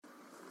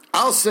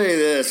I'll say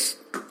this.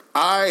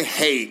 I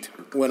hate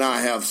when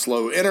I have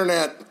slow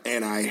internet,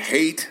 and I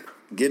hate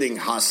getting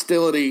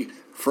hostility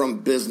from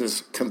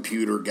business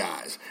computer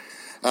guys.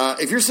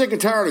 If you're sick and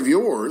tired of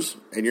yours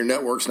and your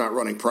network's not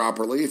running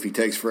properly, if he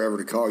takes forever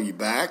to call you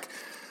back,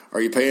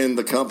 are you paying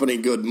the company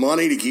good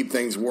money to keep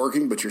things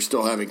working, but you're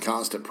still having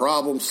constant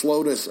problems,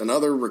 slowness, and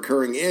other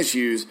recurring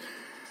issues?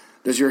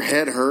 Does your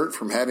head hurt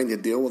from having to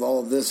deal with all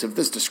of this? If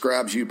this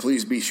describes you,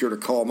 please be sure to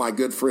call my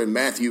good friend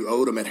Matthew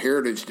Odom at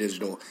Heritage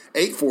Digital,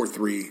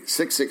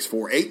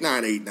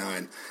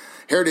 843-664-8989.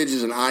 Heritage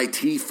is an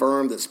IT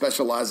firm that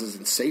specializes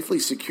in safely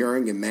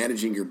securing and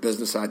managing your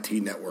business IT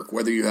network.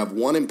 Whether you have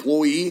one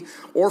employee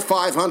or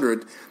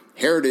 500,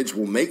 Heritage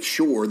will make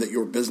sure that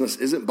your business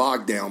isn't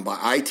bogged down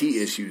by IT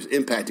issues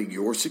impacting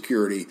your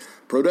security,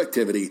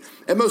 productivity,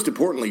 and most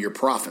importantly, your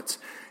profits.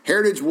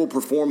 Heritage will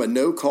perform a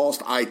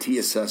no-cost IT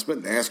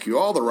assessment and ask you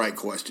all the right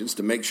questions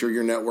to make sure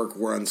your network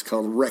runs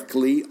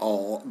correctly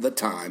all the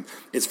time.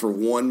 It's for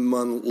one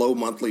low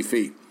monthly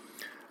fee.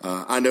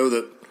 I know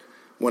that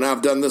when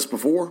I've done this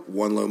before,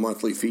 one low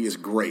monthly fee is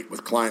great.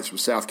 With clients from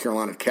South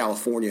Carolina to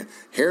California,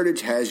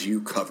 Heritage has you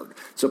covered.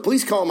 So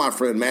please call my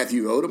friend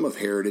Matthew Odom of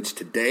Heritage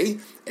today,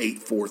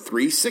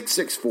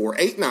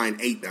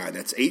 843-664-8989.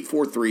 That's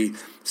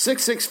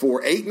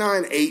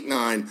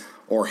 843-664-8989.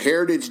 or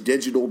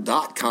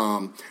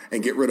heritagedigital.com,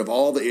 and get rid of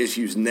all the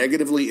issues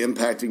negatively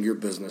impacting your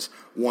business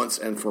once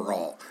and for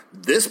all.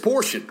 This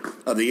portion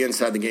of the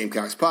Inside the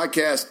Gamecocks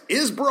podcast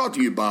is brought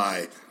to you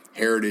by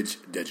Heritage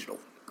Digital.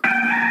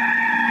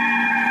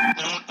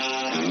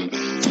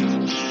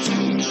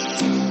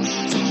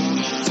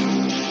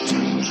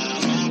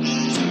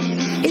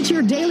 It's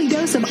your daily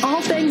dose of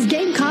all things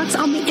Gamecocks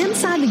on the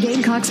Inside the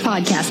Gamecocks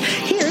podcast.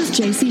 Here's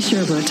J.C.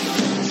 Sherbert.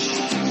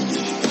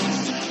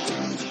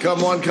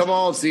 Come on.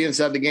 It's the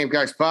Inside the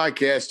Gamecocks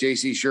podcast.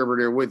 J.C. Sherbert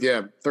here with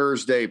you.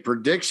 Thursday,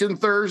 Prediction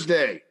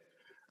Thursday.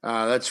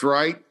 That's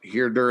right.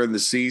 Here during the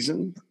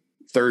season,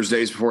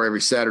 Thursdays before every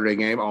Saturday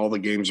game. All the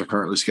games are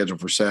currently scheduled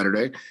for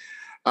Saturday.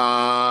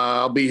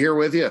 I'll be here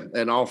with you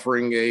and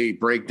offering a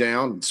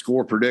breakdown,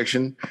 score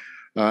prediction,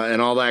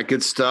 and all that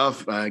good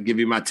stuff. Give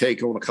you my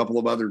take on a couple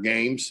of other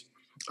games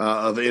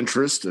of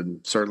interest, and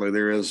certainly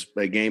there is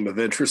a game of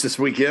interest this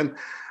weekend.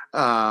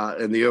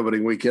 In the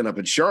opening weekend up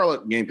in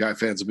Charlotte, Gamecock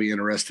fans will be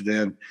interested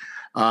in.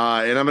 And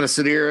I'm going to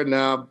sit here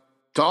and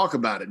talk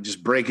about it,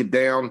 just break it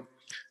down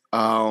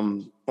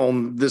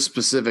on this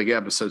specific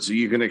episode. So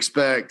you can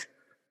expect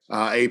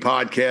a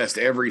podcast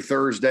every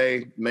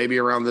Thursday, maybe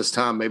around this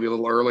time, maybe a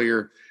little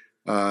earlier,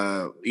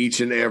 each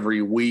and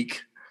every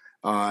week.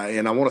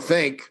 And I want to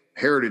thank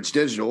Heritage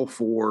Digital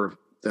for,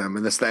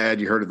 and that's the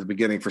ad you heard at the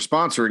beginning, for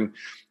sponsoring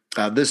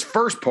this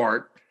first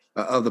part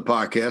of the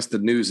podcast, the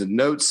news and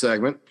notes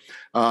segment.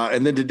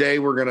 And then today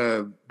we're going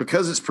to,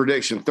 because it's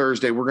Prediction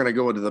Thursday, we're going to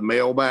go into the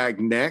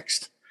mailbag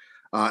next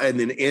and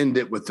then end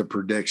it with the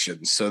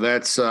predictions. So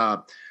that's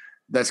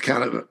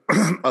kind of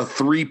a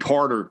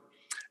three-parter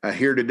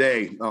here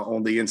today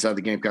on the Inside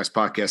the Gamecocks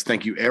podcast.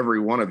 Thank you, every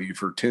one of you,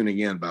 for tuning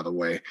in, by the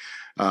way.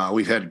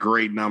 We've had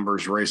great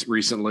numbers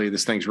recently.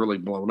 This thing's really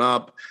blown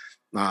up.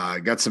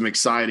 Got some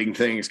exciting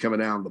things coming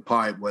down the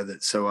pipe with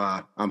it. So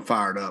I'm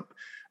fired up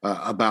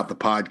about the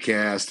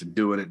podcast and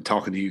doing it and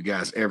talking to you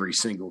guys every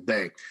single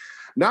day.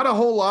 Not a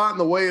whole lot in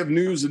the way of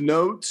news and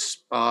notes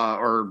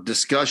or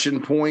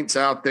discussion points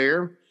out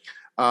there.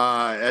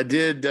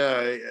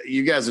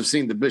 You guys have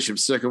seen the Bishop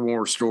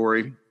Sycamore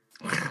story.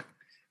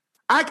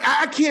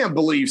 I can't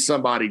believe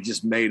somebody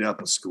just made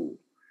up a school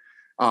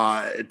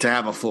to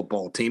have a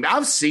football team.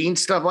 I've seen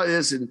stuff like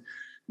this, and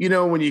you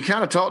know, when you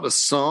kind of talk to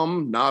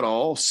some, not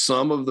all,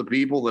 some of the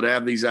people that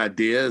have these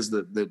ideas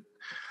that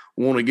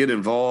want to get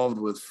involved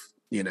with,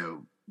 you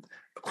know,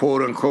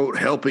 quote unquote,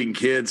 helping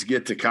kids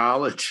get to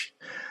college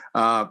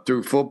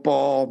through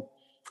football,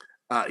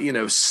 you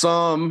know,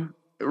 some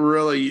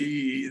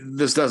really,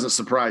 this doesn't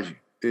surprise you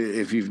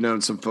if you've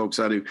known some folks.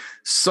 I do.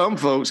 Some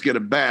folks get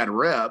a bad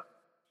rep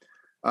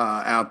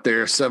out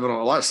there. A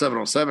lot of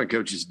 7-on-7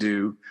 coaches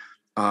do,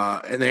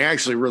 and they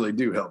actually really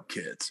do help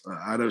kids.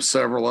 I know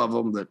several of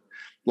them that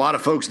a lot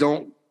of folks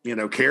don't, you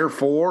know, care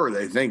for, or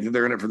they think that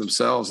they're in it for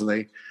themselves, and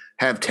they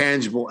have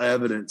tangible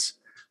evidence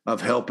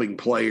of helping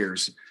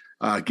players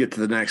get to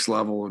the next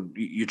level. And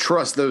you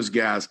trust those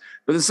guys.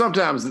 But then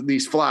sometimes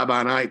these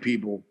fly-by-night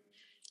people,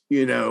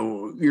 you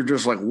know, you're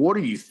just like, what are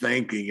you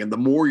thinking? And the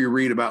more you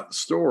read about the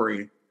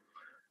story,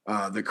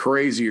 the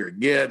crazier it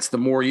gets, the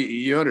more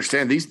you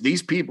understand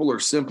these people are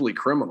simply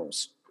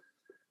criminals.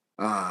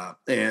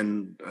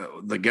 And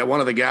one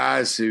of the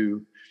guys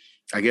who,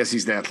 I guess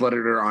he's the athletic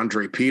director,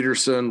 Andre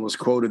Peterson, was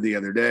quoted the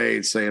other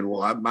day saying,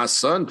 well, my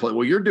son played.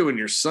 Well, you're doing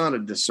your son a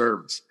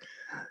disservice.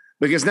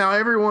 Because now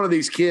every one of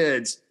these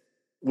kids,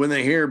 when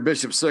they hear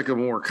Bishop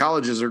Sycamore,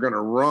 colleges are going to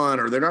run,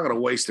 or they're not going to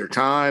waste their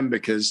time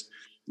because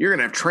you're going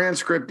to have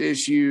transcript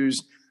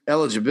issues,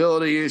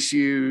 eligibility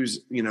issues.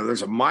 You know,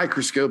 there's a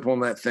microscope on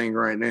that thing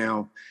right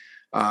now.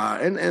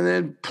 And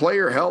then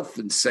player health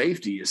and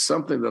safety is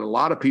something that a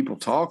lot of people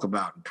talk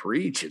about and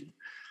preach. And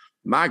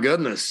my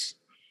goodness,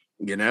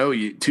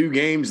 2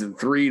 games in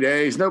 3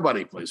 days.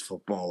 Nobody plays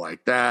football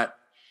like that.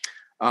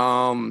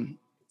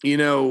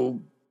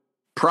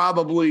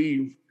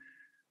 Probably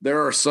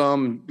there are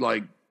some,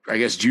 like, I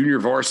guess, junior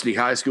varsity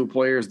high school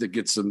players that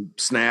get some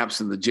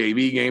snaps in the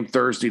JV game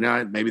Thursday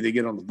night. Maybe they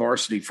get on the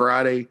varsity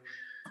Friday,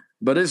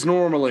 but it's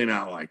normally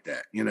not like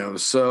that,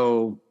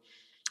 So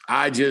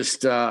I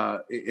just,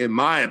 in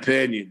my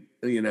opinion,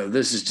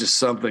 this is just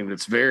something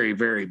that's very,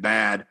 very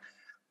bad.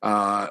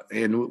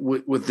 And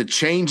with the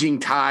changing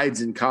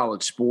tides in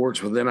college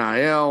sports, with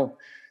NIL,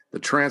 the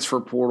transfer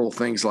portal,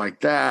 things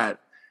like that,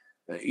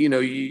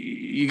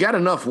 you got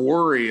enough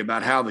worry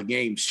about how the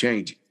game's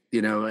changing,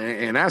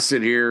 and I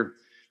sit here,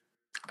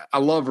 I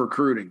love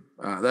recruiting.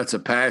 That's a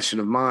passion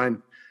of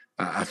mine.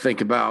 I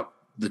think about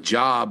the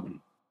job,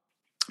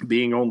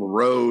 being on the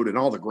road, and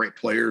all the great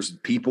players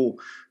and people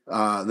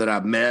that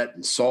I've met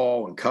and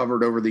saw and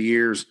covered over the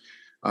years,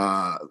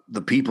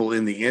 the people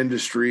in the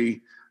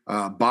industry,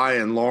 by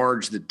and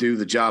large, that do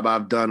the job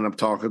I've done. And I'm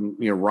talking,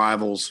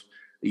 Rivals,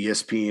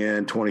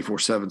 ESPN,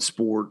 24/7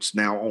 Sports,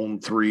 now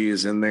On3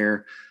 is in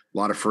there. A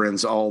lot of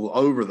friends all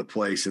over the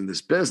place in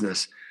this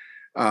business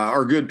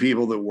are good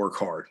people that work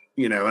hard,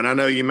 and I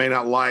know you may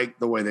not like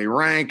the way they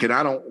rank, and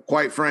I don't,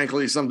 quite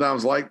frankly,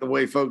 sometimes like the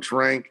way folks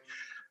rank.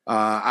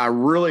 I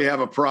really have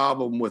a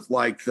problem with,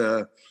 like,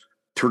 the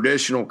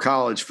traditional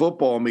college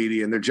football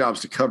media and their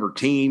jobs to cover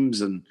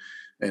teams and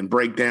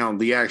break down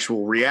the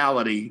actual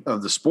reality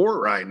of the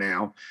sport right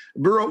now.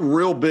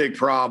 Real big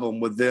problem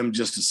with them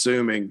just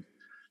assuming,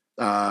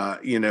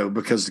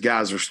 because the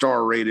guys are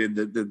star rated,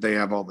 that they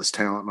have all this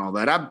talent and all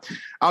that.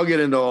 I'll get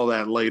into all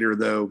that later,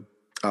 though,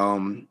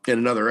 in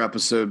another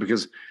episode,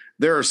 because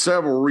there are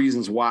several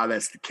reasons why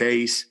that's the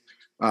case.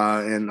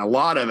 And a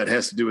lot of it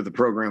has to do with the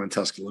program in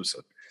Tuscaloosa.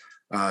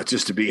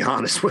 Just to be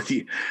honest with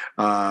you,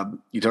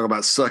 you talk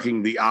about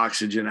sucking the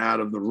oxygen out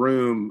of the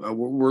room.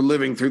 We're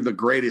living through the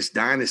greatest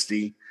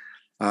dynasty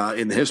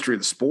in the history of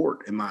the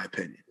sport, in my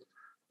opinion,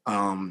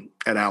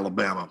 at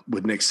Alabama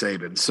with Nick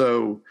Saban.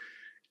 So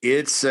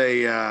it's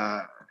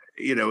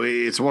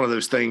it's one of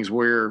those things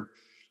where,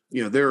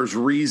 there's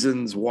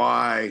reasons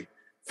why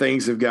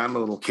things have gotten a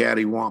little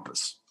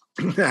cattywampus,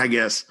 I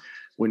guess,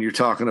 when you're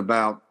talking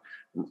about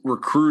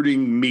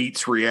recruiting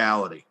meets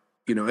reality.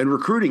 And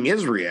recruiting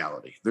is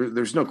reality.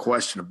 There's no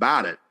question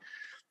about it.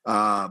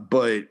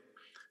 But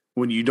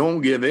when you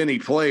don't give any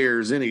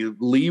players any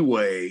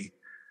leeway,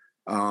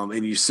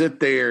 and you sit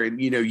there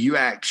and, you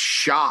act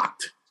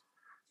shocked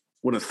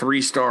when a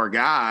 3-star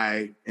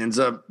guy ends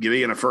up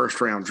being a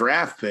first-round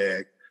draft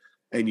pick,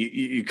 and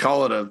you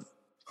call it a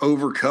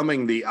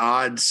overcoming the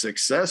odds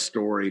success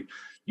story,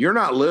 you're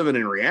not living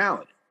in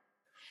reality.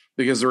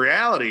 Because the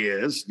reality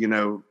is,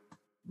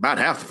 about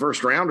half the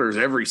first rounders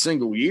every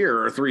single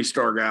year are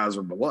 3-star guys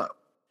or below.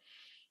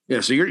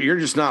 So you're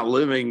just not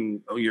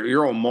living.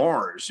 You're on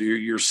Mars.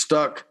 You're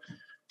stuck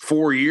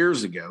 4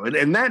 years ago,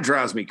 and that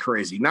drives me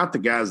crazy. Not the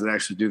guys that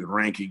actually do the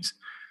rankings,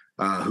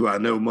 who I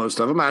know most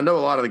of them. I know a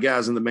lot of the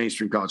guys in the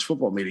mainstream college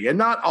football media, and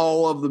not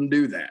all of them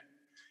do that.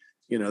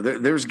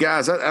 There's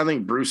guys. I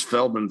think Bruce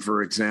Feldman,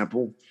 for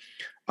example,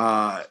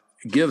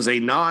 gives a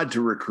nod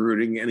to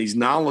recruiting, and he's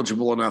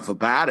knowledgeable enough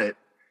about it,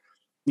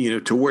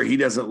 to where he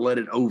doesn't let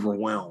it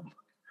overwhelm.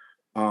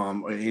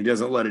 He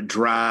doesn't let it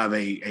drive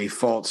a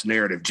false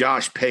narrative.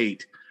 Josh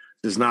Pate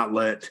does not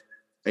let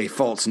a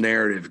false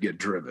narrative get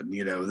driven.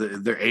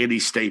 Andy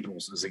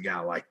Staples is a guy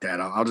like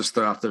that. I'll just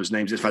throw out those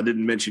names. If I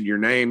didn't mention your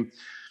name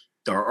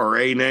or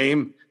a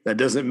name, that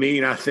doesn't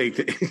mean I think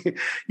that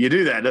you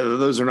do that.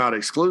 Those are not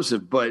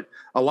exclusive, but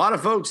a lot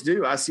of folks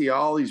do. I see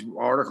all these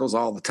articles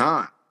all the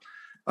time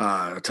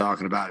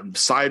talking about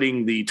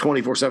citing the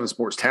 24/7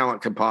 Sports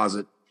Talent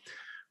Composite,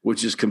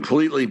 which is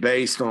completely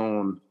based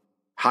on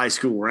high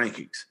school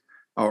rankings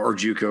or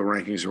JUCO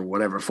rankings or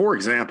whatever. For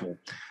example,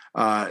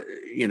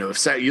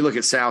 if you look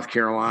at South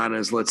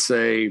Carolina's, let's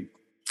say,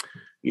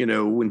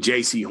 when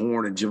J.C.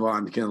 Horn and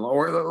Javon Kinlaw,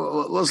 or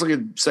let's look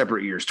at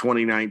separate years,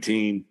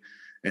 2019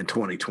 and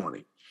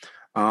 2020.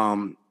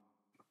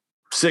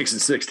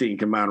 6-16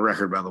 combined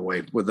record, by the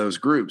way, with those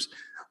groups.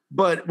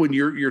 But when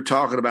you're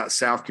talking about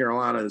South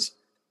Carolina's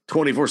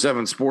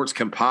 24/7 Sports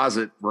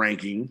Composite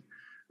ranking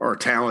or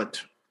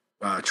talent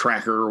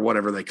tracker or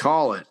whatever they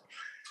call it,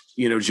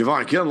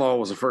 Javon Kinlaw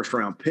was a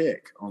first-round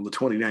pick on the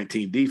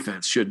 2019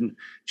 defense.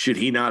 Should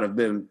he not have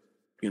been,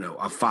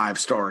 a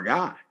 5-star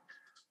guy?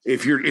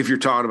 If you're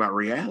talking about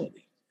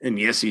reality, and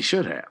yes, he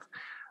should have.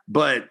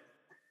 But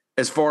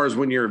as far as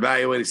when you're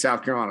evaluating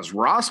South Carolina's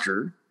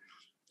roster,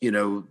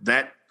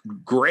 that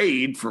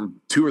grade from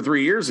 2 or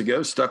 3 years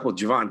ago stuck with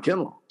Javon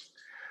Kinlaw.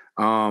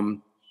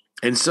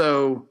 And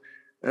so,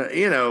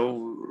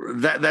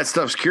 that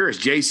stuff's curious.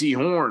 J.C.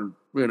 Horn,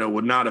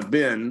 would not have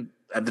been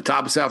at the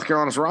top of South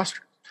Carolina's roster.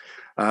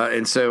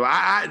 And so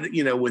I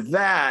with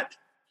that,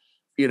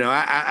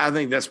 I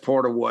think that's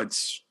part of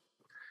what's,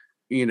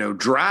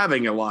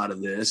 driving a lot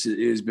of this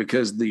is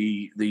because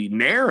the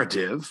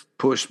narrative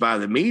pushed by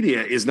the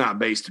media is not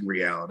based in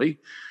reality.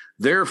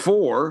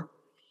 Therefore,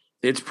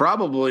 it's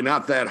probably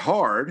not that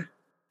hard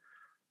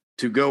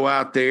to go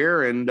out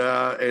there and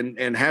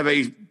have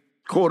a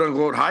quote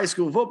unquote high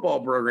school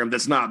football program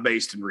that's not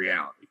based in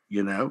reality,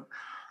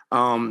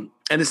 and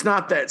it's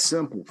not that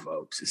simple,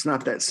 folks. It's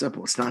not that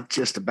simple. It's not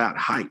just about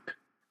hype.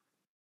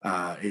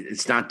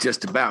 It's not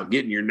just about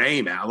getting your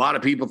name out. A lot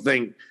of people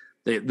think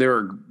that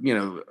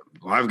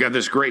well, I've got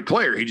this great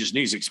player. He just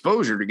needs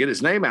exposure to get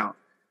his name out.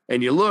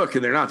 And you look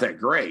and they're not that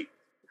great,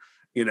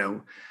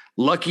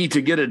 lucky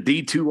to get a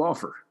D2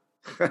 offer,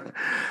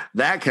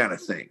 that kind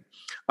of thing.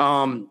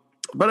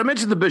 But I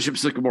mentioned the Bishop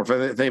Sycamore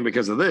thing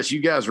because of this. You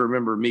guys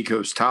remember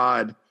Mikos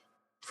Todd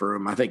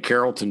from, I think,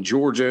 Carrollton,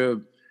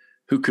 Georgia,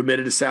 who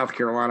committed to South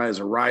Carolina as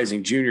a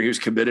rising junior. He was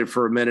committed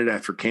for a minute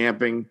after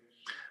camping.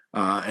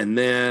 And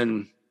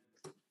then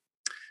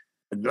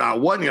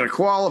wasn't going to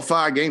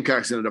qualify.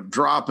 Gamecocks ended up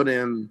dropping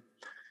him,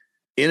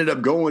 ended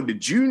up going to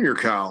junior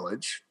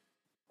college,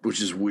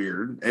 which is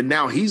weird. And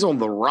now he's on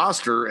the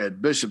roster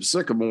at Bishop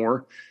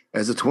Sycamore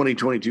as a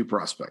 2022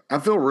 prospect. I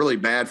feel really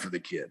bad for the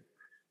kid.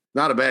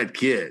 Not a bad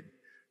kid.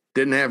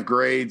 Didn't have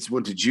grades,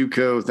 went to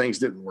JUCO. Things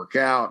didn't work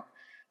out.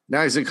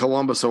 Now he's in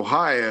Columbus,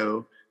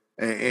 Ohio,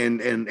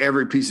 and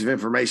every piece of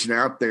information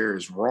out there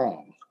is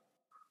wrong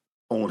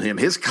on him.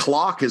 His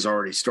clock has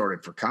already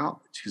started for college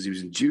because he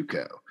was in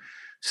JUCO.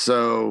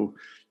 So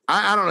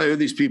I don't know who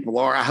these people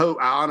are. I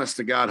honest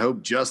to God,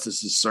 hope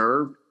justice is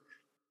served,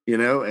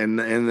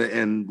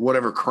 and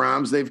whatever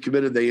crimes they've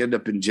committed, they end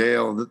up in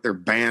jail, that they're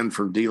banned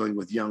from dealing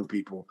with young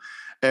people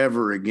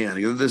ever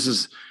again. This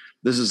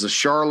is a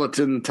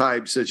charlatan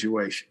type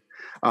situation.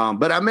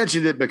 But I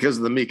mentioned it because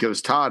of the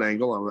Mikos Todd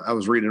angle. I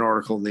was reading an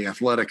article in The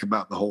Athletic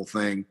about the whole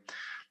thing.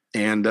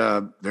 And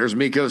there's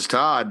Mikos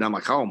Todd. And I'm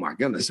like, oh, my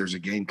goodness, there's a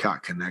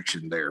Gamecock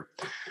connection there.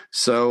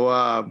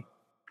 So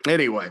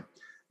anyway,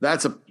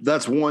 that's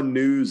one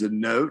news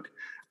and note.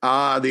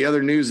 The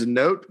other news and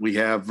note we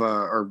have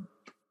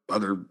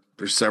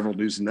there's several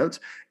news and notes.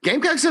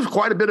 Gamecocks have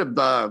quite a bit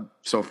of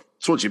so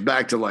switching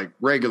back to like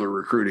regular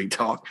recruiting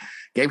talk.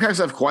 Gamecocks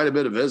have quite a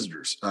bit of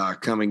visitors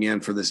coming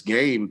in for this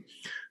game,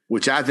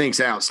 which I think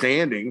is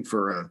outstanding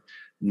for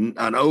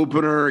an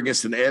opener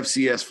against an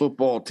FCS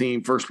football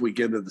team first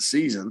weekend of the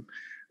season.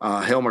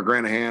 Helmer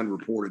Granahan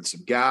reported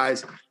some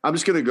guys. I'm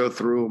just going to go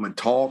through them and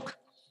talk.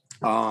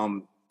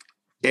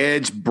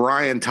 Edge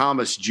Brian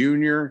Thomas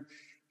Jr.,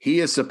 he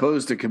is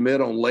supposed to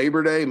commit on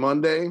Labor Day,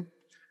 Monday.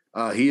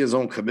 He is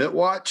on commit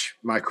watch.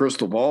 My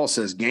crystal ball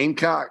says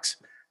Gamecocks.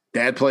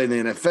 Dad played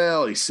in the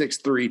NFL. He's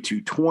 6'3",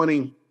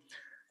 220.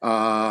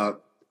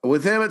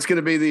 With him, it's going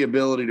to be the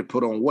ability to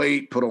put on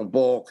weight, put on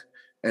bulk,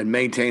 and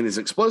maintain his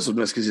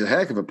explosiveness because he's a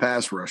heck of a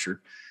pass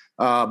rusher.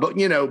 But,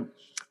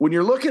 when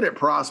you're looking at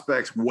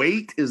prospects,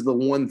 weight is the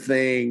one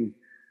thing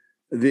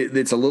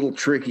that's a little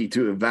tricky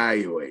to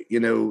evaluate,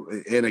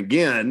 and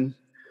again,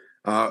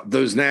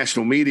 those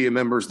national media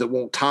members that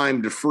want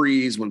time to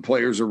freeze when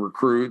players are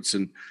recruits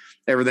and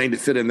everything to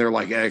fit in there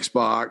like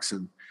Xbox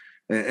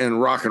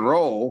and rock and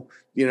roll,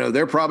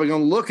 they're probably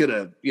going to look at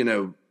a,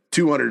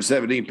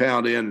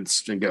 217-pound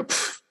end and go,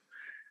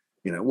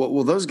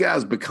 will those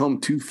guys become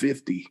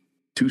 250,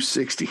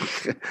 260?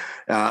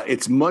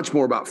 It's much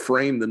more about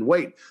frame than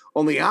weight.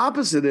 On the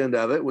opposite end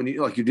of it, when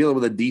you're dealing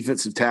with a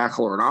defensive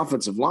tackle or an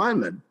offensive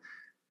lineman,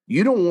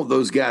 you don't want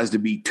those guys to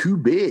be too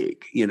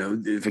big.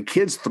 If a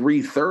kid's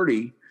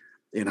 330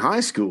 in high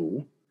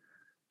school,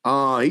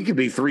 he could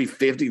be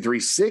 350,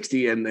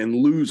 360 and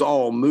lose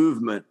all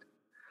movement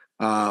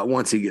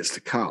once he gets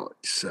to college.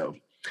 So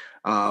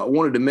I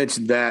wanted to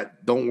mention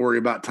that. Don't worry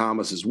about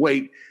Thomas's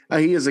weight.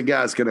 He is a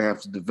guy that's going to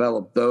have to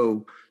develop,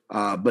 though,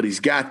 but he's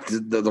got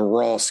the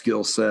raw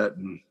skill set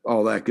and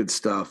all that good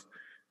stuff.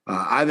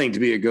 I think to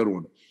be a good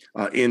one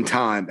in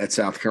time at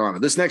South Carolina.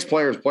 This next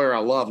player is a player I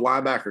love,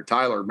 linebacker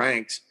Tyler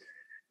Banks.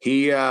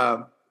 He's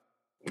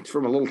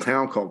from a little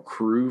town called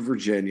Crewe,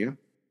 Virginia.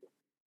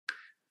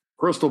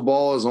 Crystal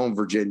ball is on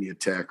Virginia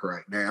Tech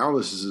right now.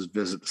 This is his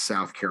visit to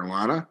South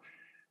Carolina,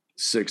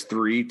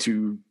 6'3",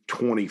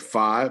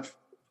 225.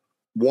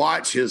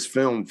 Watch his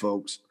film,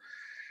 folks.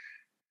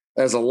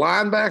 As a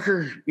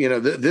linebacker,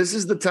 this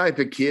is the type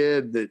of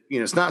kid that,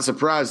 it's not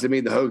surprised to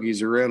me the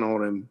Hokies are in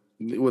on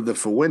him with the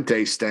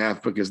Fuente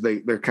staff because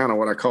they're kind of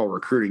what I call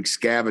recruiting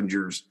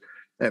scavengers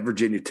at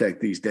Virginia Tech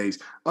these days.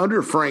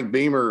 Under Frank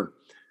Beamer,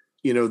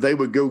 they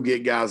would go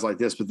get guys like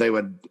this, but they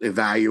would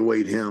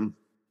evaluate him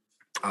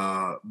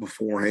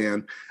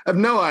beforehand. I have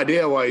no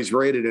idea why he's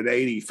rated at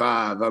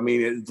 85. I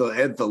mean,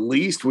 at the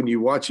least, when you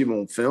watch him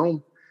on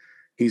film,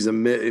 he's a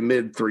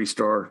mid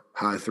 3-star,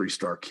 high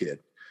 3-star kid.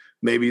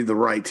 Maybe the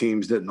right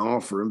teams didn't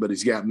offer him, but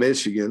he's got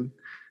Michigan.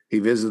 He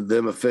visited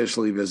them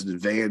officially, visited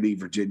Vandy,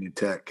 Virginia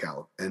Tech,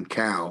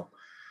 Cal.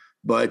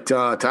 But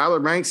Tyler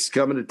Banks is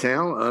coming to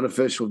town,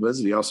 unofficial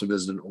visit. He also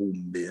visited Ole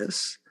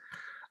Miss.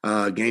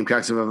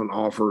 Gamecocks have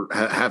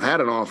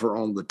had an offer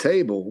on the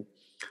table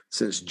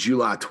since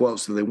July 12th,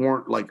 so they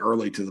weren't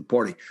early to the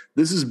party.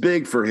 This is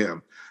big for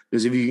him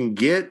because if you can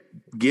get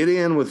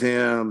in with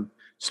him,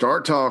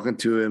 start talking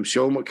to him,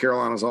 show him what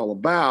Carolina's all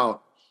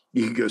about,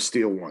 you can go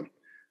steal one.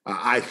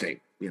 I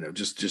think,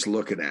 just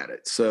looking at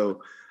it.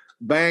 So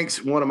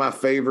Banks, one of my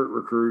favorite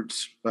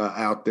recruits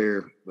out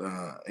there.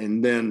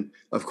 And then,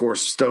 of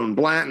course, Stone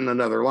Blanton,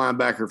 another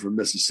linebacker from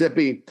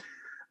Mississippi.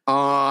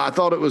 I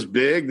thought it was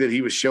big that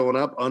he was showing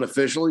up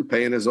unofficially,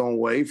 paying his own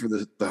way for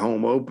the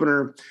home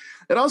opener.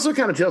 It also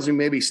kind of tells me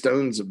maybe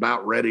Stone's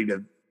about ready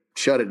to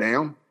shut it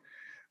down.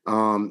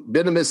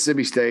 Been to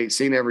Mississippi State,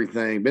 seen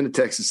everything, been to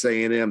Texas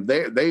A&M.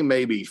 They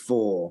may be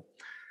full.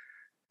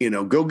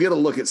 Go get a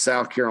look at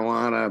South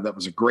Carolina. That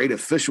was a great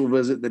official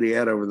visit that he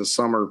had over the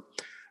summer.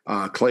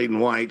 Clayton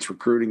White's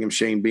recruiting him,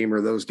 Shane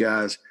Beamer, those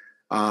guys.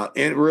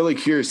 And really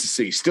curious to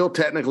see. Still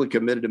technically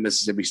committed to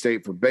Mississippi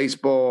State for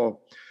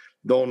baseball.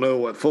 Don't know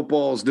what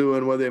football is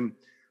doing with him.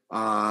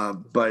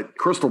 But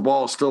crystal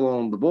ball is still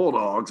on the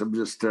Bulldogs. I'm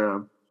just,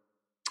 I'm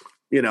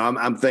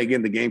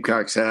thinking the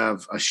Gamecocks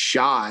have a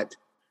shot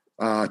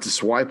to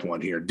swipe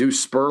one here.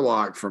 Deuce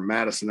Spurlock from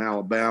Madison,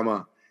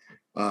 Alabama.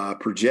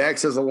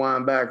 Projects as a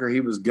linebacker.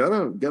 He was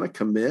gonna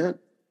commit.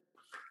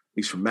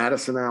 He's from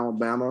Madison,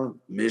 Alabama.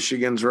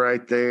 Michigan's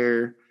right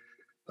there,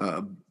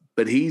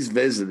 but he's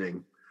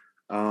visiting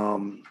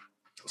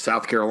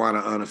South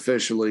Carolina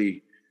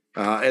unofficially,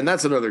 and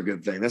that's another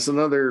good thing. That's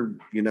another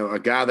a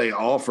guy they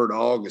offered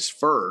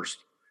August 1st,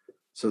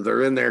 so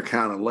they're in there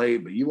kind of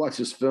late. But you watch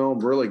this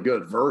film, really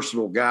good,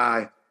 versatile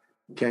guy.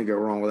 Can't go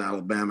wrong with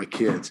Alabama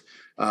kids.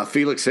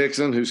 Felix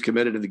Hickson, who's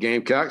committed to the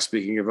Gamecocks,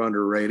 speaking of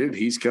underrated,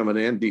 he's coming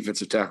in,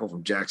 defensive tackle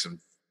from Jackson,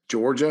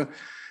 Georgia.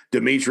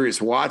 Demetrius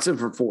Watson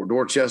from Fort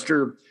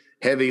Dorchester,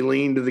 heavy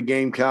lean to the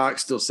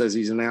Gamecocks, still says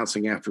he's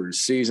announcing after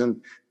his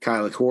season.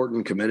 Kylie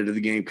Horton, committed to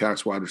the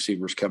Gamecocks, wide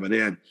receivers coming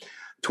in.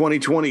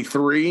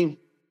 2023,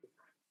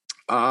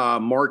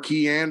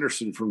 Marquis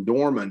Anderson from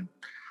Dorman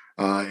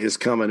is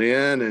coming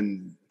in,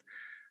 and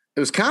it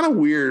was kind of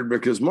weird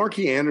because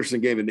Marquis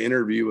Anderson gave an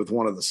interview with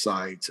one of the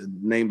sites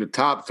and named the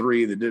top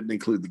 3 that didn't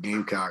include the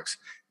Gamecocks,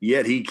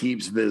 yet he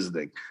keeps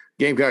visiting.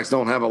 Gamecocks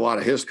don't have a lot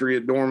of history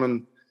at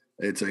Dorman.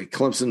 It's a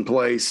Clemson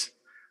place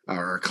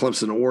or a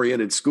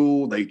Clemson-oriented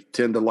school. They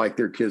tend to like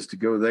their kids to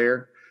go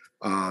there.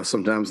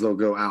 Sometimes they'll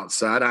go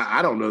outside.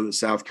 I don't know that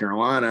South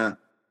Carolina,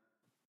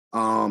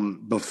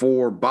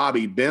 before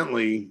Bobby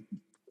Bentley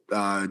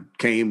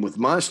came with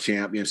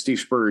Muschamp, Steve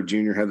Spurrier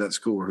Jr. had that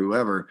school or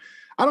whoever.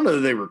 I don't know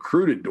that they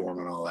recruited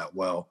Dorman all that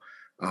well.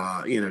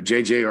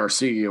 J.J.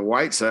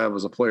 Arcega-Whiteside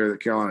was a player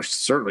that Carolina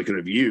certainly could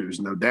have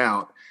used, no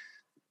doubt.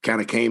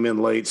 Kind of came in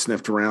late,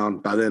 sniffed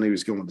around. By then he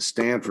was going to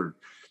Stanford.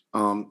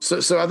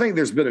 So I think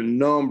there's been a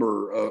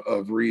number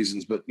of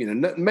reasons, but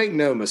make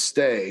no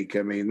mistake.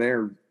 I mean,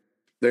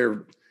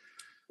 they're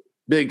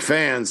big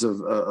fans of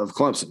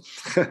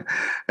Clemson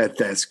at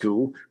that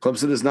school.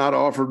 Clemson has not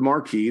offered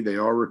Marquis; they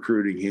are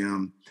recruiting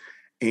him,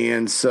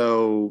 and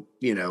so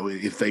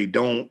if they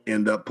don't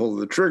end up pulling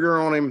the trigger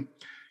on him,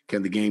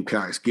 can the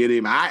Gamecocks get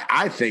him?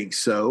 I think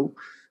so,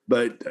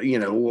 but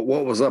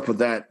what was up with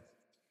that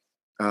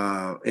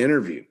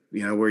interview?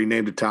 Where he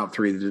named the top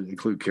 3 that didn't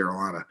include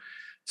Carolina.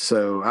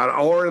 So,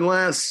 or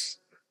unless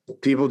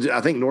people,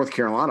 I think North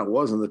Carolina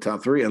was in the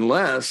top 3,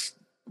 unless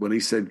when he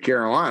said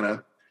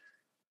Carolina,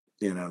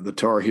 the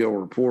Tar Heel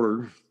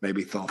reporter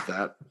maybe thought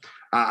that.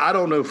 I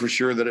don't know for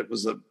sure that it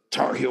was a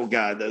Tar Heel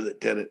guy, though, that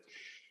did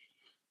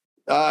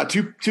it.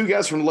 Two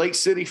guys from Lake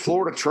City,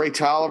 Florida, Trey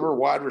Tolliver,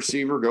 wide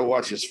receiver. Go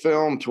watch his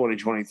film,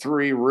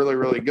 2023. Really,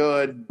 really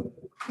good.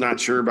 Not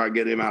sure about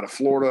getting him out of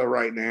Florida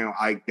right now.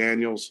 Ike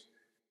Daniels,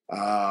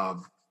 a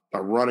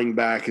running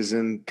back, is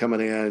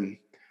coming in.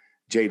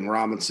 Jaden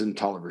Robinson,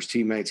 Tolliver's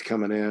teammates,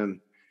 coming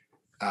in.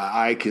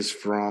 Ike is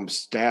from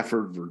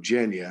Stafford,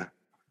 Virginia,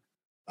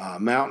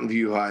 Mountain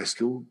View High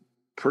School.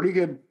 Pretty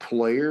good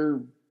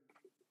player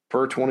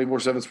per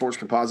 24/7 Sports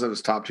Composite.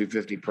 His top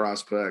 250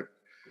 prospect.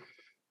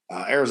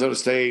 Arizona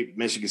State,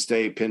 Michigan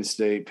State, Penn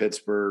State,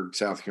 Pittsburgh,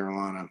 South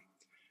Carolina.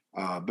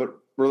 But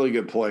really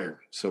good player.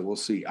 So we'll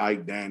see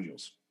Ike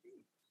Daniels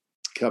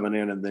coming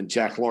in. And then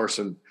Jack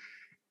Larson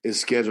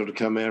is scheduled to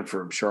come in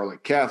from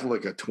Charlotte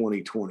Catholic, a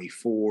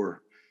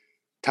 2024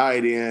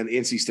 tight end.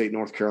 NC State,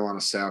 North Carolina,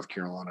 South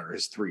Carolina are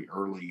his 3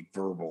 early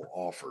verbal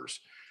offers.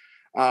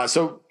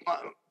 So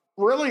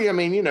really, I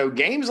mean,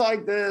 games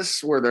like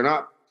this where they're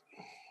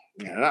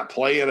not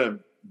playing a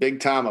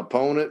big time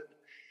opponent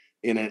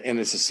and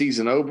it's a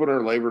season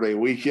opener, Labor Day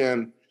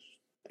weekend.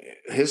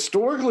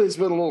 Historically, it's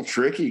been a little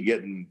tricky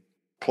getting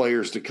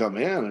players to come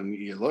in. And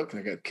you look,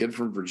 they got a kid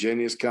from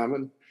Virginia's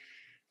coming,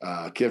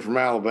 a kid from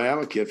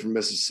Alabama, a kid from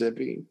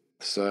Mississippi.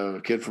 So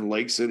a kid from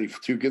Lake City,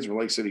 2 kids from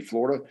Lake City,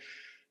 Florida.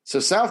 So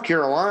South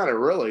Carolina,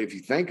 really, if you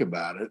think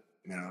about it,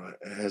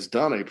 has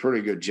done a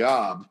pretty good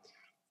job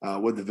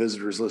with the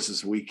visitors list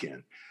this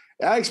weekend.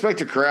 I expect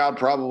a crowd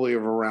probably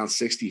of around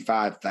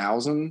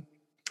 65,000.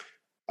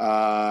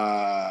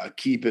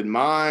 Keep in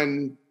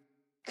mind,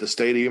 the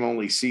stadium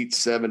only seats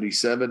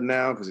 77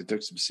 now because they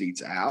took some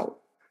seats out.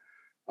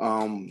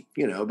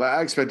 But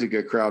I expect a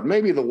good crowd.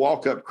 Maybe the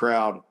walk-up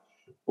crowd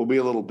will be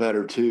a little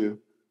better too.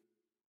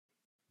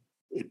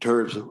 In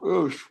terms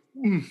of,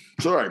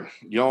 sorry,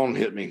 yawn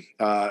hit me.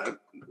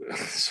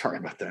 Sorry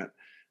about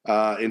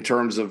that. In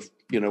terms of,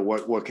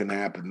 what can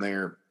happen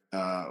there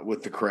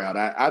with the crowd.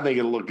 I think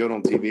it'll look good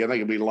on TV. I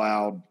think it'll be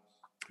loud.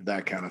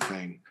 that kind of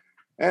thing.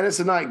 And it's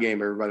a night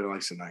game. Everybody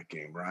likes a night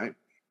game, right?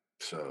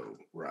 So,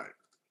 right.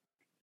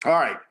 All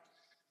right.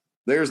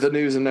 There's the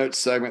news and notes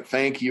segment.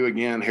 Thank you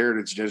again,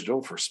 Heritage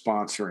Digital, for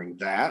sponsoring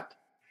that.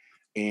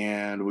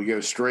 And we go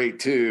straight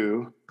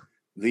to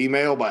the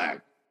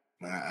mailbag.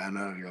 I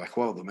know you're like,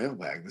 well, the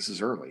mailbag, this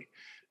is early.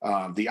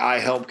 The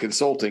iHelp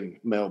Consulting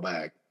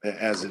mailbag,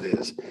 as it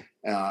is.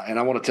 And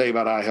I want to tell you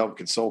about iHelp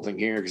Consulting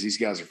here because these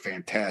guys are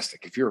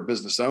fantastic. If you're a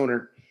business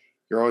owner,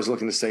 you're always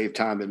looking to save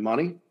time and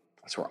money.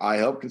 That's where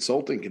iHelp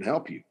Consulting can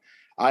help you.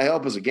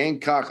 iHelp is a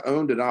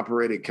Gamecock-owned and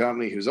operated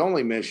company whose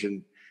only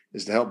mission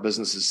is to help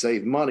businesses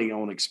save money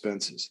on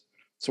expenses.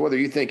 So whether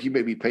you think you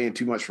may be paying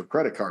too much for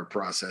credit card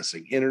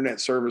processing, internet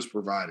service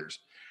providers,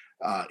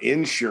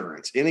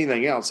 insurance,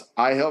 anything else,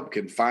 iHelp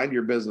can find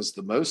your business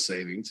the most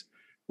savings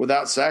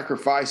without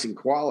sacrificing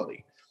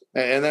quality.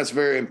 And that's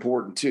very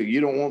important too. You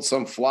don't want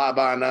some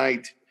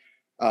fly-by-night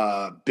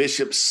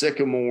Bishop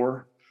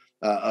Sycamore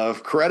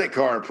of credit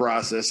card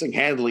processing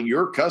handling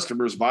your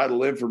customers'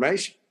 vital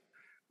information,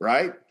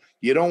 right?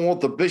 You don't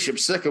want the Bishop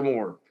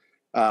Sycamore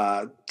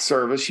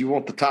service. You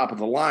want the top of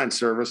the line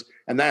service.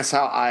 And that's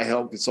how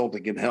iHelp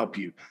Consulting can help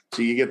you.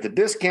 So you get the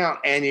discount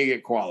and you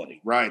get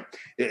quality, right?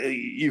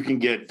 You can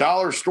get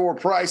dollar store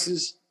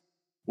prices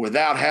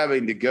without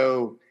having to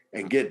go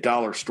and get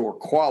dollar store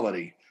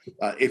quality.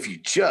 If you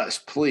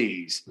just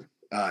please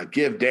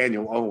give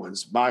Daniel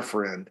Owens, my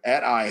friend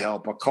at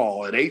iHelp, a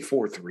call at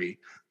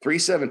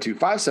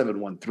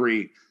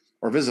 843-372-5713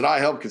 or visit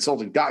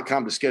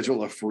iHelpConsulting.com to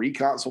schedule a free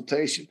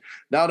consultation.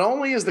 Not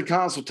only is the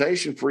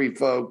consultation free,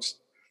 folks,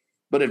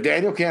 but if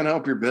Daniel can't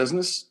help your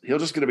business, he's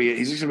just going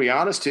to be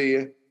honest to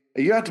you.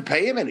 You don't have to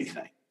pay him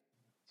anything.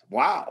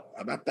 Wow,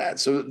 how about that?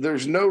 So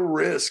there's no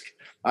risk.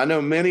 I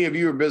know many of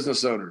you are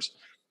business owners.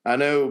 I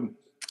know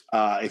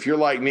if you're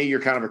like me,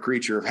 you're kind of a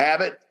creature of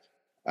habit.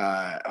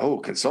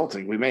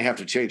 Consulting, we may have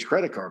to change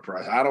credit card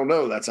price. I don't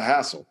know. That's a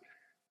hassle.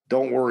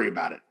 Don't worry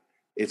about it.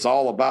 It's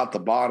all about the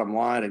bottom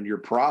line and your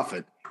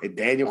profit. And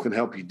Daniel can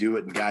help you do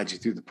it and guide you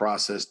through the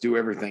process, do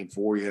everything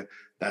for you.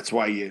 That's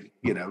why you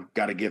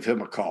got to give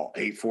him a call,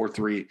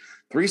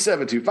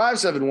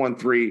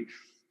 843-372-5713.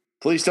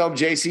 Please tell him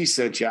JC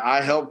sent you.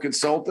 iHelp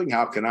Consulting.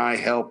 How can I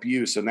help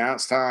you? So now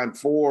it's time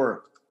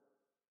for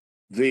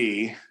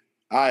the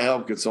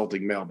iHelp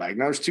Consulting mailbag.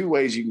 Now, there's two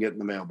ways you can get in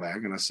the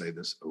mailbag, and I say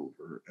this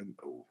over and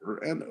over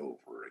and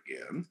over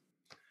again.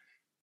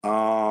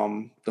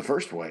 The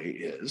first way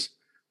is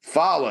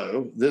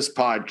follow this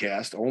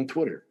podcast on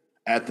Twitter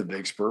at the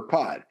Big Spur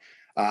Pod.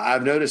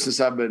 I've noticed since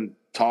I've been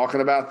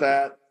talking about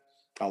that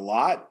a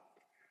lot,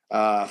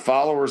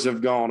 followers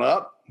have gone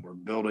up. We're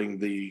building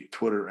the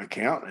Twitter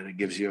account, and it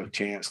gives you a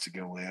chance to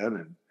go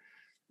in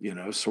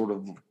and, sort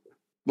of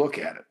look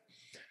at it.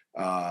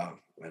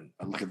 And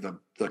look at the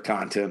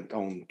content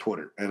on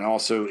Twitter and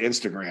also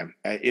Instagram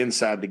at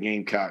Inside the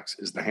Gamecocks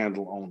is the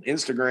handle on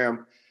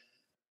Instagram.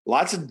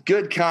 Lots of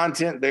good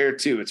content there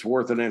too. It's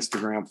worth an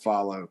Instagram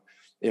follow.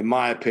 In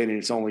my opinion,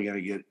 it's only going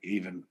to get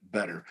even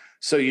better.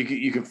 So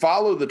you can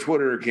follow the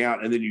Twitter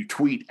account and then you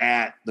tweet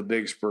at the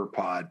Big Spur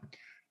Pod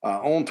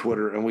on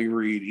Twitter, and we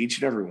read each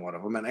and every one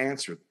of them and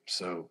answer them.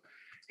 So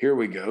here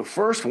we go.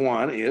 First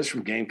one is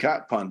from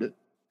Gamecock Pundit.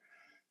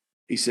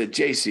 He said,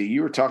 JC,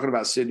 you were talking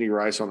about Sidney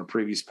Rice on a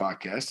previous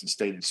podcast and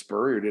stated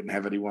Spurrier didn't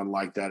have anyone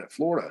like that at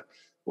Florida.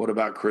 What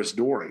about Chris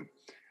Doering?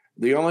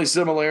 The only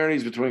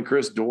similarities between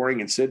Chris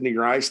Doering and Sidney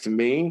Rice to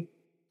me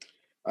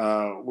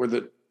were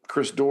that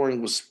Chris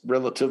Doering was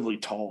relatively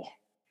tall.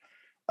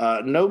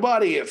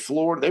 Nobody at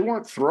Florida, they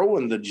weren't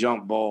throwing the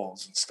jump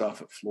balls and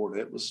stuff at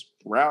Florida. It was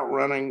route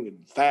running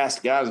and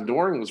fast guys. And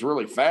Doering was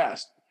really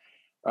fast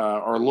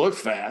or looked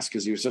fast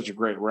because he was such a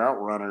great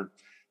route runner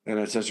and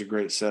had such a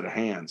great set of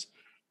hands.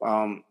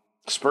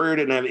 Spurrier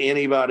didn't have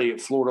anybody at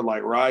Florida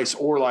like Rice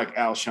or like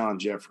Alshon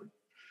Jeffrey.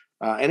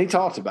 And he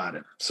talked about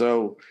it.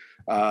 So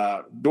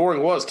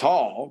Doering was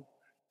tall,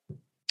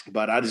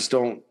 but I just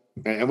don't,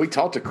 and we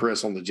talked to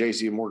Chris on the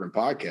JC Morgan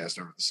podcast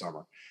over the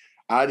summer.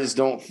 I just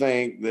don't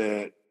think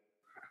that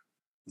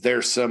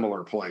they're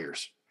similar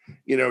players.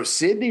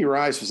 Sidney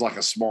Rice was like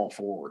a small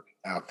forward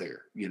out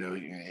there,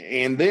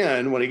 and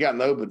then when he got in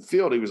the open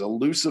field, he was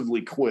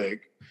elusively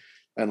quick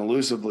and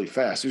elusively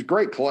fast. He was a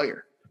great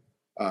player.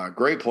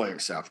 Great player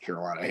at South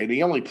Carolina. And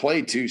he only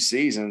played 2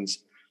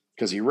 seasons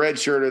because he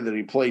redshirted, then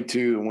he played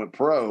 2 and went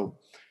pro.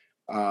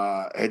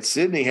 Had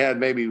Sidney had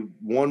maybe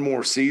one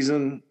more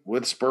season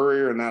with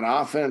Spurrier in that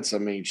offense, I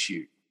mean,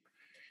 shoot.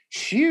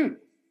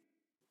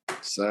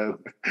 So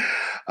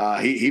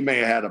he may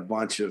have had a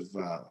bunch of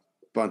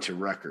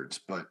records,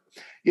 but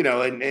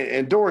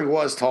and Doering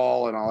was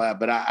tall and all that,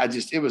 but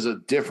it was a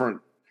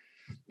different.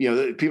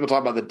 People talk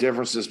about the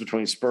differences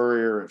between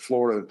Spurrier at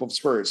Florida and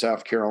Spurrier at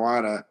South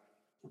Carolina.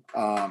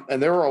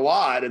 And there were a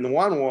lot. And the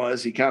one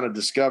was he kind of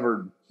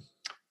discovered,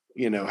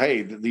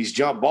 hey, these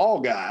jump ball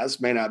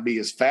guys may not be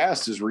as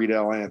fast as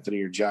Riedel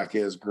Anthony or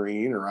Jaquez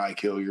Green or Ike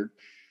Hilliard,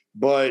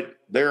 but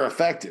they're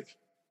effective.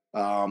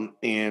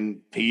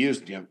 And he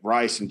used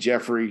Rice and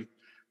Jeffrey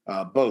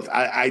both.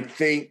 I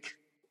think,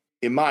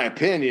 in my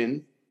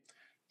opinion,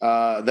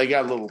 They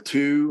got a little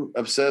too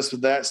obsessed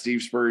with that.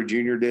 Steve Spurrier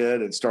Jr.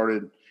 did, and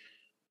started,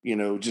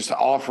 just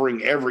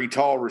offering every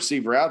tall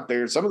receiver out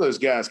there. Some of those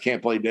guys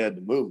can't play dead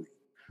in the movie,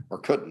 or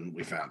couldn't,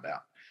 we found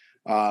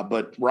out.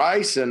 But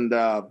Rice and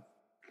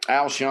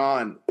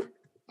Alshon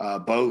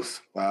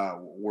both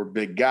were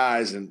big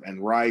guys, and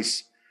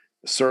Rice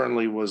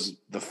certainly was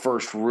the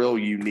first real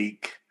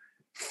unique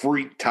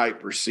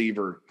freak-type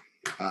receiver,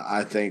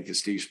 I think, that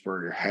Steve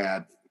Spurrier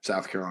had,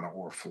 South Carolina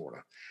or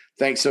Florida.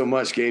 Thanks so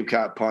much,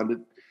 Gamecock Pundit.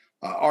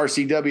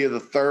 RCW the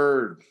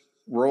third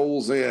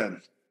rolls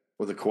in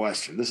with a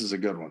question. This is a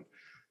good one.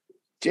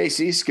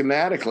 JC,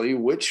 schematically,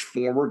 which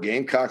former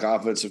Gamecock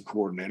offensive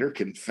coordinator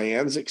can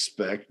fans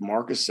expect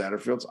Marcus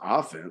Satterfield's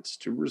offense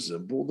to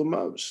resemble the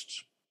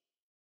most?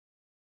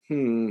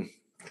 None.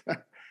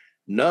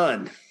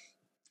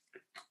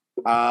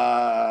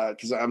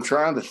 Because I'm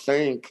trying to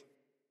think.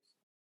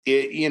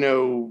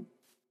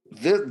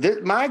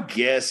 My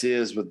guess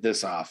is with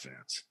this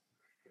offense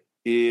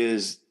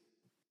is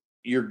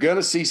you're going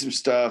to see some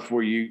stuff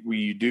where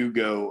you do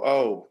go,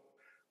 oh,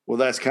 well,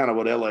 that's kind of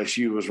what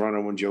LSU was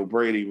running when Joe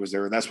Brady was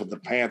there, and that's what the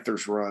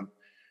Panthers run.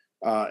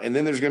 And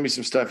then there's going to be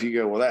some stuff you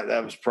go, well,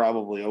 that was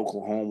probably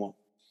Oklahoma.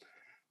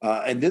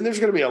 And then there's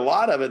going to be a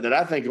lot of it that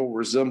I think will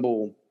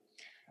resemble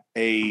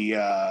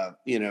a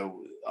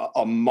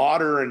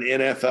modern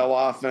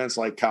NFL offense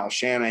like Kyle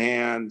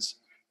Shanahan's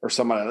or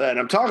somebody like that.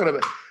 And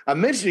I'm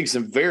mentioning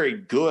some very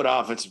good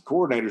offensive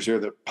coordinators here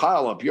that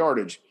pile up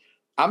yardage.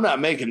 I'm not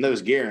making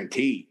those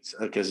guarantees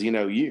because,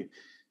 you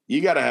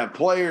got to have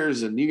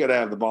players and you got to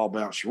have the ball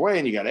bounce your way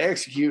and you got to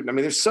execute. I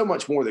mean, there's so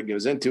much more that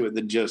goes into it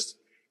than just,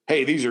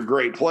 hey, these are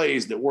great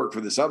plays that work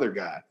for this other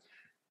guy.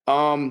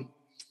 I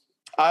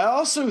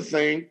also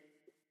think,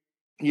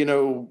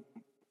 Ralph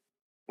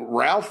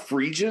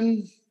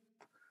Friedgen,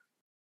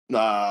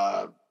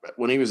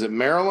 when he was at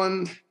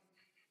Maryland,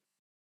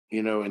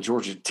 and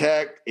Georgia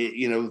Tech,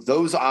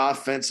 those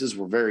offenses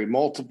were very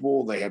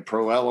multiple. They had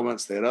pro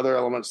elements. They had other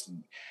elements.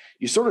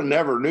 You sort of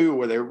never knew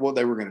what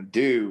they were going to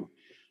do.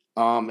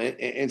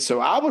 And so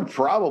I would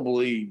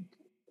probably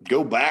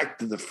go back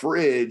to the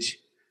fridge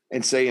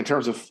and say, in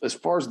terms of as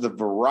far as the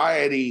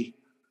variety,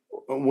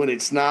 when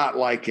it's not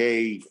like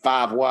a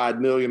 5-wide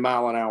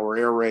million-mile-an-hour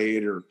air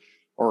raid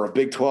or a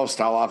Big 12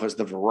 style offense,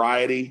 the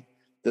variety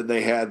that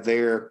they had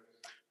there,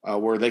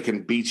 where they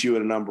can beat you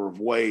in a number of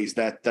ways,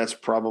 that's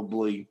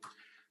probably,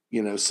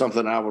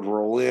 something I would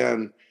roll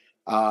in.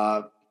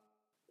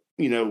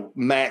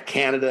 Matt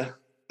Canada,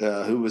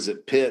 who was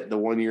at Pitt, the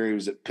 1 year he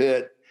was at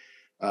Pitt,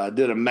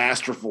 did a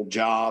masterful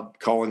job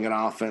calling an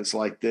offense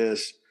like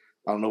this.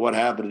 I don't know what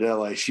happened at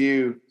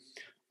LSU.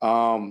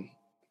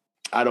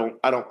 I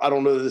don't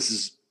know that this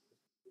is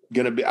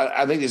going to be.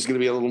 I think it's going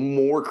to be a little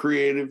more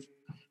creative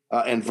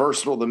and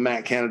versatile than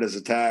Matt Canada's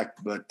attack,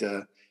 but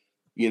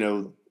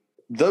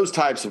those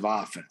types of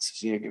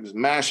offenses,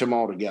 mash them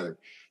all together.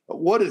 But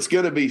what it's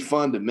going to be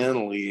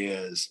fundamentally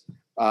is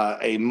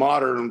a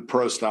modern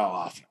pro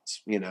style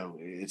offense.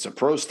 It's a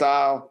pro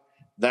style.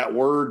 That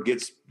word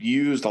gets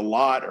used a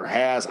lot, or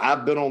has.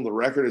 I've been on the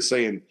record as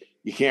saying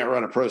you can't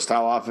run a pro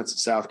style offense in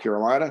South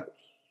Carolina,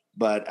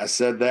 but I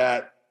said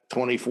that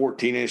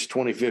 2014-ish,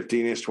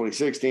 2015-ish,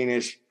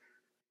 2016-ish,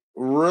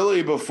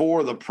 really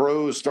before the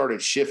pros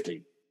started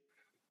shifting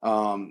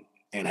and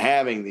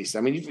having these.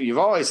 I mean, you've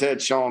always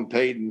had Sean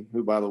Payton,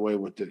 who, by the way,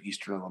 went to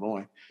Eastern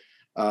Illinois,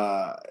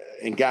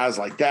 and guys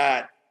like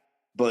that,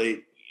 but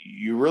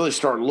you really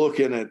start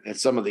looking at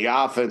some of the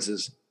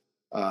offenses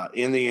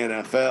in the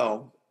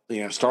NFL,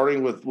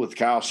 starting with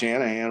Kyle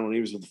Shanahan when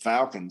he was with the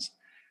Falcons,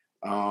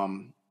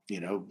 Sean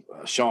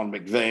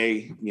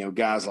McVay,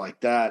 guys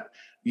like that,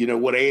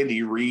 what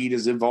Andy Reid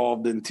is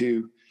involved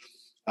into.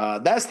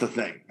 That's the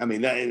thing. I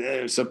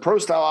mean, so pro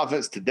style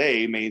offense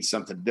today means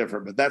something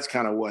different, but that's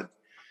kind of what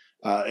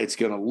it's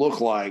going to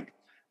look like.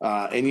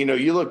 And,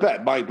 you look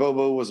back, Mike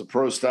Bobo was a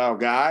pro style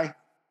guy.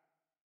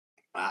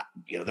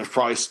 There's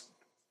probably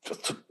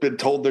been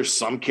told there's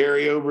some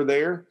carryover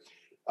there.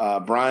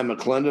 Brian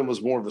McClendon was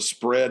more of a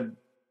spread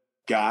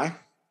guy,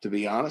 to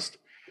be honest,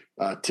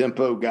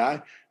 tempo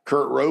guy.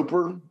 Kurt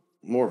Roper,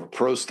 more of a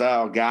pro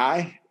style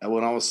guy.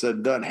 When all was said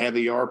and done,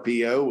 heavy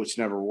RPO, which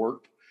never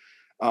worked.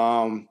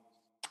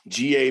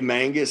 G.A.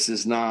 Mangus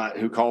is not,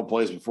 who called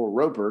plays before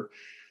Roper.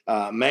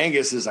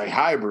 Mangus is a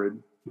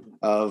hybrid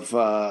of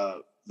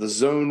the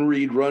zone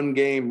read run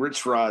game,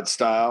 Rich Rod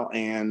style,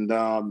 and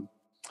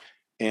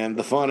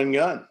the fun and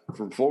gun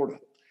from Florida.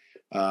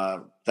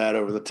 That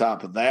over the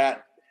top of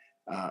that,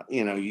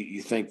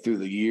 you think through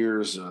the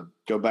years,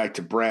 go back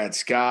to Brad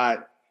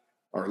Scott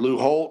or Lou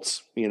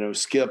Holtz.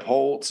 Skip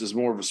Holtz is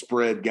more of a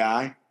spread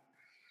guy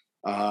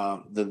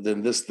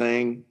than this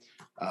thing.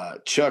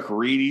 Chuck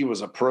Reedy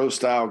was a pro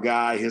style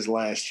guy his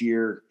last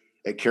year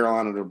at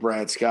Carolina to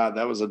Brad Scott.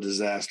 That was a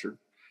disaster.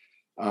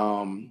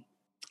 John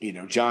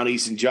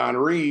East and John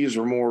Reeves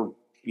were more,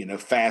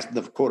 fast,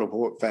 the quote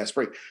unquote fast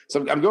break.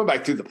 So I'm going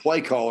back through the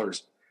play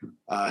callers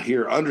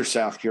here under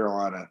South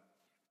Carolina.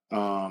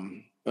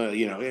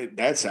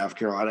 That's South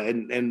Carolina,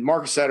 and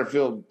Marcus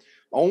Satterfield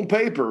on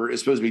paper is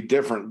supposed to be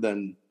different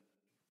than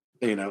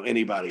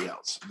anybody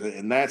else.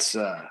 And that's,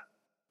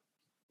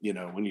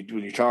 when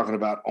you're talking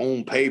about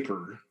on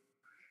paper,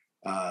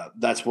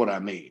 that's what I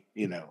mean.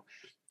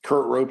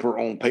 Kurt Roper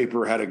on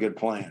paper had a good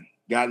plan.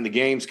 Got in the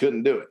games,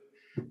 couldn't do it.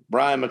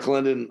 Brian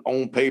McClendon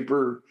on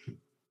paper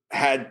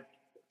had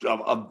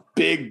a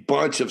big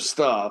bunch of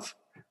stuff.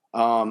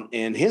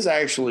 And his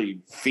actually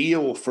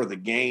feel for the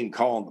game,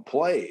 calling the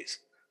plays,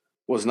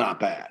 was not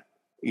bad.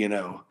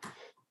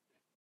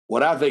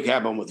 What I think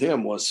happened with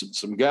him was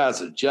some guys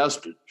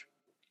adjusted.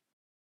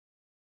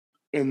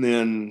 And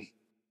then,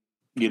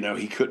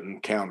 he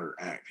couldn't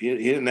counteract. He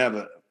didn't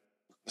have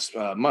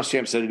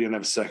Muschamp said he didn't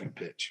have a second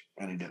pitch,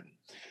 and he didn't.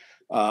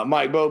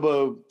 Mike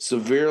Bobo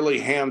severely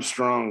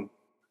hamstrung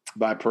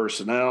by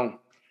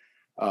personnel.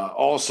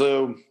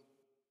 Also,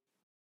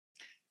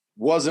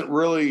 wasn't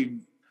really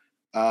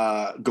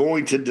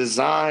going to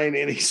design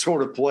any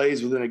sort of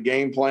plays within a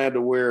game plan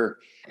to where,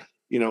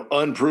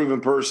 unproven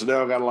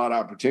personnel got a lot of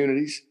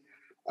opportunities.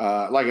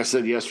 Like I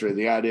said yesterday,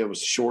 the idea was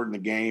to shorten the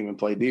game and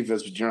play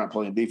defense, but you're not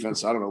playing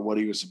defense. I don't know what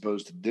he was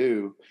supposed to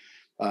do.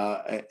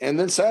 And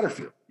then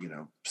Satterfield,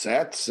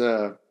 Sat's,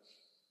 a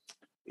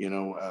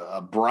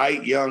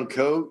bright young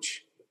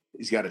coach.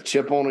 He's got a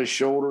chip on his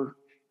shoulder.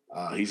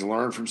 He's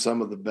learned from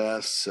some of the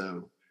best.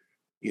 So,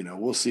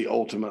 we'll see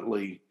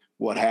ultimately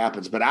what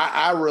happens. But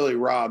I really,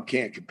 Rob,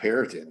 can't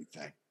compare it to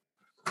anything.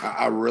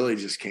 I really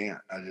just can't.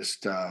 I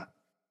just,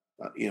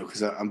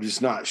 because I'm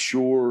just not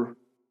sure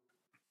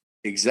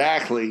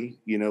exactly,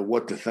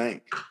 what to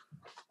think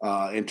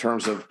in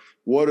terms of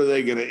what are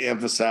they going to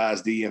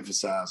emphasize,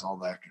 de-emphasize, all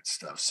that good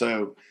stuff.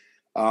 So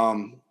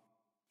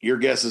your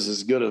guess is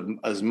as good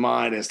as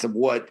mine as to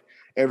what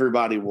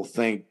everybody will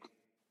think,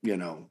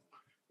 it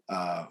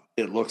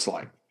looks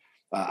like.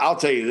 I'll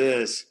tell you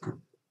this.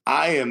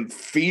 I am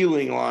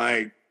feeling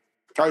like,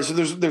 all right, so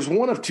there's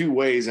one of two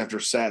ways after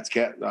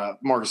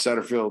Marcus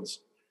Satterfield's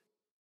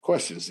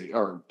questions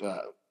or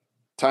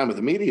time with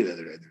the media the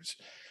other day.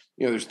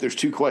 There's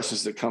two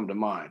questions that come to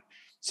mind.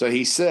 So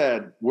he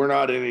said, we're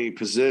not in any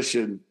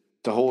position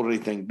to hold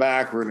anything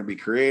back. We're going to be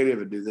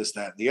creative and do this,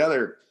 that, and the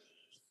other.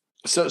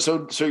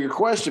 So your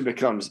question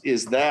becomes,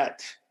 is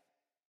that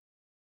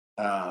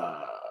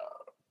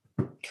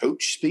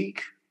coach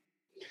speak?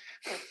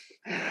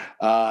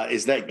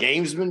 Is that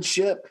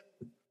gamesmanship?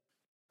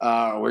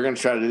 We're going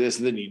to try to do this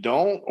and then you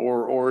don't?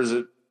 Or is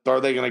it,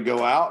 are they going to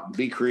go out and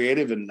be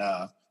creative and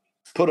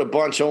put a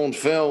bunch on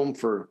film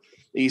for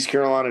East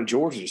Carolina and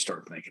Georgia to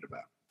start thinking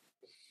about?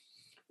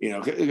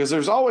 Because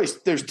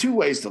there's two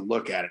ways to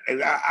look at it.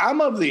 And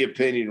I'm of the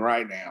opinion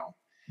right now,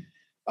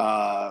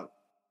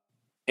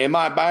 and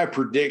my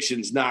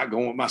prediction's not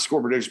going, my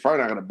score prediction's probably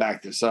not going to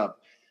back this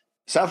up.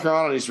 South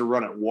Carolina needs to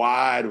run it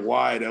wide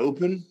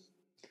open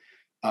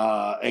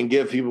and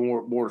give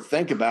people more to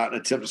think about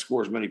and attempt to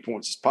score as many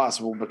points as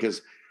possible,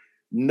 because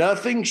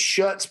nothing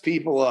shuts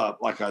people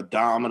up like a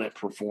dominant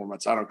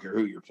performance. I don't care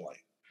who you're playing.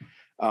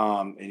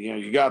 And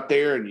you got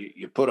there and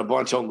you put a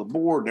bunch on the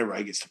board and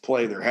everybody gets to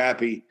play. They're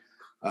happy.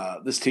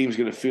 This team's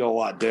going to feel a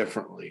lot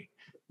differently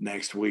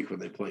next week when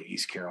they play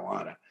East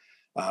Carolina.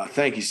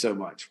 Thank you so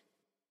much.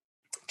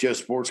 Joe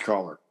Sports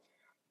Caller.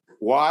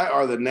 Why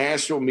are the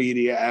national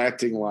media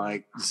acting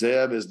like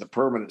Zeb is the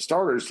permanent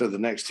starters for the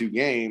next two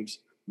games,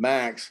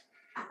 max?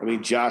 I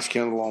mean, Josh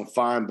Kendall on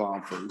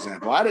Feinbaum, for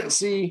example. I didn't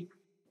see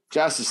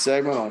Josh's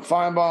segment on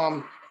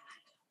Feinbaum.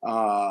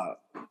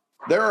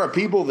 There are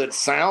people that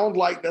sound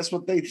like that's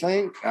what they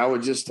think. I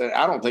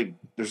don't think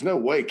there's no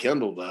way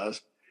Kendall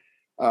does.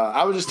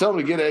 I would just tell him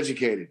to get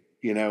educated.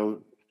 You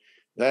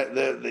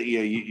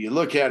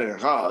look at it,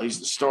 and, he's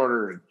the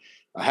starter, and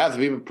half the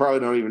people probably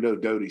don't even know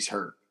Doty's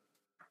hurt.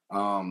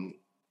 And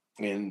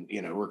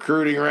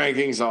recruiting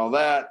rankings, all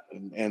that,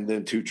 and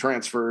then two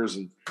transfers,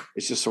 and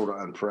it's just sort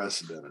of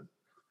unprecedented.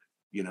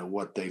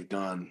 What they've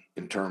done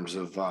in terms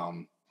of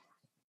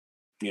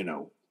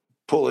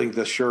pulling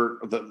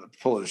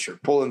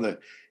the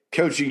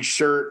coaching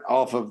shirt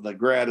off of the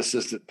grad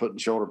assistant, putting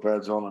shoulder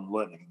pads on and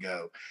letting him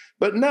go.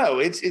 But no,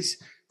 it's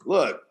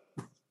look,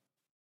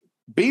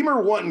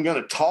 Beamer wasn't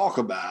going to talk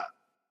about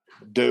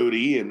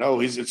Doty and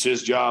it's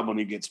his job when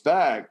he gets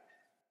back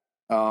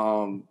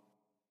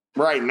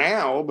right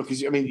now,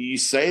 because you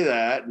say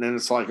that and then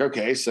it's like,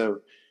 okay, so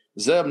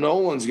Zeb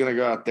Nolan's going to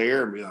go out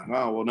there and be like,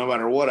 oh, well, no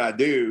matter what I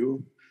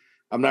do,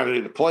 I'm not going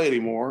to get to play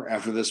anymore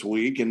after this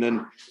week. And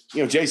then,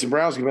 Jason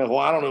Brown's going to be like, well,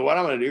 I don't know what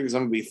I'm going to do because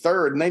I'm going to be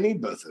third. And they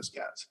need both those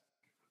guys.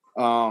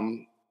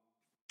 And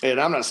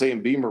I'm not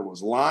saying Beamer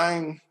was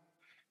lying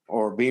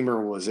or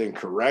Beamer was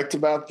incorrect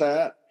about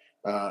that,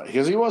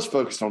 because he was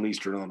focused on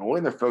Eastern Illinois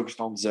and they're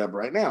focused on Zeb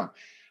right now.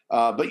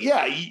 But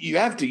yeah, you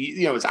have to,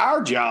 it's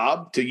our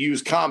job to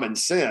use common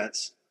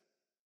sense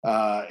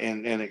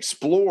and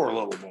explore a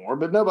little more,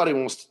 but nobody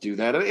wants to do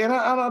that. And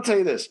I'll tell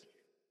you this,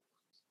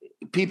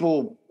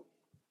 people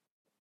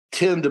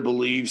tend to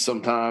believe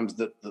sometimes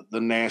that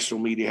the national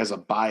media has a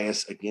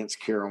bias against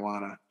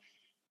Carolina.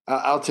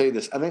 I'll tell you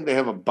this. I think they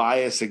have a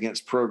bias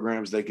against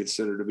programs they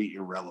consider to be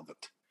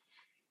irrelevant.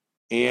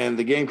 and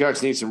the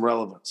Gamecocks need some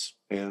relevance.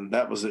 And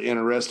that was an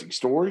interesting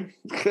story.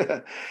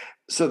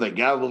 So they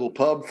got a little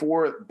pub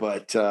for it,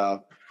 but for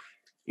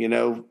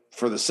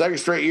the second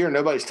straight year,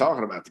 nobody's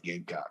talking about the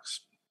Gamecocks.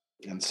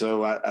 And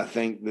so I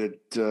think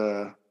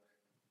that,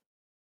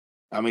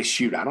 I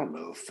don't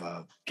know if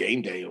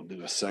Game Day will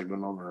do a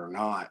segment on it or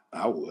not.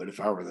 I would if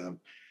I were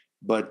them.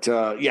 But,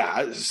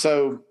 and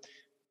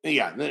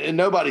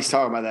nobody's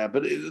talking about that.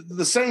 But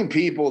the same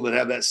people that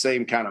have that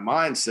same kind of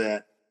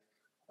mindset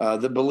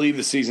that believe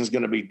the season's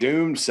going to be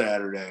doomed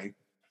Saturday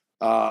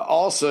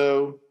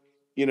also,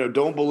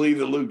 don't believe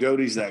that Luke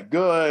Doty's that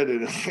good.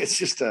 And it's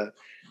just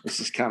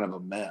kind of a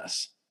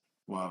mess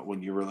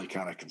when you really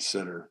kind of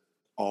consider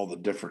all the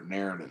different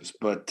narratives.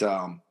 But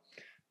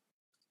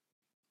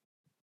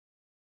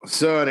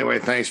so anyway,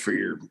 thanks for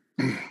your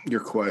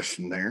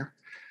question there.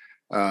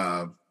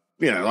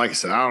 Like I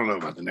said, I don't know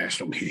about the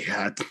national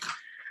media.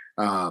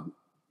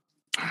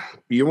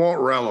 You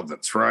want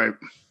relevance, right?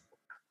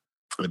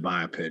 In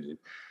my opinion.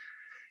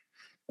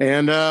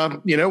 And,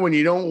 when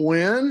you don't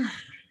win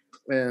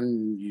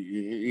and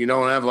you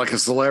don't have like a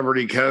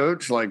celebrity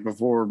coach like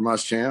before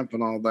Muschamp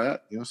and all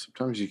that,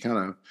 sometimes you kind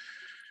of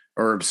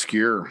are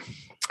obscure.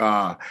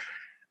 And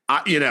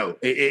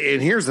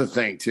here's the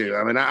thing too.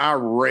 I mean, I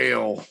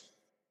rail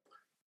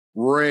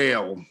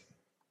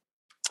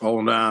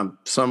on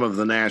some of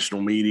the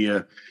national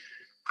media,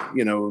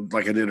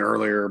 like I did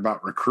earlier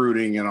about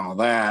recruiting and all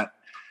that.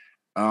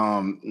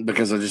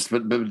 Because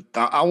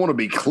I want to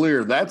be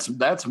clear.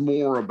 That's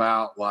more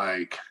about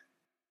like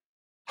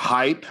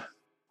hype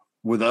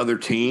with other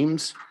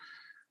teams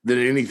than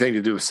anything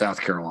to do with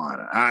South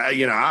Carolina.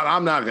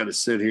 I'm not going to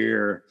sit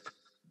here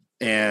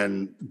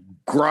and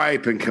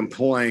gripe and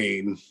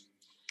complain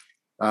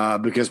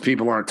because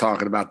people aren't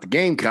talking about the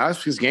Gamecocks,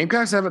 because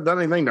Gamecocks haven't done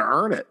anything to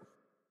earn it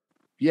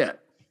yet.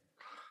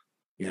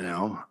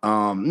 Now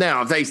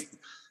if they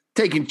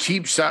taking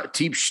cheap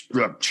shots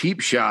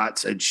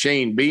at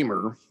Shane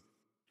Beamer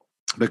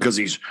because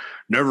he's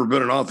never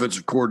been an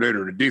offensive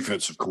coordinator and a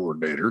defensive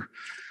coordinator,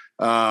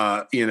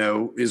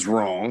 is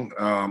wrong.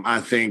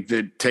 I think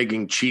that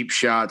taking cheap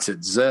shots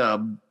at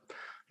Zeb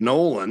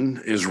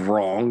Nolan is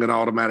wrong and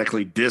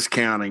automatically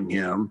discounting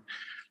him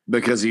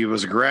because he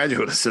was a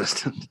graduate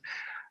assistant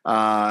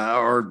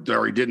or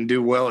he didn't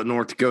do well at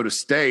North Dakota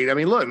State. I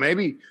mean, look,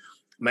 maybe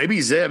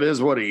Zeb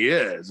is what he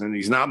is, and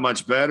he's not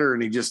much better,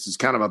 and he just is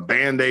kind of a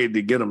Band-Aid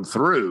to get him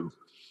through.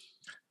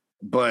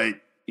 But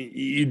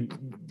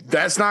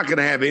that's not going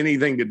to have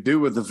anything to do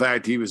with the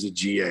fact he was a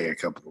GA a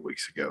couple of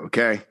weeks ago,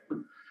 okay?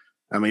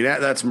 I mean,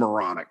 that's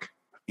moronic.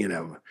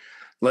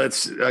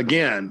 Let's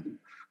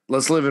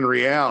live in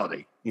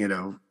reality.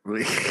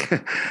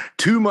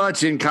 Too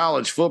much in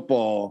college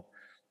football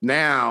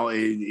now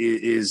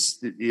is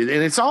and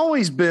it's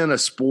always been a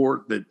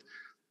sport that –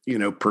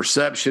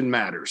 perception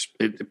matters.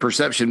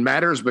 Perception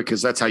matters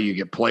because that's how you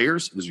get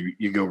players. Is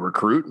you go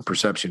recruit, and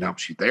perception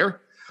helps you there.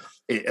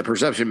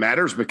 Perception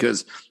matters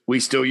because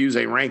we still use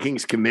a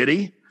rankings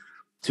committee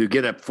to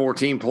get a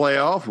 14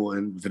 playoff.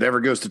 And if it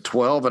ever goes to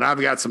 12, and I've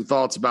got some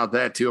thoughts about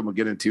that too. I'm gonna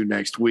get into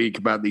next week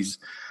about these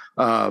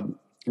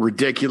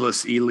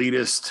ridiculous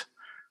elitist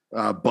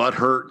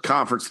butthurt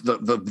conference, the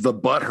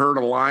butthurt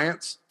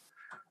alliance.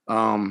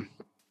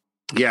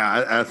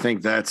 I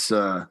think that's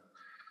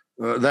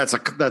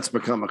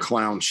become a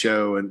clown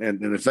show,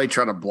 and if they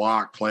try to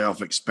block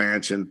playoff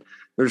expansion,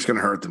 they're just going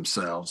to hurt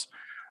themselves.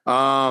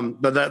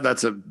 But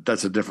that's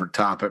a different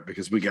topic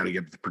because we got to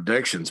get the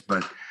predictions.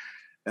 But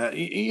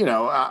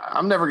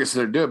I'm never going to sit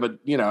there and do it. But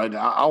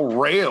I'll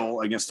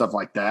rail against stuff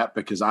like that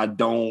because I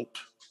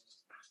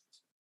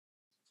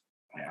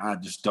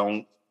just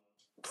don't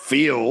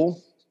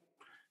feel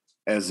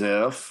as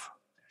if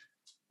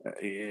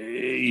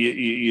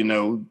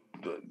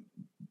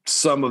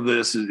some of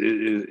this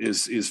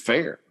is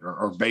fair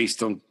or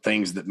based on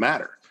things that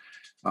matter.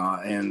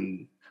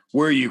 And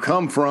where you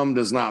come from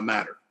does not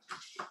matter.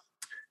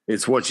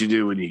 It's what you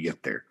do when you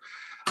get there.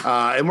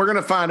 And we're going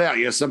to find out.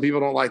 Some people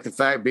don't like the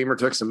fact Beamer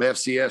took some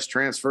FCS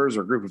transfers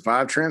or Group of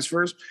 5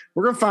 transfers.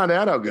 We're going to find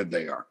out how good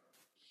they are.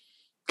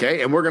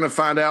 Okay. And we're going to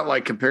find out,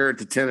 like, compared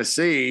to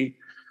Tennessee,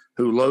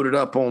 who loaded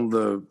up on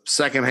the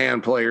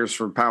secondhand players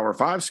from Power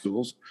 5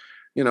 schools.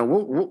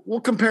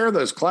 We'll compare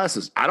those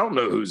classes. I don't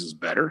know whose is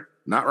better.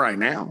 Not right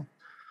now.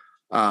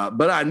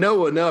 But I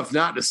know enough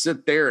not to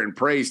sit there and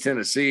praise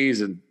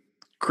Tennessee's and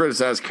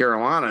criticize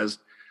Carolina's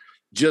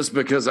just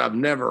because I've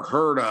never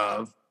heard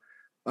of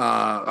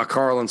a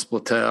Carlin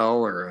Splittell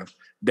or a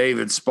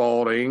David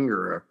Spalding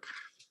or a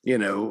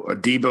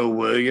Debo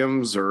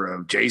Williams or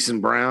a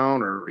Jason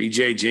Brown or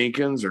E.J.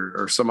 Jenkins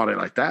or somebody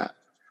like that.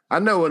 I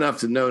know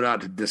enough to know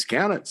not to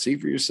discount it. See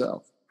for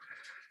yourself.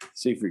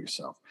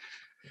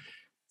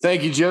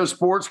 Thank you, Joe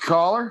Sports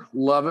Caller.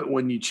 Love it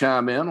when you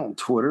chime in on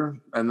Twitter.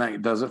 And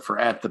that does it for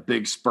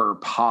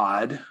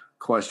 @TheBigSpurPod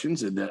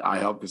questions in the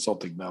iHelp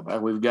Consulting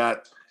mailbag. We've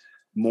got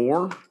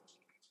more.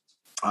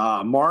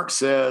 Mark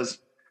says,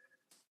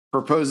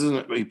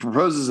 he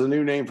proposes a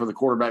new name for the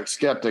quarterback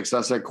skeptics.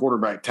 I said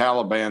quarterback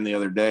Taliban the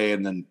other day,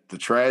 and then the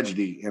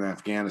tragedy in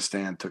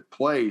Afghanistan took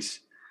place.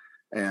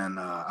 And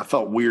I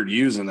felt weird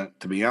using it,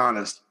 to be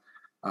honest.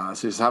 So he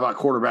says, how about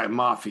quarterback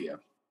mafia?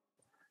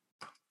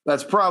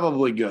 That's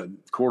probably good.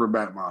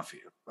 Quarterback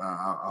mafia.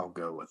 I'll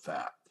go with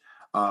that.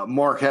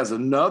 Mark has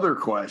another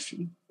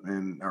question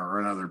or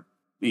another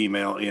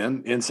email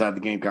inside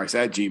the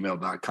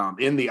Gamecocks@gmail.com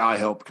in the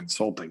iHelp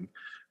Consulting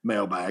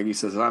mailbag. He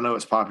says, I know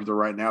it's popular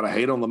right now to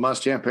hate on the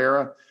Muschamp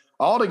era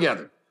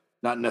altogether,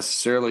 not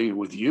necessarily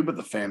with you, but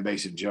the fan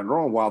base in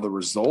general. And while the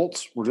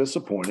results were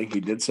disappointing, he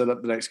did set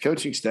up the next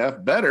coaching staff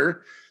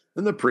better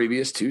than the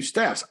previous two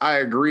staffs. I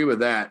agree with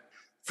that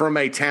from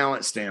a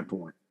talent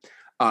standpoint.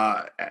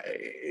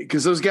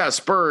 Because those guys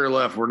Spurrier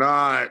left were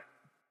not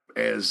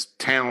as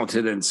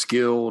talented and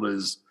skilled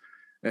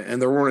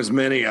and there weren't as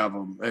many of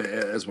them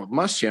as what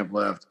Muschamp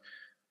left.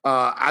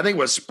 I think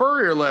what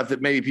Spurrier left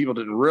that maybe people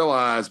didn't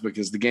realize,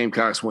 because the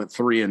Gamecocks went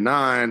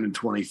 3-9 in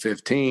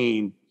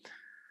 2015,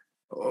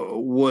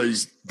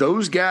 was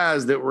those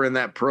guys that were in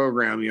that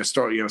program.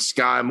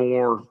 Sky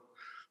Moore,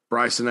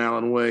 Bryson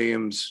Allen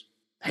Williams,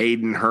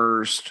 Hayden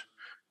Hurst,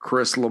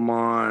 Chris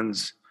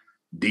Lamons,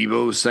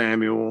 Deebo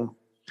Samuel.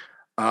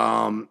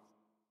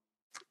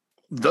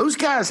 Those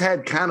guys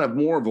had kind of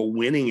more of a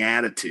winning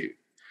attitude.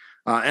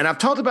 And I've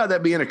talked about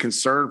that being a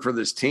concern for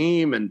this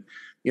team. And,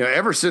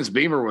 ever since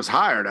Beamer was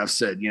hired, I've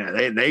said,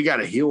 they got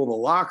to heal the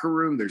locker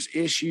room. There's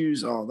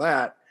issues, all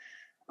that.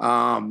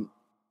 And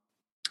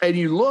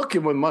you look,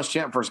 and when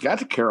Muschamp first got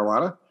to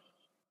Carolina,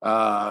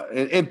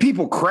 and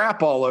people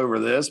crap all over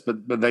this,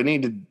 but they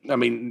need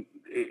to,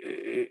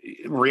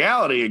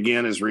 reality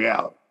again is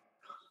reality.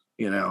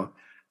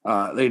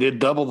 They did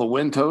double the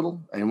win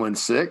total and win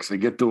 6. They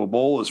get to a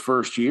bowl his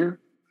first year.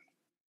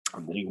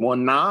 He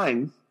won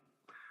 9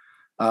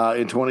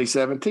 in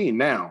 2017.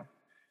 Now,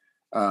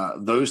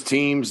 those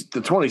teams,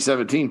 the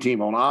 2017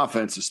 team on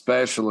offense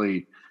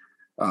especially,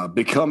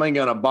 becoming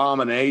an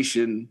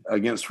abomination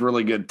against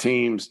really good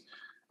teams,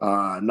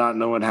 not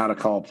knowing how to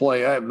call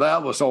play.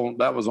 That was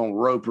on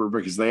Roper,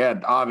 because they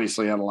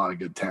obviously had a lot of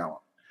good talent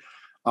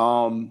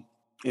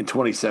in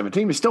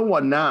 2017. We still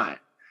won 9.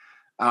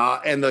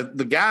 And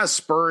the guys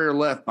Spurrier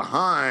left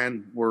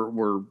behind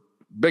were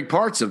big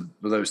parts of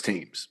those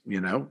teams,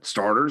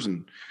 starters,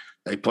 and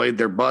they played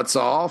their butts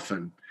off,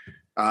 and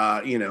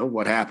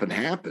what happened.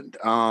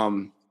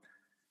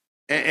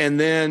 And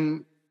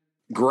then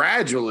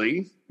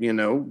gradually,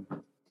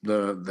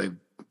 the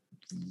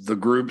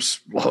groups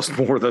lost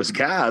more of those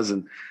guys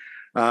and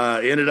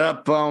ended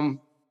up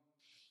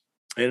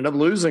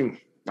losing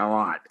a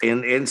lot.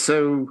 And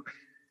so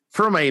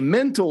from a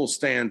mental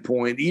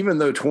standpoint, even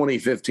though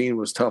 2015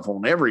 was tough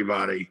on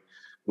everybody,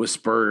 with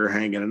Spurrier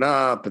hanging it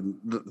up and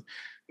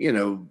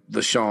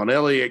the Sean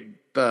Elliott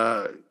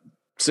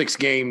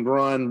 6-game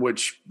run,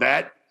 which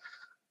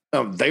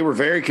they were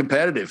very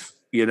competitive,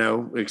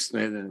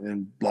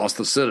 and lost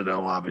the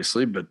Citadel,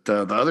 obviously, but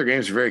the other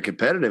games were very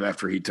competitive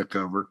after he took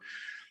over.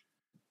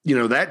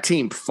 That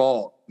team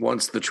fought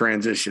once the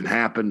transition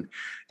happened,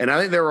 and I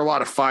think there were a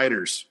lot of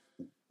fighters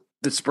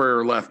that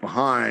Spurrier left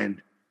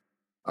behind.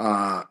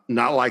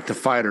 Not like the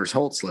fighters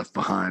Holtz left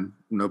behind,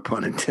 no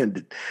pun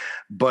intended,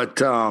 but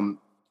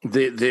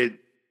that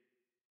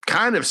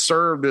kind of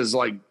served as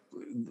like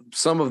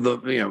some of the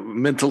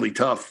mentally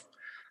tough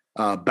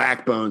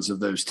backbones of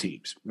those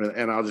teams.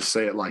 And I'll just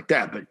say it like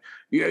that. But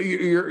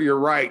you're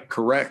right,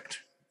 correct,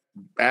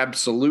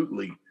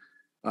 absolutely,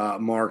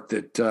 Mark.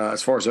 That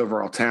as far as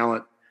overall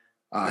talent,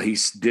 he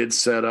did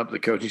set up the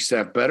coaching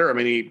staff better. I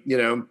mean,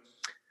 you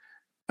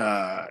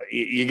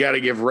got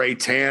to give Ray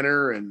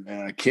Tanner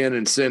and Ken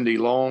and Cindy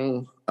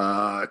Long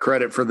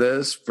credit for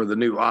the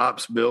new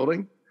ops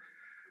building.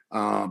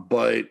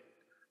 But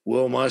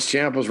Will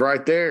Muschamp was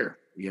right there,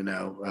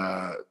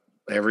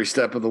 every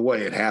step of the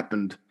way. It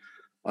happened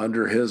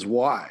under his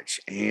watch.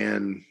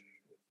 And,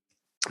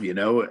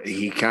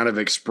 he kind of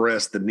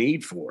expressed the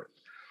need for it.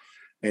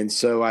 And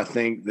so I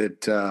think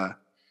that,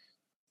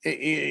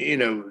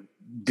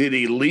 did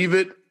he leave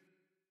it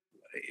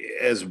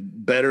as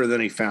better than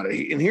he found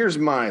it? And here's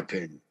my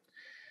opinion.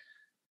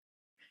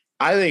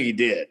 I think he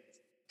did.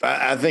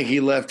 I think he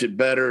left it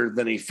better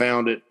than he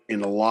found it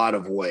in a lot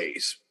of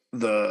ways.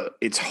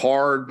 It's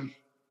hard,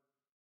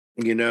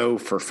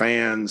 for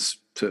fans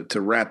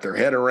to wrap their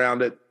head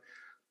around it.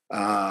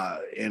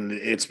 And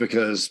it's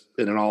because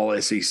in an all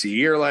SEC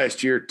year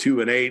last year,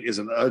 2-8 is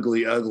an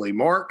ugly, ugly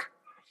mark.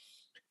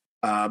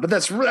 But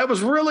that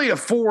was really a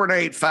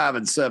 4-8,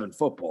 5-7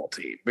 football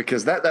team,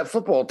 because that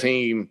football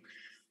team,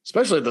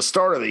 especially at the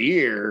start of the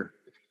year,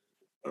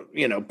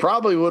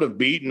 probably would have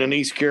beaten in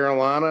East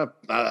Carolina.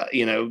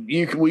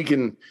 You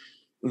can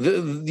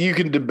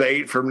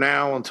debate from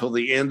now until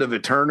the end of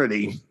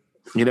eternity,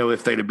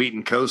 if they'd have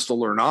beaten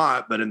Coastal or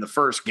not. But in the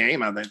first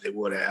game, I think they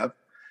would have.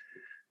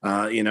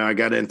 I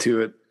got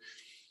into it.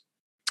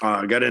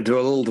 I got into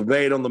a little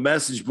debate on the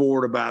message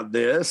board about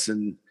this,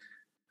 and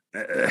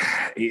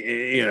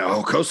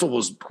Coastal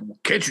was.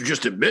 Can't you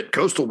just admit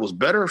Coastal was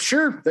better?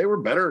 Sure, they were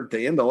better at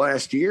the end of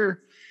last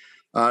year,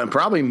 and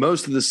probably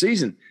most of the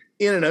season.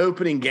 In an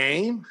opening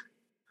game,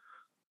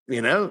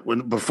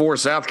 before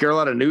South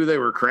Carolina knew they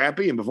were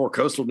crappy and before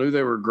Coastal knew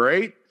they were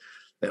great,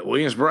 at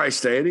Williams-Brice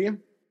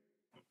Stadium,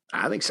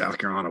 I think South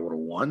Carolina would have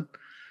won.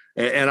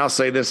 And I'll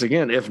say this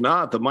again: if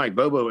not, the Mike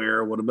Bobo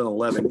era would have been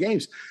 11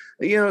 games.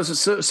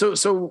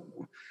 So.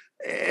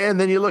 And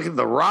then you look at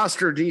the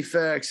roster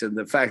defects and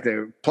the fact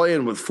they're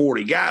playing with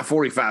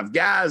 45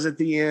 guys at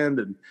the end,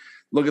 and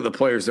look at the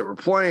players that were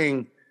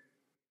playing.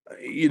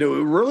 It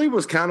really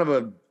was kind of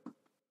a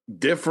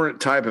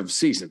different type of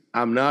season.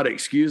 I'm not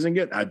excusing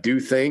it. I do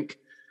think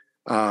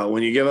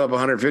when you give up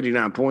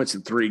 159 points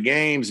in 3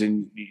 games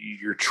and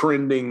you're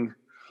trending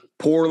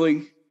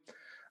poorly,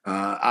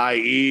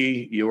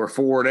 i.e. you were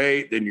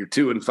 4-8, then you're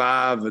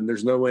 2-5, and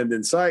there's no end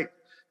in sight,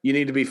 you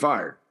need to be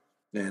fired.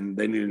 And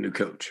they need a new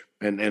coach.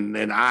 And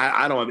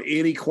I don't have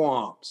any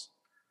qualms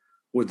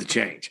with the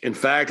change. In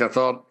fact, I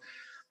thought,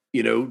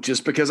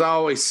 just because I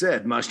always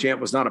said Muschamp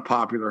was not a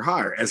popular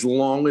hire, as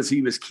long as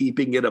he was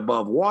keeping it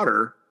above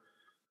water,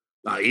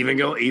 even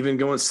going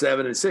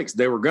 7-6,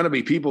 there were going to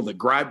be people that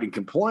griped and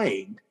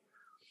complained,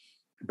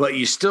 but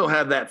you still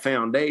have that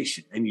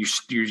foundation, and you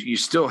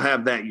still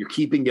have that. You're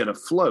keeping it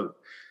afloat.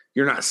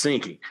 You're not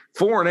sinking.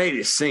 4-8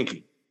 is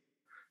sinking,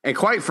 and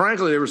quite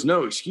frankly, there was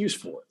no excuse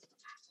for it.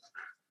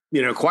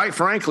 Quite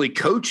frankly,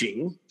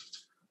 coaching,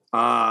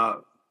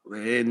 and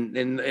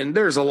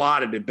there's a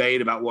lot of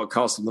debate about what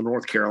cost them the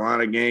North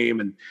Carolina game,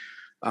 and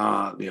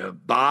the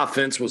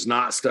offense was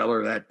not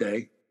stellar that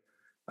day.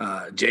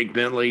 Jake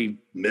Bentley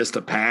missed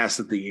a pass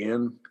at the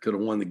end, could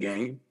have won the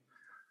game.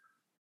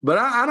 But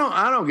I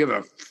don't give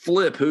a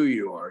flip who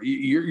you are.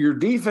 Your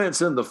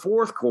defense in the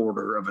fourth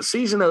quarter of a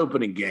season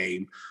opening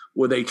game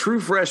with a true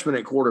freshman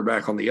at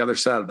quarterback on the other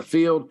side of the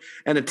field,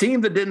 and a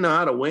team that didn't know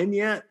how to win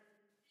yet,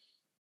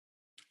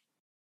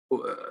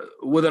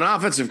 with an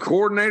offensive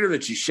coordinator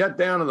that you shut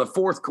down in the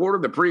fourth quarter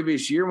the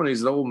previous year when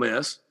he's at Ole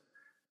Miss,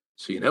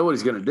 so you know what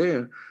he's going to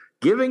do.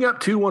 Giving up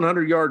 2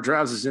 100-yard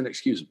drives is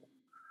inexcusable,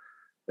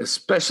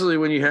 especially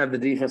when you have the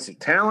defensive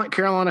talent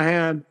Carolina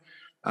had,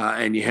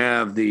 and you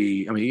have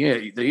you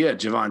had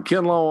Javon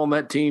Kinlaw on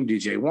that team,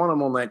 DJ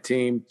Wonnum on that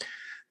team,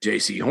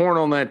 J.C. Horn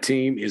on that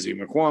team, Izzy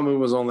McQuamu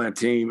was on that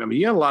team.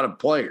 You had a lot of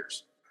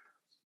players.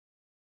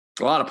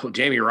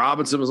 Jamie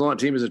Robinson was on that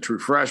team as a true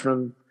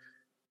freshman.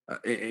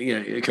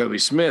 Kobe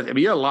Smith.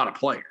 You had a lot of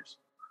players.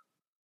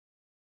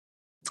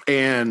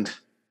 And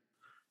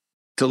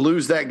to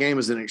lose that game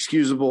is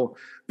inexcusable.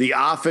 The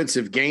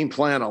offensive game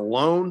plan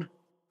alone,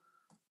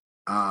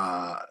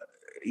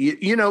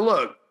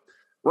 look,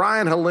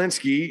 Ryan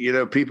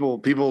Hilinski,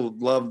 people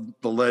love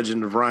the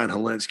legend of Ryan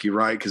Hilinski,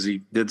 right? Because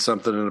he did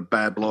something in a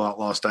bad blowout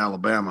loss to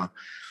Alabama,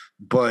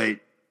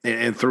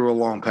 and threw a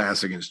long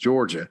pass against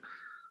Georgia.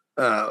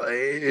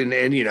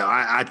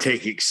 I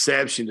take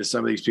exception to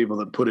some of these people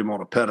that put him on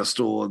a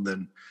pedestal, and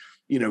then,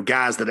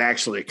 guys that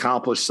actually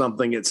accomplished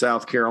something at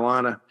South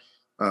Carolina,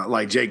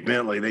 like Jake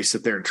Bentley, they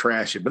sit there and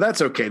trash it. But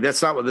that's okay.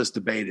 That's not what this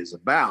debate is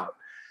about.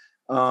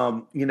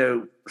 So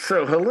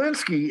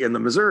Hilinski in the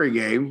Missouri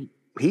game,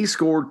 he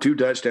scored 2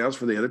 touchdowns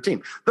for the other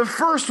team. The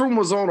first one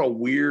was on a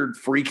weird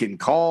freaking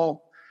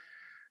call.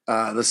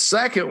 The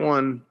second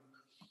one,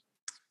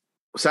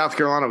 South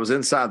Carolina was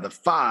inside the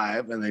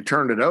 5, and they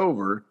turned it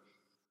over.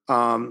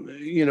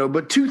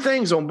 But 2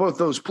 things on both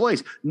those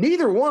plays.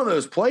 Neither one of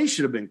those plays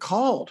should have been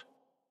called.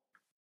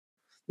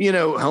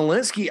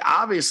 Hilinski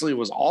obviously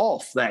was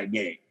off that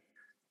game.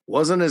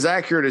 Wasn't as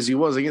accurate as he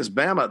was against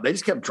Bama. They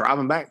just kept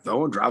driving back,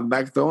 throwing, driving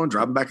back, throwing,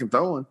 driving back and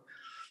throwing.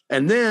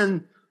 And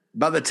then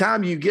by the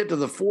time you get to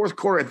the fourth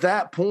quarter, at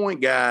that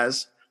point,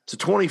 guys, it's a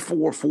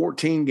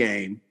 24-14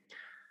 game.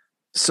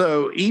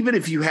 So even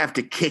if you have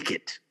to kick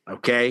it,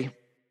 okay,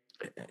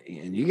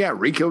 and you got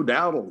Rico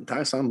Dowdle and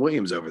Tyson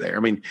Williams over there.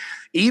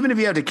 Even if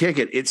you have to kick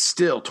it, it's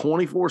still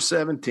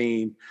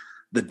 24-17.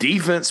 The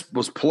defense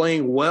was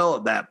playing well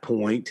at that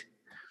point.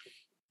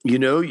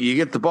 You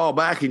get the ball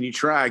back and you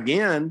try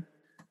again,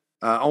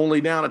 only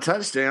down a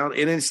touchdown.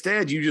 And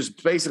instead, you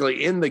just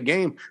basically end the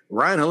game.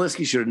 Ryan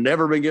Hilinski should have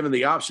never been given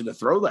the option to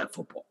throw that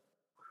football.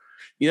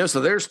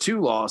 So there's 2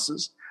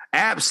 losses.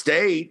 App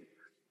State,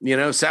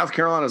 South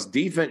Carolina's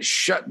defense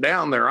shut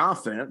down their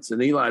offense,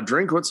 and Eli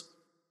Drinkwitz,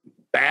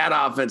 bad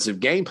offensive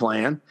game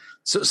plan.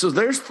 So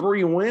there's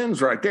 3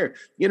 wins right there.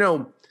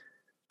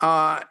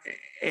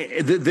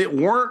 That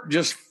weren't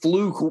just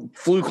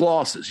fluke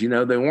losses. They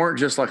weren't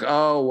just like,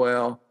 oh,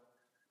 well,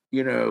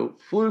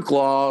 fluke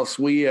loss.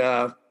 We,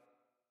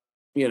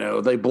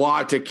 they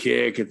blocked a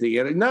kick at the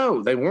end.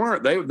 No, they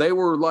weren't. They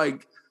were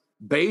like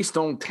based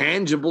on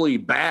tangibly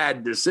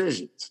bad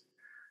decisions,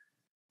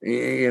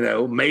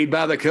 made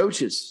by the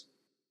coaches.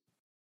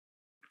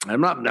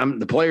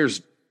 The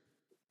players,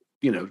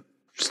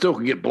 still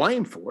can get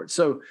blamed for it.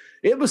 So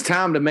it was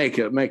time to make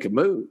a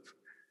move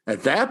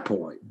at that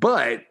point.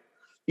 But,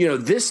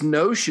 this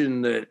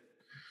notion that,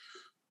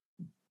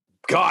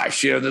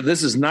 gosh, that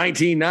this is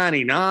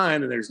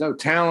 1999 and there's no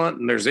talent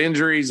and there's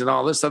injuries and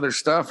all this other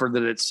stuff, or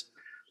that it's,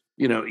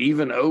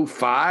 even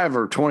 05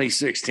 or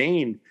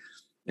 2016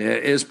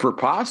 is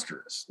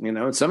preposterous.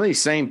 And some of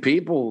these same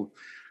people,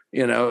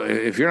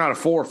 if you're not a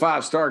 4 or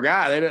 5 star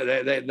guy,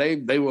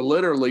 they will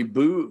literally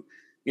boo,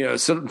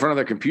 sit in front of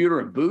their computer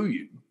and boo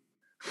you.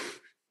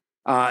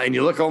 And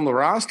you look on the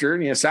roster,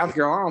 and South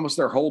Carolina, almost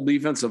their whole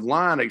defensive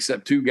line,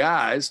 except two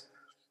guys.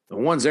 The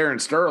one's Aaron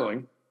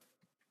Sterling.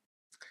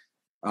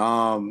 4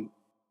 or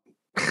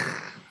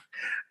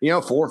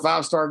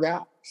 5-star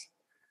guys.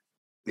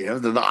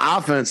 The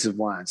offensive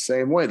line,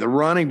 same way. The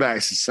running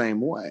backs, the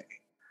same way.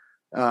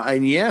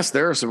 And yes,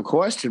 there are some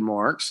question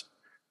marks,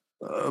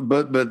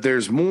 but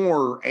there's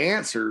more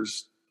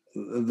answers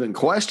than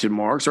question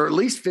marks, or at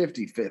least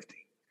 50-50.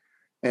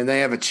 And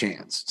they have a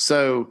chance.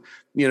 So,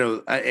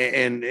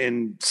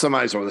 and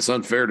somebody's, that's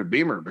unfair to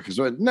Beamer because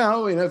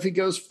no, if he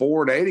goes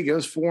 4-8, he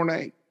goes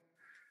 4-8,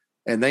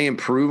 and they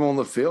improve on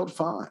the field,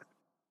 fine.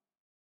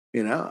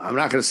 I'm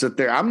not going to sit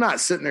there. I'm not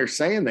sitting there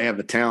saying they have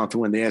the talent to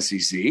win the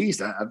SEC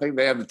East. I think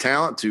they have the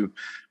talent to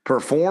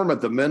perform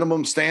at the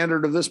minimum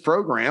standard of this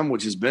program,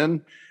 which has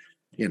been,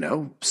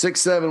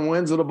 6-7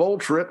 wins at a bowl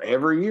trip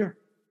every year,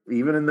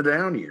 even in the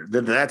down year.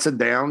 That's a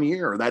down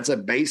year, or that's a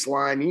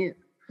baseline year.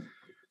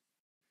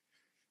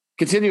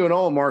 Continuing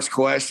on Mark's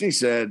question, he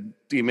said,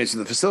 you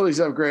mentioned the facilities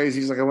upgrades.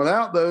 He's like,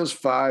 without those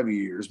 5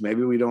 years,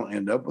 maybe we don't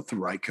end up with the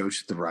right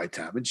coach at the right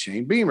time. And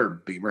Shane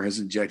Beamer. Beamer has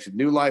injected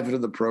new life into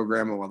the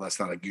program. And while that's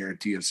not a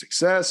guarantee of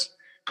success,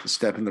 a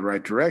step in the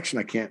right direction,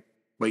 I can't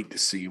wait to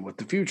see what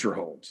the future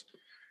holds.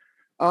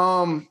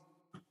 Well,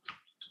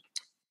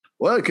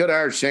 it could have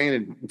hired Shane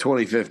in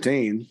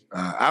 2015.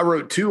 I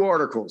wrote 2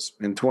 articles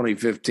in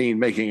 2015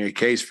 making a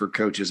case for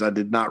coaches. I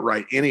did not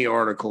write any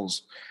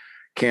articles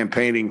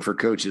campaigning for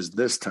coaches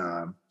this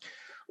time.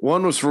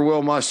 One was for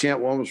Will Muschamp,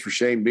 one was for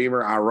Shane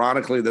Beamer.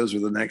 Ironically, those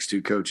were the next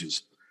 2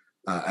 coaches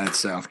at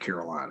South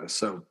Carolina.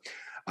 So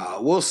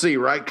we'll see.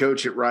 Right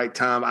coach at right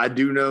time. I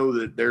do know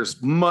that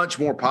there's much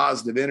more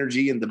positive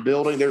energy in the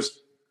building.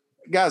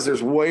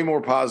 There's way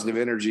more positive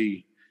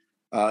energy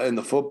in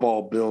the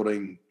football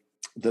building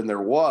than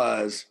there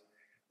was,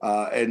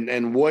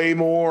 and way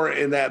more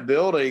in that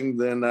building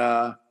than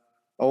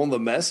on the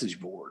message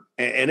board.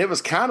 And it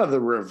was kind of the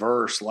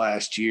reverse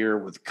last year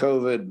with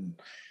COVID and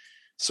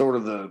sort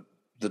of the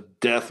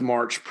death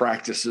march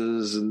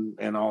practices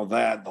and all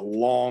that, the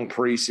long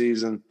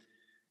preseason.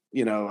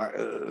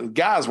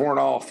 Guys weren't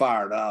all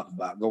fired up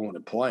about going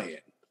and playing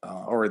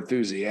or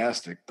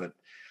enthusiastic, but,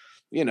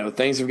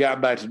 things have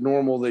gotten back to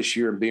normal this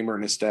year, and Beamer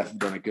and his staff have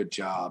done a good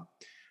job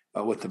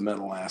with the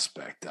mental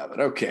aspect of it.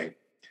 Okay.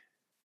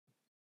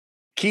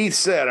 Keith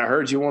said, I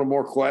heard you wanted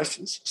more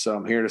questions, so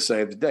I'm here to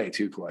save the day.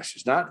 2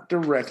 questions, not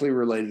directly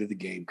related to the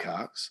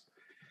Gamecocks.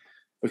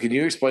 But can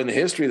you explain the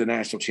history of the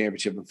national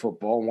championship in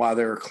football and why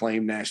there are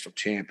claimed national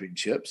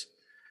championships?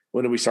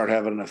 When did we start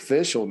having an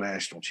official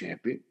national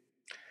champion?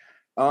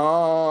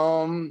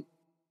 And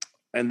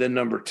then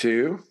number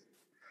 2,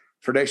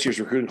 for next year's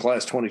recruiting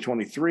class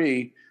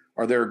 2023,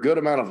 are there a good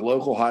amount of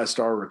local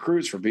high-star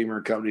recruits for Beamer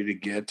and company to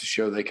get to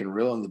show they can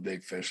reel in the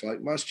big fish like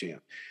Muschamp?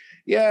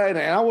 Yeah, and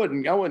I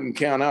wouldn't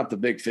count out the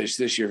big fish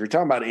this year. If you're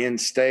talking about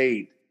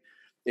in-state,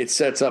 it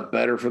sets up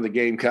better for the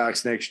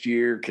Gamecocks next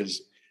year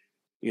because,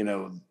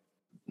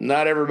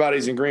 not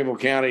everybody's in Greenville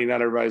County,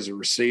 not everybody's a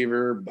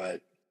receiver, but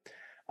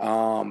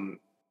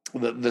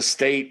the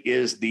state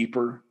is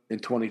deeper in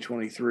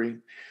 2023.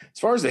 As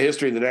far as the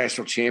history of the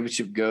national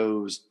championship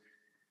goes,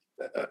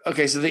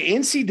 okay, so the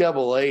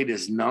NCAA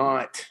does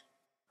not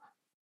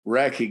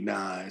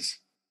recognize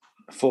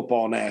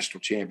football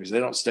national champions. They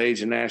don't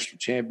stage a national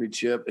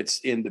championship.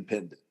 It's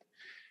independent.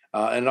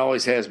 And it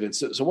always has been.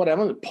 So what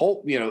happened?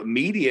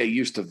 Media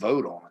used to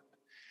vote on it.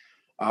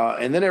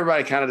 And then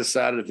everybody kind of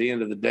decided at the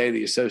end of the day,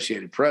 the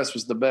Associated Press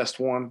was the best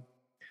one.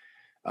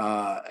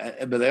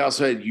 But they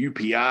also had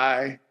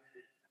UPI.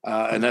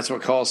 And that's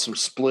what caused some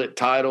split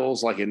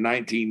titles. Like in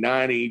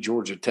 1990,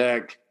 Georgia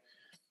Tech,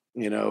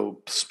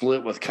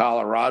 split with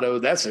Colorado.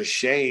 That's a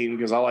shame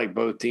because I like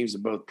both teams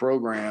and both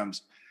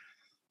programs.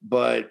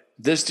 But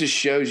this just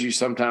shows you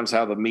sometimes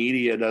how the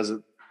media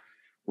doesn't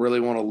really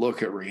want to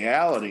look at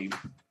reality.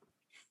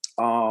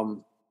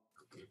 So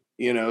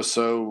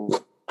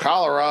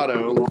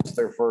Colorado lost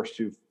their first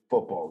 2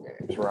 football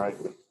games, right,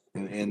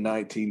 in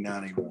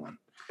 1991.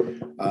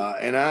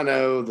 And I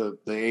know the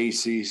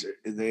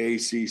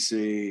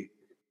ACC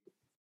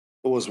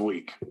was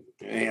weak.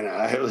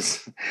 It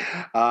was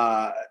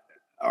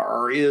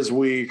or is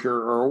weak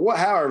or what,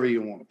 however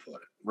you want to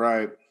put it,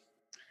 right?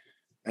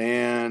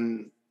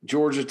 And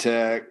Georgia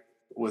Tech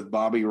with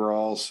Bobby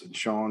Ross and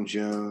Sean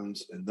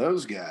Jones and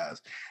those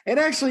guys. And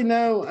actually,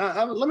 no,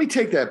 let me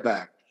take that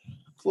back.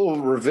 A little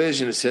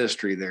revisionist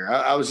history there.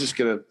 I was just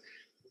going to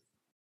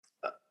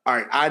 – all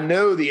right, I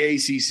know the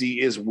ACC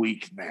is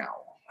weak now.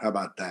 How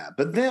about that?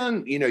 But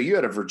then, you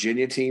had a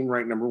Virginia team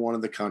ranked number 1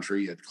 in the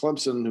country. You had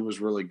Clemson, who was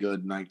really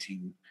good in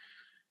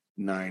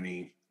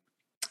 1990.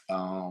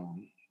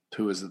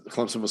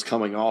 Clemson was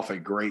coming off a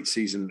great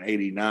season in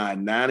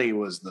 89. 90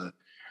 was the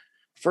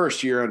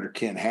first year under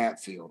Ken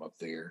Hatfield up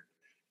there.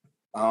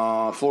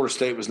 Florida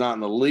State was not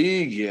in the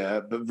league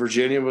yet, but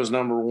Virginia was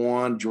number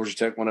 1. Georgia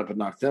Tech went up and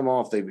knocked them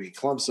off. They beat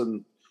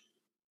Clemson.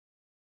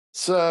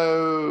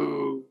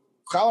 So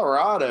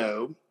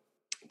Colorado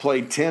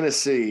played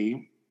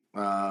Tennessee,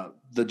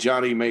 the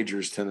Johnny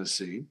Majors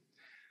Tennessee,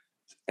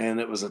 and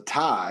it was a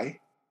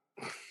tie.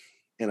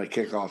 in a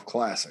kickoff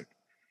classic,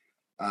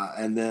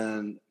 and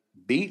then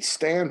beat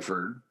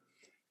Stanford,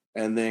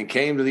 and then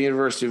came to the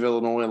University of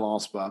Illinois and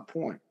lost by a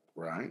point,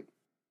 right?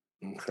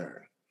 Okay.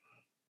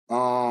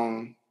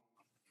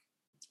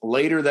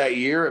 Later that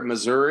year at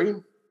Missouri,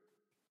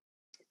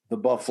 the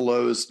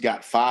Buffaloes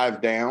got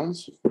 5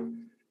 downs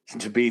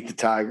to beat the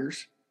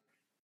Tigers.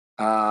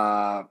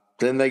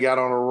 Then they got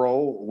on a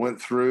roll,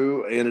 went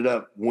through, ended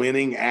up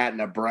winning at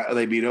Nebraska.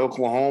 They beat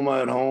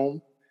Oklahoma at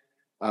home,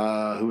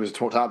 who was a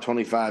top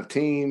 25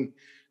 team.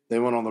 They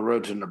went on the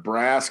road to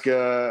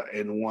Nebraska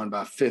and won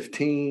by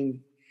 15.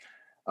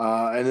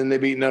 And then they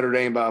beat Notre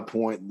Dame by a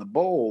point in the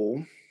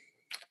bowl.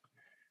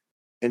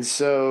 And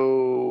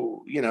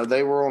so,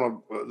 they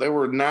were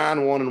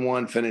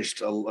 9-1-1,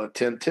 finished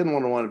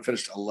 10-1-1, and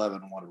finished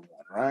 11-1-1,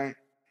 right?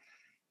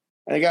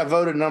 And they got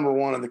voted number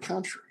 1 in the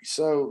country.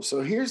 So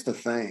here's the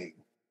thing.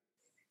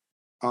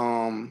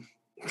 You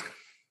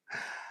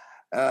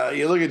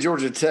look at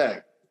Georgia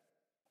Tech.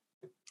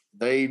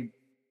 They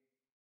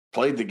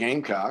played the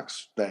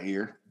Gamecocks that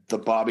year.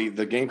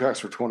 The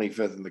Gamecocks were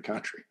 25th in the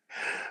country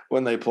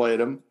when they played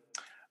them.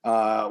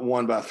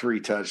 Won by 3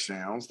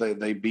 touchdowns.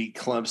 They beat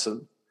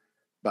Clemson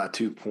by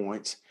 2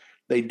 points.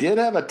 They did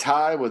have a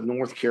tie with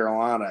North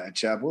Carolina at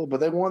Chapel Hill,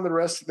 but they won the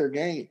rest of their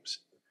games.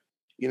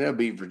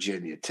 Beat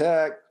Virginia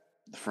Tech,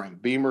 the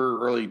Frank Beamer,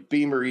 early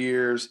Beamer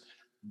years,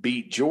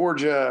 beat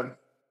Georgia.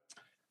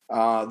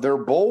 Their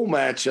bowl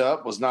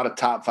matchup was not a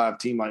top 5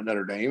 team like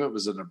Notre Dame. It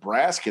was a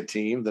Nebraska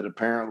team that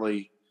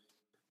apparently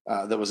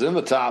that was in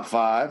the top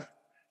 5.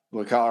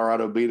 When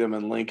Colorado beat them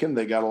in Lincoln,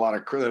 they got a lot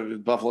of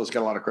credit. Buffalo's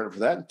got a lot of credit for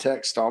that. And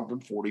Tech stomped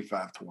them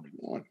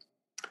 45-21.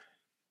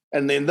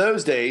 And in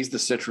those days, the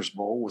Citrus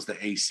Bowl was the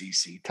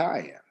ACC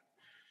tie-in.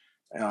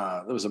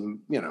 That was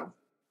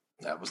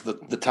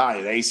the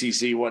tie. The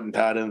ACC wasn't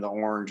tied into the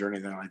Orange or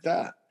anything like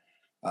that.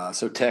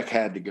 So Tech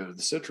had to go to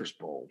the Citrus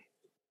Bowl.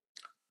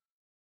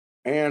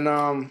 And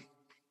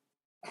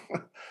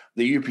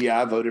the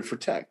UPI voted for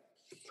Tech.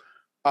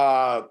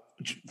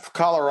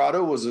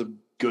 Colorado was a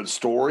good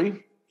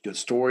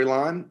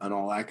storyline, and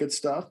all that good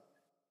stuff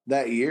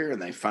that year.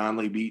 And they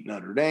finally beat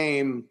Notre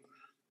Dame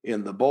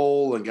in the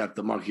bowl and got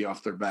the monkey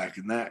off their back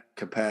in that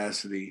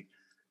capacity.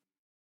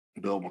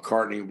 Bill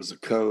McCartney was a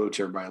coach.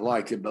 Everybody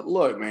liked it. But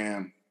look,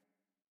 man,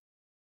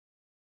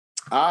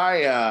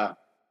 back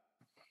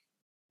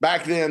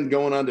then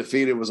going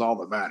undefeated was all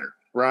that mattered,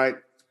 right?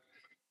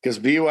 Because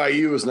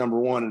BYU was number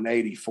 1 in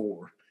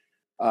 84.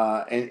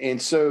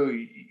 And so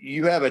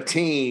you have a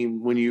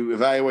team, when you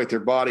evaluate their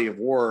body of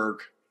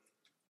work,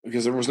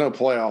 because there was no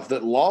playoff,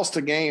 that lost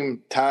a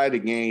game, tied a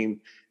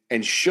game,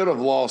 and should have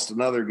lost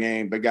another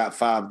game but got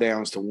 5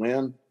 downs to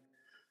win.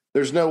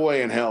 There's no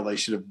way in hell they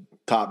should have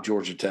topped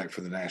Georgia Tech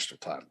for the national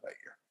title that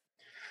year.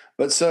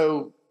 But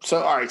so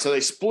all right, so they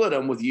split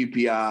them with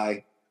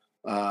UPI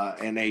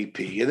and AP.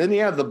 And then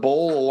you have the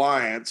Bowl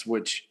Alliance,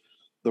 which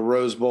the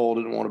Rose Bowl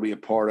didn't want to be a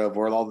part of,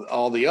 where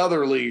all the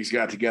other leagues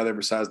got together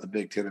besides the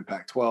Big Ten and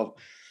Pac-12.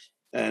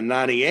 And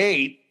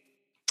 98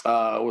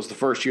 was the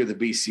first year of the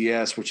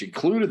BCS, which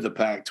included the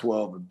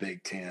Pac-12 and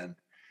Big Ten.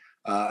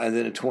 And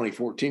then in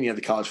 2014, you had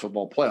the college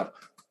football playoff.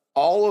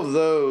 All of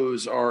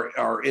those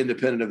are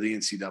independent of the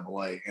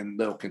NCAA, and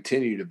they'll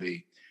continue to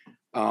be.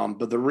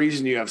 But the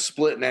reason you have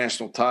split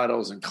national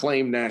titles and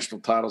claimed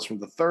national titles from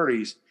the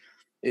 30s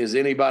is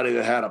anybody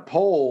that had a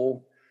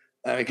poll,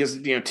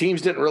 because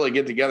teams didn't really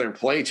get together and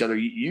play each other.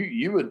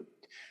 You would,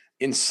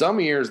 in some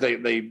years,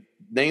 they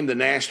named the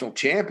national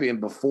champion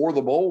before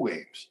the bowl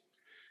games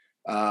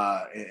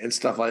and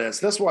stuff like that.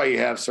 So that's why you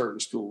have certain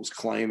schools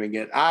claiming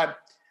it.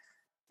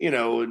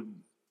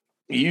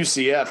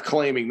 UCF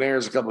claiming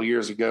theirs a couple of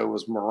years ago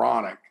was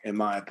moronic, in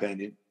my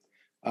opinion,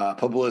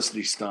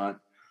 publicity stunt.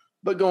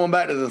 But going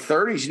back to the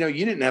 30s,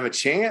 you didn't have a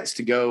chance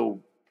to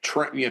go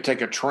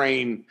take a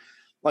train,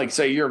 like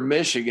say you're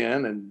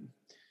Michigan and,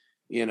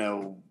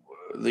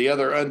 the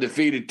other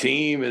undefeated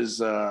team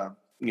is,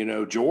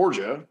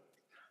 Georgia.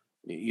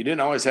 You didn't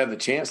always have the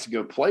chance to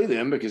go play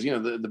them because,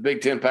 the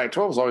Big Ten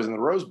Pac-12 was always in the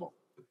Rose Bowl.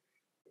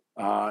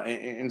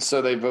 And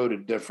so they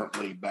voted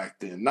differently back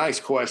then. Nice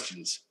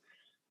questions,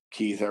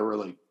 Keith. I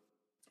really,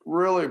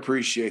 really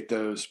appreciate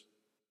those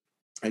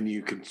and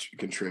you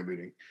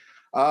contributing.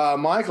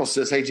 Michael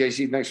says, hey,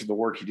 JC, thanks for the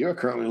work you do. I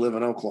currently live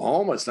in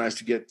Oklahoma. It's nice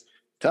to get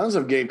tons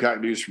of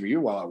Gamecock news from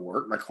you while I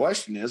work. My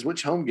question is,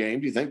 which home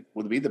game do you think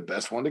would be the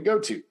best one to go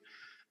to?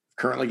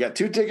 Currently got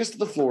 2 tickets to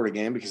the Florida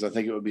game because I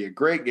think it would be a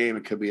great game.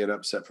 It could be an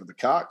upset for the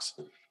Cox.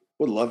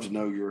 Would love to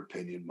know your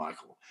opinion,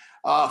 Michael.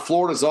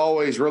 Florida's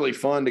always really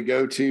fun to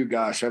go to.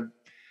 Gosh,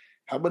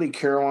 how many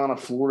Carolina,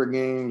 Florida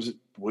games,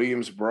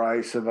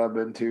 Williams-Brice have I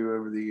been to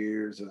over the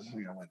years?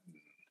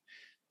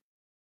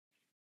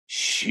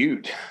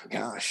 Shoot,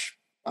 gosh.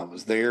 I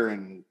was there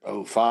in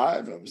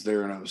 05. I was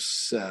there in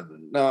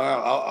 07.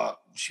 No,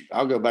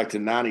 I'll go back to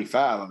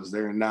 95. I was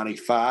there in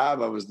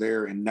 95. I was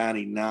there in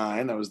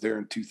 99. I was there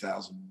in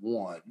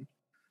 2001.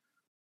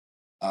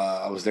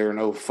 I was there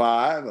in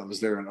 05. I was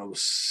there in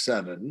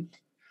 07.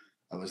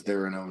 I was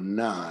there in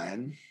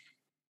 09.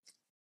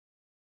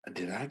 I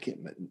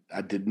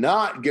did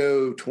not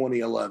go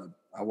 2011.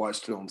 I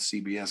watched it on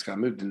CBS. I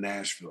moved to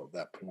Nashville at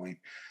that point.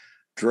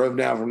 Drove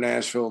down from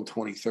Nashville in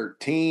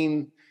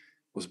 2013,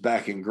 was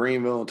back in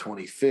Greenville in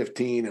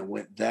 2015 and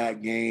went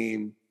that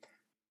game.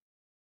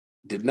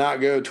 Did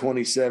not go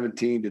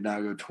 2017, did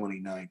not go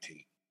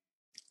 2019.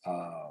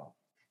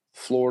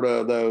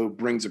 Florida, though,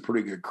 brings a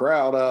pretty good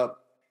crowd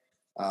up.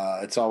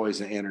 It's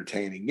always an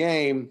entertaining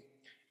game.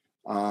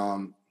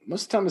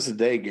 Most of the time it's a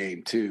day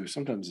game, too.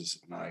 Sometimes it's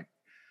at night.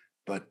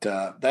 But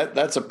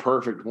that's a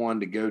perfect one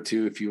to go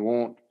to if you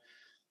want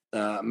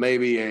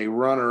maybe a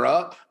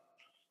runner-up.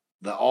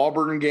 The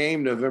Auburn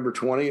game, November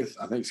 20th,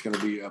 I think it's going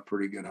to be a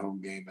pretty good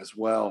home game as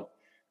well.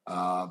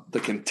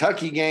 The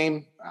Kentucky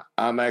game,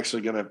 I'm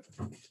actually going to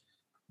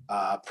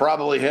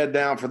probably head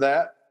down for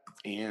that.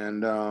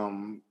 And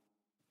I'm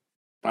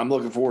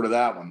looking forward to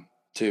that one,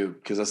 too,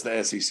 because that's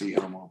the SEC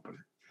home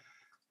opener.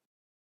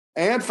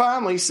 And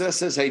finally, Seth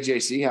says, hey,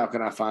 JC, how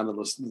can I find and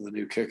listen to the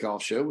new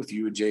kickoff show with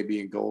you and JB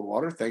and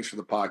Goldwater? Thanks for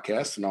the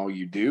podcast and all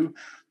you do.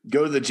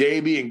 Go to the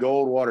JB and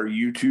Goldwater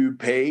YouTube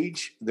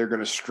page. They're going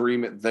to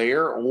stream it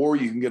there, or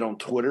you can get on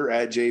Twitter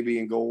at JB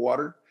and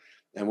Goldwater,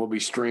 and we'll be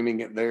streaming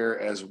it there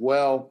as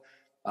well.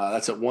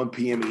 That's at 1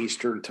 p.m.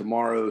 Eastern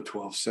tomorrow,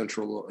 12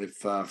 Central, if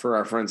for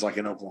our friends like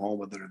in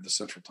Oklahoma that are in the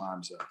Central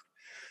Time Zone.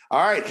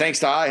 All right, thanks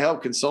to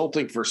iHelp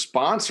Consulting for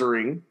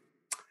sponsoring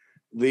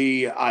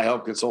the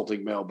iHelp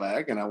Consulting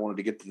mailbag, and I wanted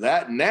to get to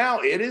that. Now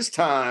it is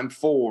time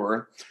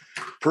for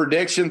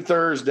Prediction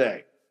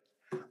Thursday.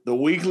 The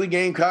weekly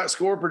Gamecock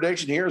score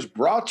prediction here is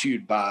brought to you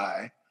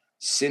by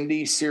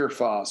Cindy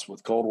Searfoss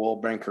with Coldwell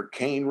Banker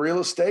Kane Real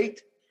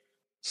Estate.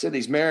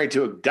 Cindy's married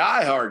to a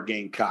diehard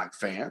Gamecock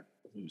fan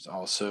who's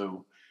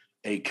also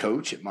a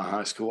coach at my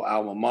high school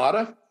alma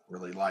mater.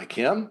 Really like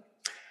him.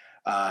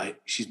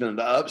 She's been in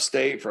the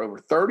upstate for over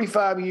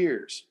 35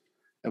 years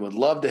and would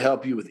love to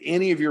help you with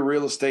any of your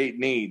real estate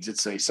needs.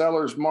 It's a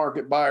seller's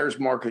market, buyer's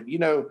market. You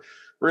know,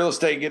 real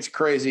estate gets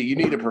crazy. You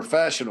need a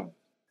professional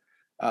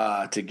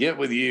to get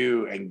with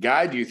you and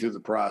guide you through the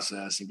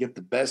process and get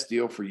the best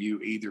deal for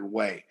you either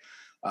way.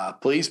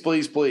 Please tell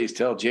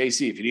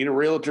JC if you need a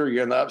realtor,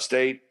 you're in the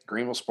upstate,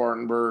 Greenville,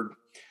 Spartanburg,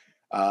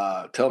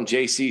 tell them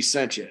JC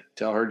sent you.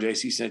 Tell her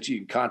JC sent you.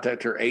 You can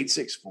contact her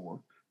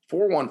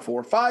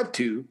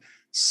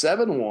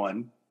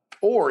 864-414-5271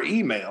 or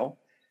email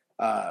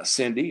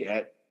Cindy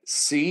at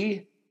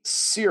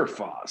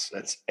Searfoss.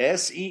 That's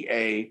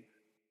SEAFOSS,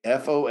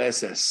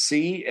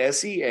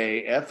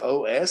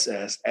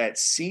 CSEAFOSS at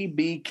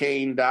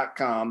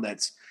cbkane.com.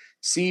 That's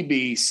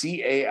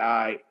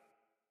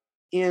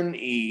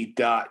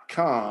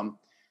CBCAINE.com.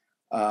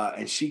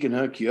 And she can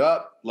hook you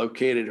up.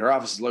 Her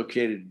office is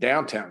located in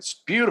downtown. It's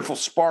beautiful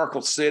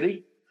Sparkle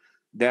City,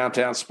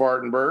 downtown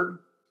Spartanburg.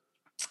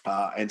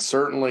 And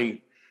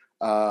certainly,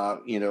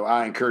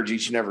 I encourage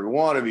each and every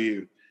one of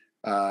you,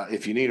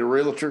 if you need a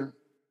realtor,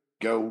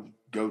 go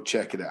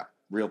check it out.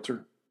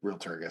 Realtor, I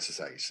guess is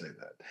how you say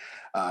that.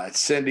 It's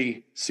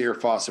Cindy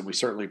Searfoss, and we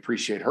certainly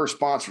appreciate her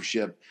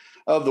sponsorship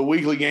of the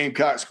weekly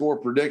Gamecock score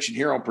prediction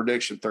here on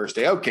Prediction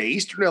Thursday. Okay,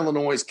 Eastern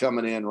Illinois is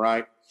coming in,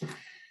 right?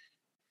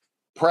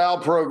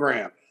 Proud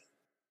program.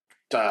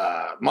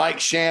 Mike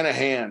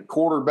Shanahan,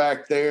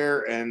 quarterback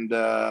there, and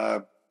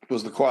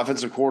was the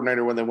offensive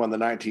coordinator when they won the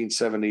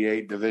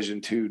 1978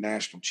 Division II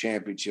National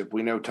Championship.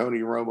 We know Tony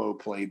Romo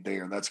played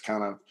there. That's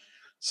kind of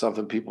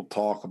something people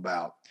talk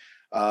about.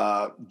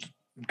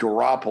 Jimmy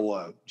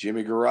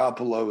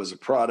Garoppolo is a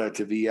product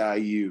of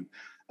EIU.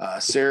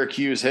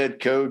 Syracuse head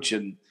coach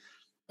and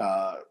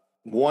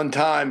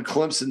one-time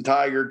Clemson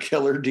Tiger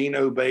killer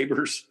Dino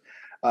Babers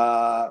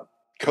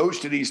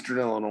coached at Eastern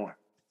Illinois.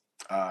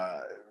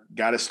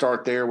 Got to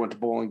start there, went to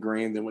Bowling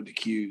Green, then went to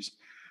Q's.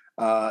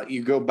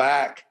 You go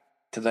back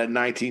to that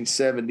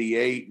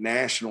 1978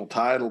 national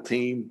title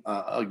team,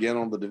 again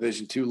on the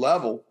Division II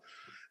level,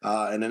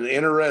 and an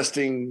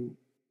interesting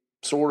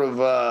sort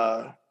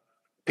of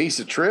piece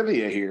of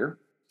trivia here.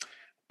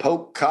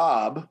 Pope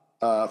Cobb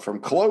from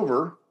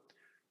Clover,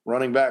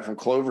 running back from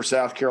Clover,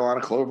 South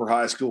Carolina, Clover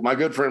High School. My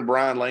good friend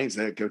Brian Lane's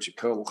the head coach at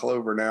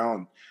Clover now,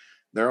 and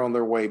they're on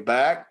their way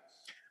back.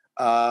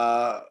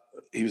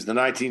 He was the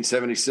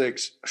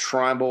 1976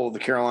 Shrine Bowl of the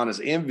Carolinas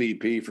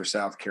MVP for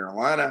South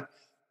Carolina.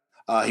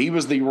 He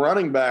was the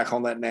running back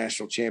on that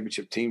national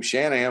championship team.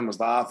 Shanahan was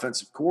the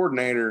offensive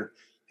coordinator.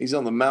 He's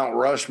on the Mount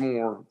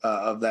Rushmore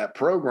of that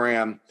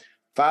program.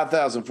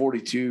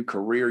 5,042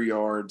 career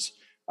yards.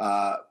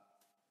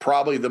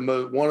 Probably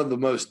one of the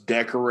most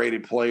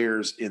decorated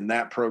players in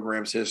that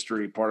program's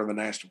history, part of a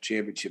national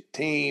championship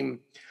team.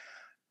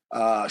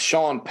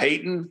 Sean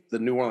Payton, the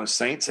New Orleans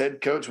Saints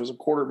head coach, was a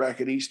quarterback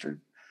at Eastern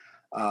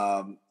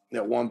at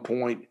one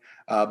point.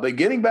 But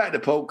getting back to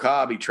Pope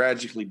Cobb, he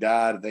tragically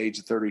died at the age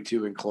of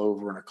 32 in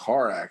Clover in a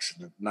car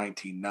accident in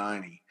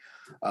 1990.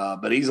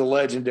 But he's a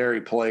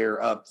legendary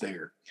player up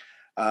there.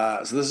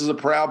 So this is a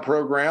proud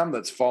program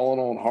that's fallen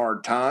on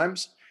hard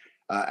times.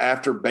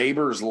 After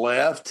Babers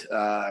left,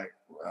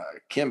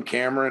 Kim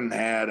Cameron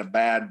had a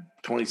bad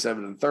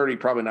 27-30,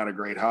 probably not a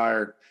great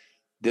hire.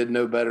 Did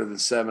no better than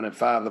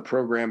 7-5. The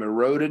program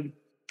eroded.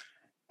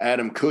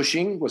 Adam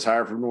Cushing was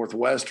hired from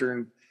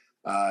Northwestern.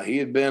 He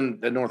had been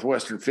at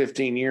Northwestern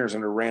 15 years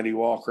under Randy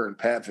Walker and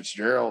Pat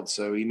Fitzgerald,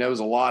 so he knows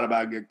a lot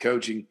about good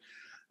coaching.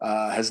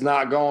 Has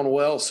not gone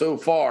well so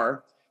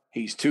far.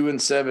 He's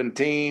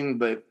 2-17,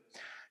 but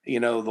the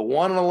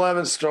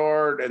 1-11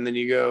 start, and then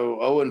you go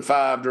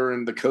 0-5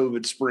 during the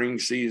COVID spring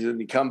season.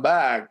 You come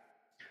back,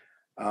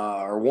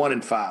 or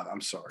 1-5.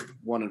 I'm sorry,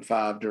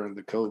 1-5 during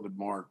the COVID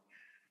mark,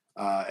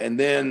 and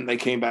then they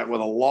came back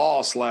with a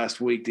loss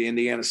last week to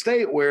Indiana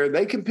State, where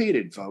they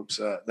competed, folks.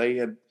 They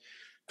had a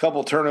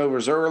couple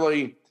turnovers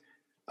early.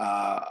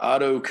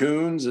 Otto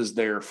Coons is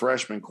their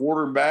freshman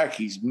quarterback.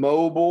 He's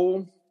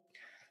mobile,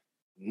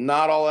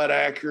 not all that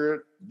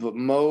accurate, but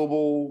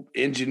mobile.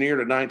 Engineered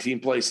a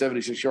 19-play,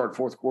 76-yard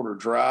fourth-quarter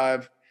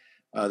drive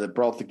that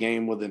brought the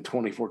game within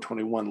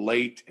 24-21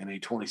 late in a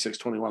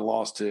 26-21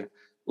 loss to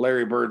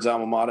Larry Bird's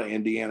alma mater,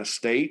 Indiana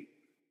State.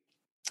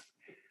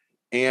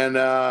 And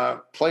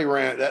play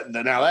ran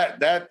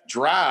that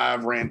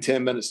drive ran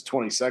 10 minutes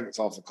 20 seconds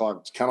off the clock.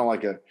 It's kind of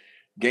like a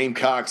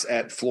Gamecocks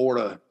at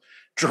Florida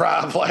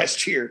drive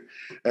last year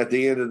at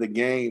the end of the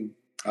game.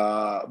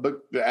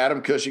 But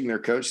Adam Cushing, their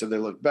coach, said they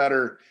look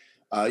better.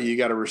 You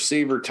got a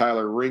receiver,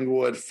 Tyler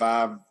Ringwood,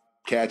 5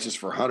 catches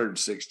for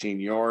 116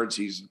 yards.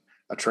 He's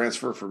a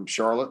transfer from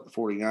Charlotte, the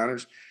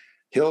 49ers.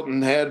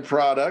 Hilton Head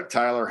product,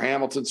 Tyler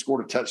Hamilton,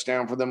 scored a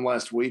touchdown for them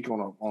last week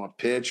on a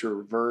pitch or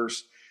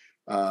reverse.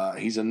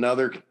 He's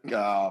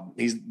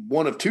he's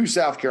one of 2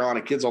 South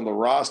Carolina kids on the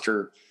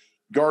roster.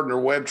 Gardner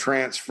Webb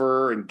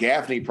transfer and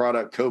Gaffney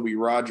product, Kobe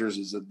Rogers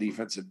is a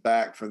defensive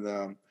back for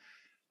them.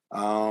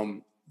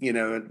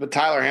 But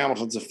Tyler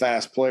Hamilton's a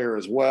fast player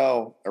as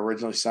well,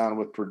 originally signed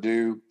with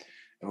Purdue.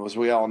 And as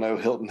we all know,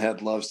 Hilton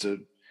Head loves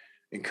to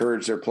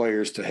encourage their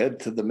players to head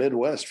to the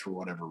Midwest for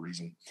whatever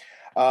reason.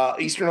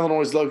 Eastern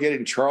Illinois is located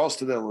in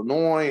Charleston,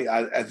 Illinois.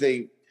 I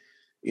think,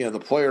 the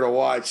player to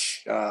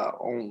watch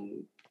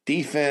on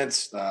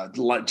defense,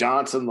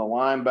 Johnson, the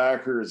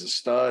linebacker, is a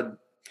stud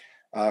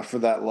for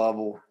that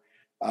level.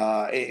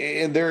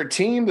 And they're a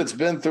team that's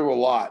been through a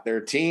lot. They're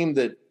a team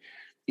that,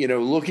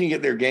 looking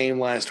at their game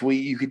last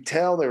week, you could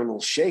tell they were a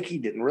little shaky.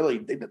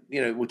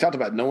 We talked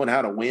about knowing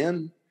how to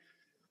win.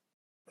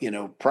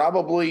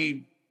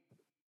 Probably,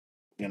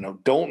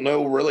 don't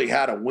know really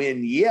how to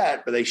win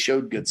yet, but they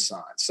showed good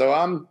signs. So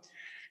I'm,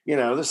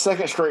 the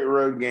second straight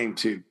road game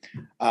too.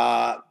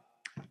 I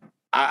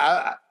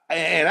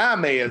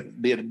may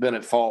have been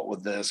at fault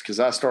with this because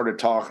I started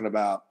talking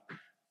about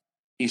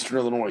Eastern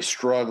Illinois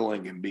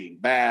struggling and being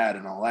bad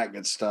and all that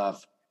good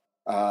stuff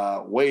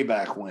way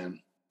back when,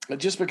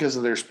 just because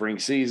of their spring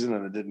season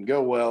and it didn't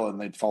go well and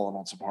they'd fallen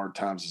on some hard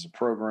times as a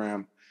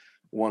program.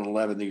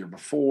 1-11 the year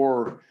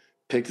before,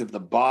 picked at the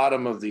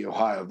bottom of the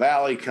Ohio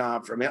Valley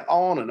Conference. I mean,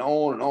 on and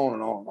on and on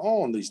and on and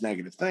on these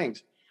negative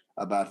things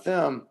about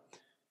them.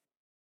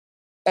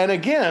 And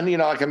again,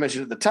 like I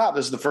mentioned at the top,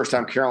 this is the first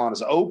time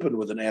Carolina's opened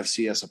with an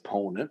FCS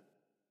opponent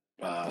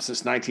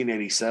since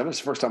 1987. It's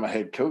the first time a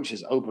head coach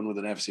has opened with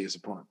an FCS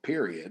opponent,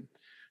 period.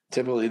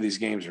 Typically, these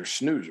games are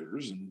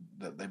snoozers, and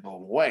they blow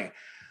them away.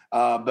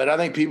 But I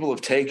think people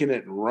have taken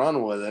it and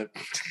run with it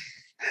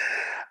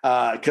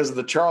because of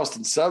the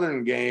Charleston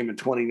Southern game in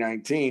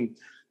 2019.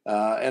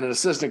 And an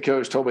assistant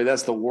coach told me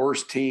that's the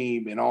worst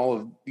team in all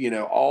of,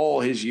 all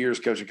his years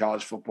coaching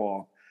college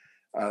football.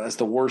 That's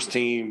the worst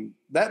team.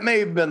 That may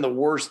have been the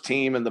worst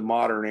team in the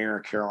modern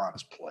era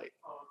Carolina's played.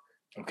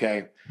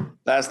 Okay.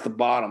 That's the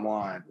bottom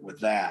line with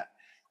that.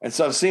 And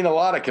so I've seen a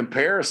lot of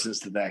comparisons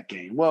to that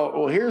game.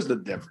 Well, here's the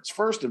difference.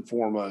 First and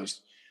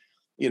foremost,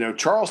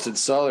 Charleston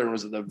Southern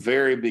was at the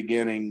very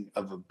beginning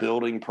of a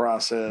building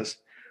process.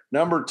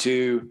 Number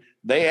 2,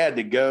 they had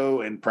to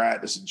go and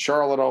practice in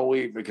Charlotte all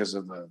week because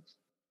of the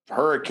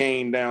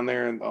hurricane down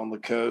there on the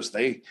coast.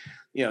 They,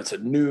 it's a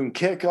noon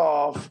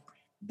kickoff.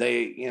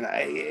 They,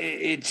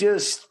 it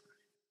just,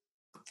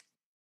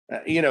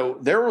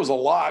 there was a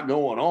lot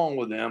going on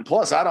with them.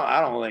 Plus,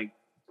 I don't think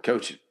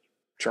Coach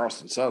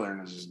Charleston Southern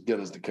is as good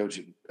as the coach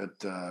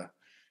at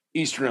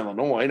Eastern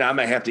Illinois. And I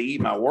may have to eat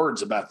my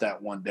words about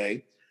that one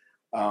day.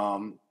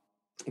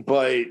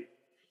 But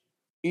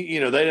they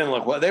didn't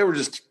look well. They were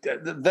just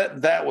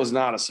that was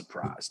not a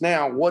surprise.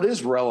 Now, what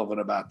is relevant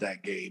about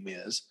that game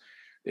is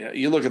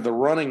you look at the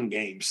running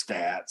game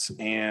stats,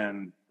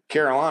 and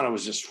Carolina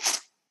was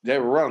just they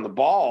were running the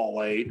ball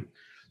late.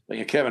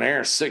 Like Kevin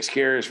Harris, 6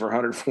 carries for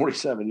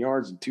 147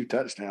 yards and 2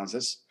 touchdowns.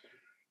 That's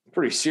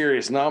pretty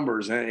serious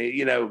numbers.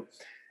 And,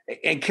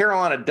 and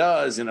Carolina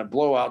does in a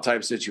blowout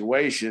type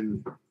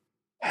situation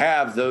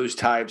have those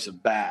types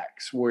of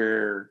backs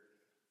where,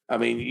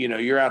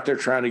 you're out there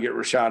trying to get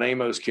Rashad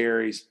Amos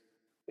carries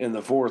in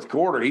the fourth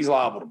quarter. He's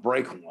liable to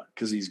break one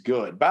because he's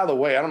good. By the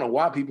way, I don't know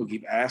why people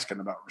keep asking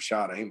about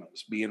Rashad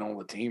Amos being on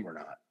the team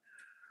or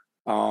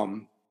not.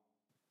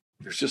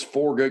 There's just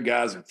 4 good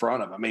guys in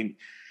front of him.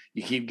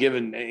 You keep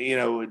giving,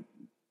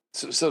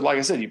 so like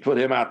I said, you put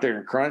him out there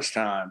in crunch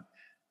time.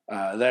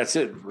 That's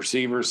it.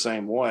 Receivers,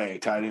 same way.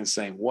 Tight ends,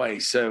 same way.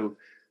 So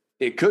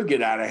it could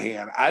get out of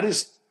hand.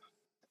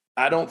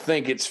 I don't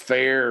think it's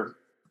fair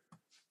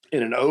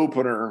in an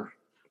opener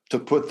to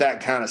put that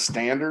kind of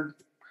standard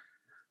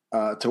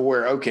to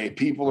where, okay,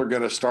 people are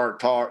going to start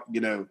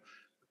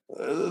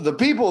the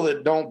people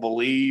that don't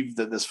believe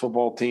that this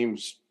football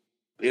team's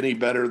any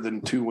better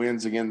than 2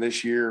 wins again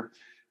this year,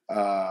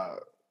 they're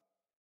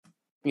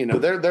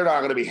not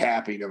going to be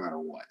happy no matter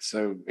what.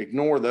 So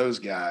ignore those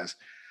guys.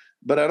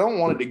 But I don't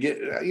want it to get,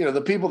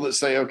 the people that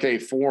say, okay,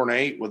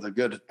 4-8 with a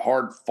good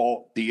hard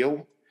fought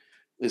deal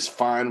is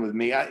fine with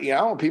me.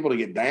 I want people to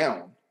get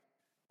down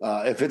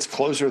if it's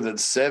closer than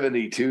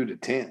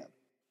 72-10.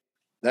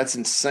 That's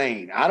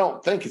insane. I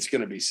don't think it's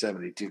going to be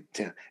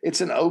 72-10.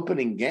 It's an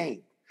opening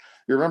game.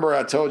 You remember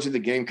I told you the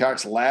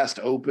Gamecocks last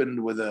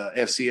opened with a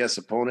FCS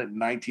opponent in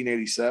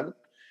 1987?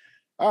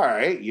 All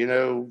right, you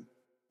know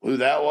who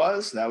that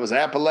was? That was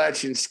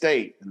Appalachian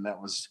State, and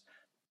that was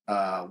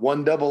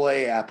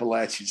 1AA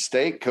Appalachian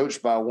State,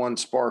 coached by one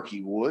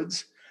Sparky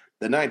Woods.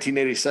 The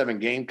 1987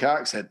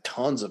 Gamecocks had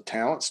tons of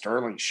talent: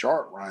 Sterling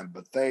Sharp, Ryan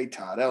Bethea,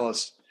 Todd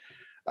Ellis,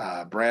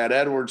 Brad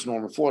Edwards,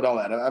 Norman Floyd, all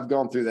that. I've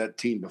gone through that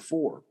team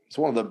before. It's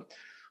one of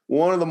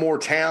the more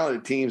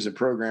talented teams in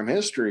program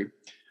history.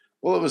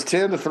 Well, it was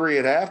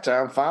 10-3 at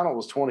halftime. Final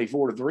was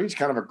 24-3. It's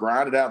kind of a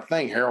grinded out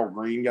thing. Harold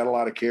Green got a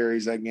lot of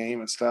carries that game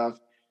and stuff.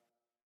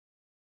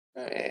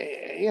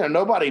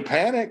 Nobody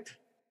panicked.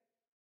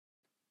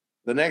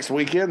 The next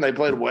weekend they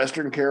played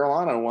Western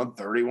Carolina and won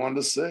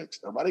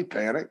 31-6. Nobody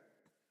panicked.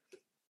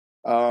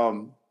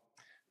 Now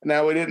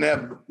we didn't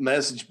have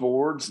message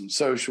boards and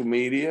social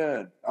media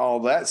and all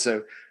that,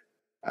 so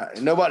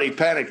nobody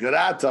panicked that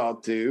I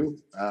talked to.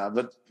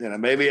 But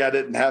maybe I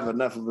didn't have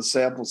enough of a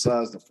sample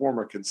size to form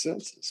a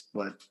consensus.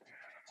 But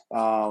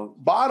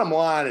bottom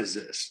line is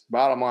this.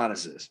 I'm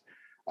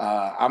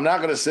not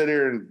going to sit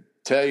here and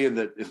tell you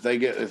that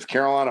if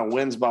Carolina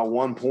wins by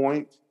 1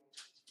 point,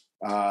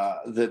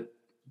 that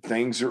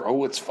things are,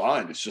 it's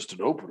fine. It's just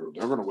an opener.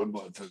 They're going to win.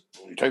 But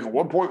you take a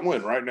 1 point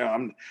win right now.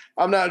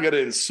 I'm not going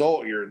to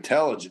insult your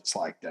intelligence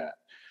like that.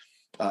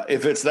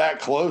 If it's that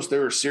close,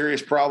 there are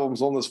serious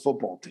problems on this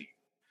football team.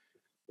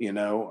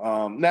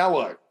 Now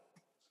look,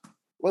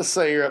 let's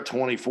say you're up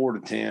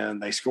 24-10.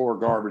 They score a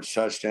garbage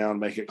touchdown,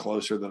 make it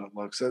closer than it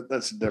looks.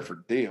 That's a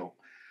different deal.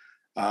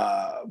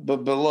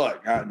 But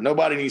look,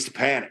 nobody needs to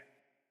panic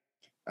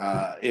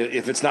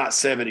if it's not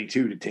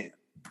 72-10.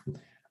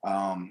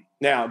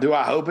 Now, do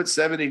I hope it's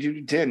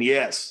 72-10?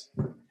 Yes.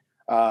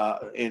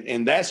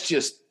 And that's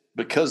just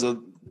because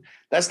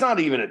that's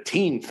not even a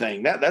team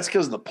thing. That's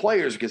because of the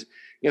players. Because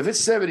if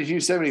it's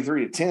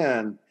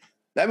 73-10,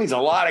 that means a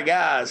lot of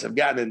guys have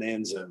gotten in the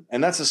end zone.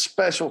 And that's a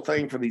special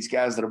thing for these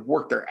guys that have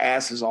worked their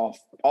asses off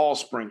all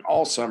spring,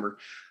 all summer,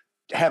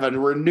 have a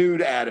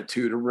renewed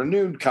attitude, a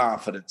renewed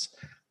confidence.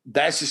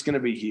 That's just going to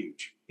be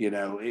huge,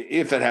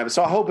 if it happens.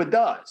 So I hope it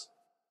does.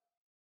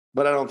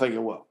 But I don't think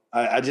it will.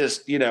 I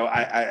just,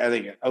 I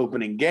think an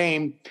opening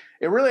game,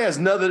 it really has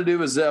nothing to do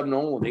with Zeb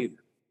Nolan either,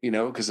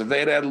 because if they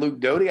had Luke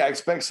Doty, I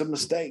expect some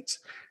mistakes.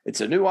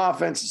 It's a new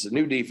offense. It's a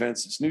new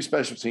defense. It's new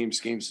special team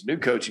schemes. It's a new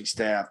coaching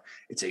staff.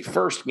 It's a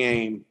first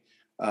game.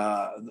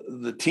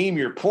 The team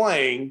you're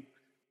playing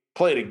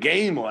played a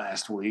game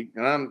last week,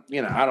 and I'm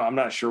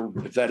not sure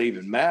if that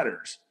even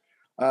matters.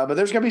 But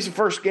there's going to be some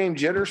first game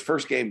jitters,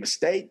 first game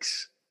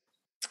mistakes.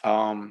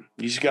 You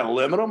just got to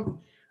limit them.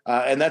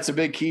 And that's a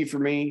big key for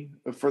me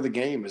for the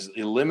game is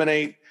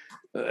eliminate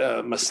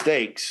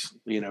mistakes.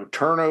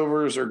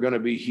 Turnovers are going to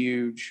be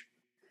huge.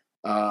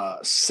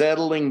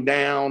 Settling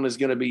down is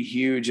going to be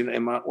huge.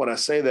 And what I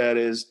say that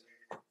is,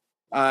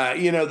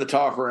 the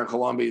talk around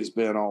Columbia has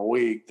been all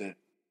week that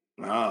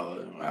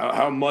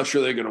how much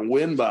are they going to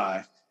win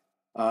by?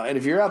 And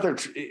if you're out there,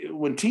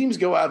 when teams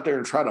go out there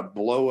and try to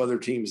blow other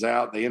teams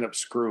out, they end up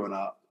screwing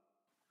up.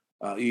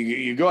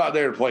 You go out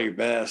there to play your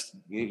best.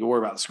 You can worry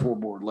about the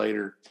scoreboard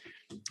later.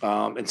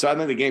 And so I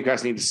think the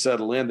Gamecocks need to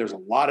settle in. There's a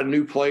lot of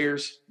new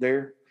players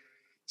there.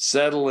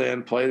 Settle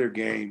in, play their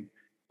game,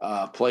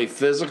 play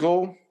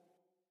physical,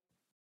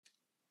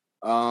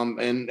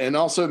 and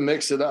also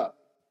mix it up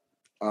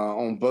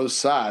on both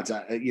sides.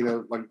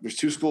 There's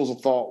two schools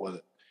of thought with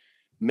it.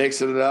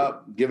 Mixing it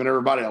up, giving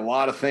everybody a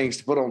lot of things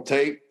to put on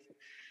tape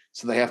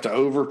so they have to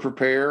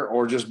over-prepare,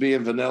 or just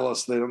being vanilla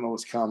so they don't know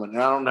what's coming.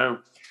 And I don't know.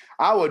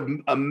 I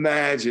would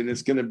imagine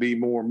it's going to be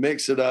more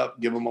mix it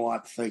up, give them a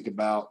lot to think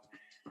about.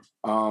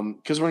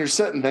 Because when you're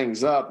setting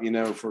things up,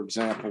 for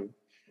example,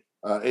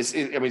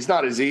 it's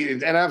not as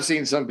easy. And I've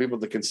seen some people,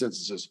 the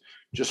consensus is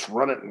just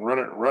run it and run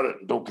it and run it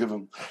and don't give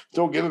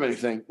them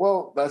anything.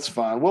 Well, that's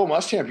fine. Will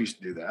Muschamp used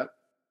to do that.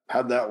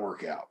 How'd that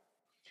work out?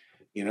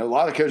 A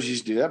lot of coaches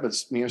used to do that, but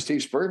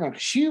Steve Spurrier,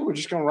 we're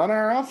just going to run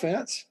our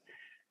offense.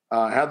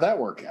 How'd that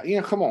work out?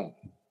 Come on,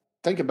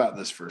 think about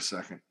this for a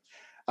second.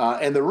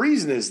 And the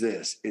reason is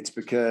this: it's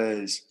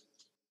because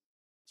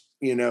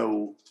they're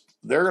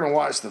going to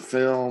watch the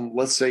film.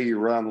 Let's say you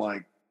run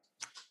like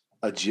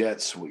a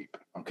jet sweep,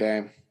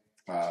 okay?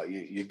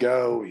 You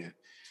go,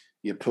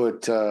 you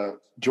put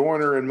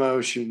Joyner in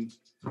motion.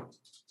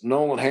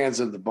 Nolan hands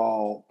him the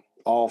ball,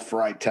 off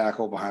right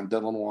tackle behind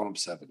Dylan Wonnum,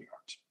 7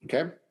 yards,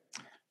 okay?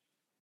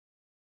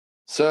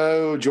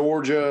 So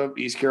Georgia,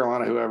 East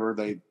Carolina, whoever,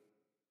 they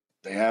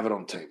have it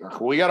on tape.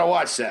 We got to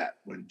watch that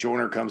when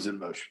Joyner comes in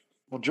motion.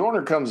 Well,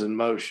 Joyner comes in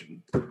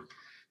motion.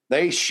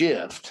 They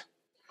shift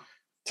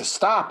to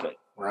stop it,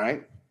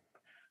 right?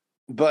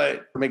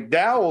 But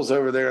McDowell's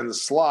over there in the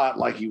slot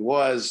like he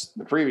was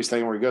the previous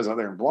thing where he goes out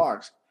there and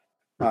blocks.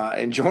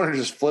 And Joyner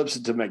just flips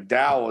it to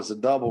McDowell as a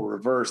double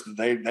reverse that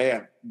they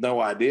have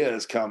no idea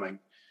is coming,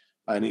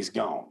 and he's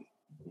gone.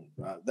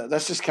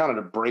 That's just kind of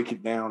to break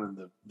it down in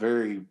the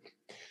very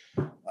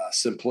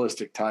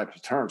simplistic type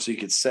of terms so you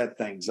could set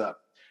things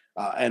up.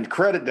 And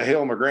credit to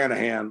Hale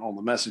McGranahan on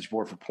the message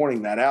board for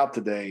pointing that out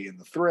today in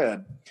the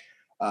thread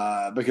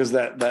because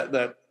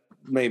that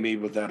made me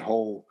with that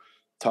whole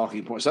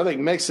talking point. So I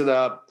think mix it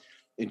up,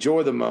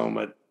 enjoy the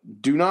moment,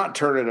 do not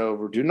turn it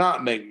over, do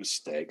not make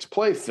mistakes,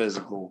 play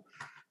physical.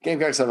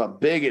 Gamecocks have a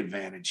big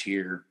advantage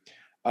here.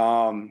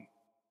 And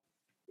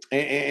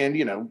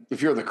you know,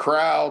 if you're the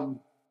crowd,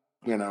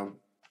 you know,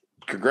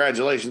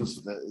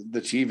 congratulations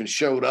that you even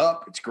showed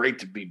up. It's great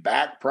to be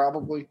back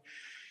probably.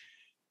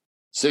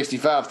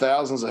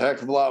 65,000 is a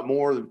heck of a lot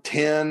more than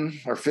 10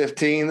 or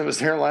 15 that was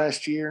there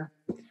last year.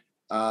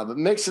 But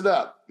mix it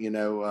up, you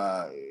know,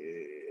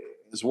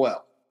 as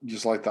well,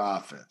 just like the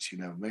offense, you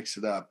know, mix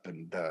it up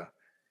and,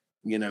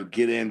 you know,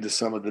 get into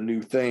some of the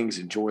new things,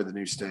 enjoy the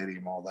new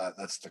stadium, all that.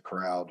 That's the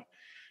crowd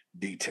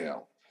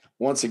detail.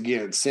 Once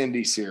again,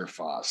 Cindy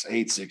Searfoss,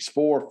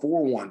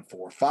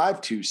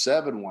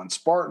 864-414-5271,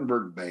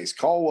 Spartanburg base,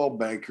 Caldwell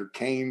Banker,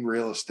 Kane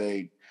Real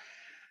Estate.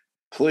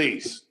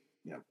 Please,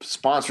 you know,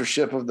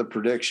 sponsorship of the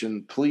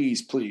prediction.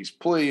 Please, please,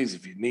 please,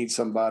 if you need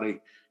somebody,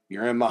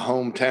 you're in my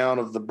hometown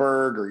of the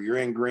Berg, or you're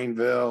in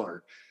Greenville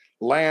or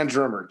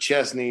Landrum or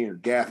Chesney or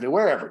Gaffney,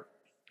 wherever,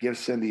 give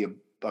Cindy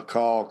a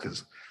call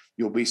because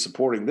you'll be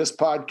supporting this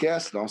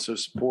podcast and also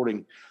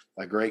supporting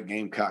a great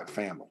Gamecock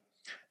family.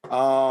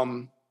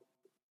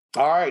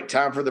 All right,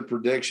 time for the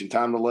prediction.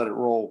 Time to let it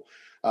roll.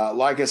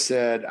 Like I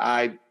said,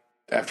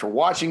 after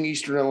watching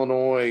Eastern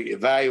Illinois,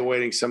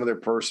 evaluating some of their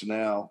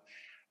personnel,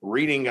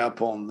 reading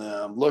up on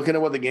them, looking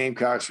at what the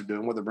Gamecocks are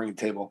doing, what they're bringing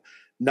to the table,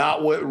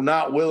 not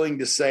willing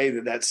to say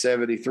that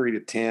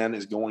 73-10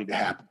 is going to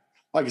happen.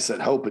 Like I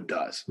said, hope it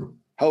does.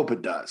 Hope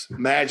it does.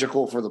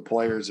 Magical for the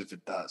players if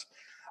it does.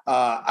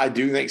 I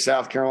do think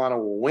South Carolina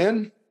will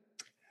win.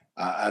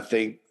 I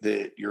think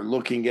that you're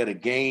looking at a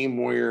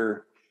game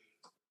where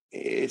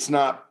it's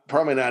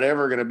probably not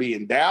ever going to be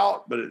in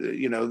doubt, but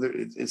you know,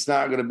 it's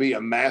not going to be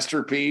a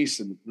masterpiece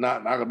and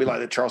not going to be like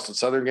the Charleston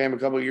Southern game a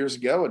couple of years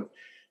ago. And,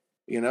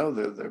 you know,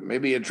 there may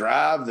be a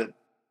drive that,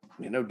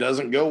 you know,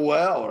 doesn't go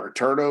well or a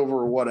turnover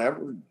or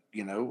whatever,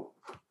 you know,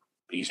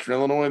 Eastern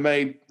Illinois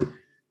may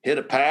hit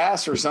a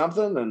pass or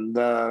something. And,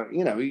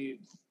 you know,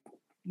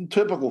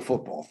 typical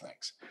football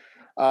things.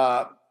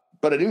 But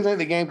I do think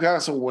the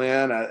Gamecocks will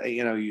win.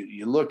 You know,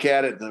 you look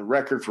at it, the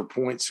record for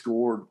points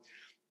scored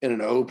in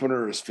an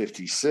opener is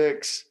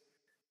 56.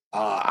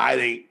 I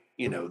think,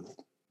 you know,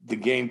 the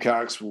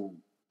Gamecocks will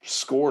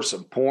score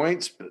some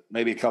points, but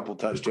maybe a couple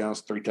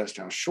touchdowns, 3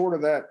 touchdowns short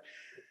of that.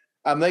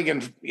 I'm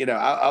thinking, you know,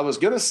 I was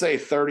going to say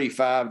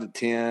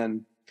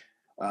 35-10,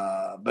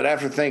 but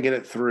after thinking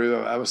it through,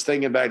 I was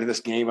thinking back to this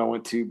game I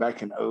went to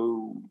back in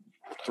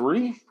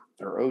 03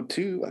 or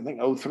 02, I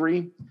think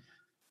 03.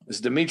 It's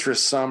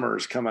Demetrius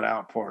Summers coming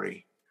out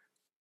party.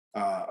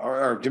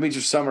 Or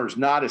Demetrius Summers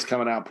not his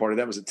coming out party.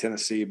 That was at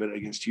Tennessee, but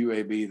against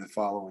UAB the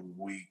following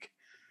week.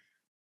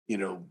 You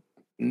know,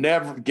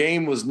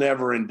 game was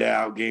never in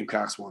doubt.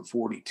 Gamecocks won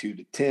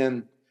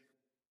 42-10.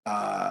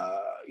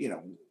 You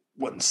know,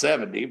 wasn't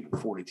 70, but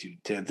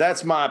 42-10.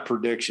 That's my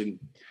prediction.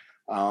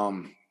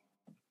 And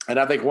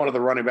I think one of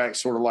the running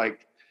backs, sort of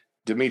like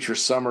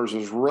Demetrius Summers,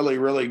 was really,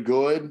 really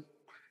good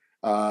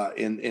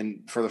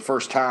in for the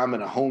first time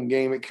in a home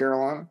game at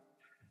Carolina.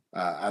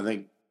 I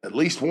think at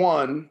least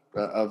one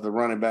of the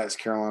running backs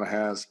Carolina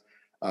has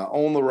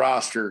on the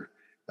roster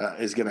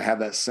is going to have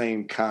that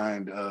same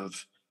kind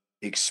of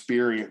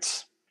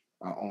experience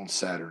on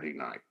Saturday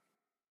night.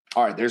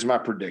 All right, there's my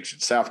prediction.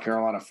 South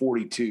Carolina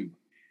 42,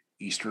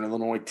 Eastern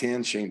Illinois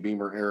 10. Shane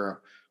Beamer era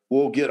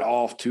will get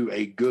off to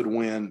a good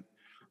win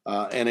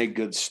and a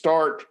good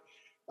start.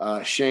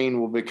 Shane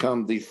will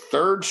become the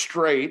third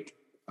straight,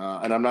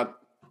 and I'm not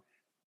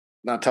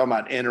talking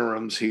about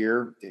interims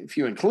here. If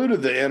you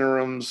included the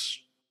interims,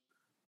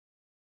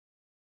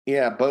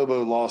 yeah,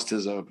 Bobo lost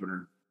his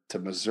opener to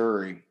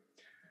Missouri,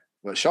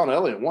 but Sean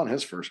Elliott won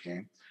his first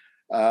game.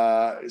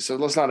 So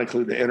let's not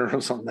include the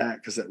interims on that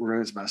because that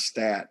ruins my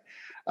stat.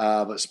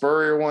 But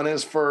Spurrier won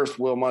his first.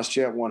 Will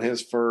Muschamp won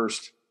his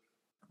first.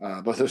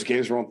 Both those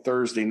games were on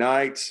Thursday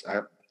nights.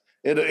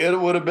 It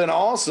would have been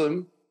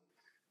awesome,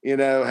 you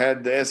know,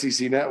 had the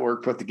SEC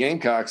Network put the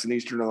Gamecocks in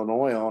Eastern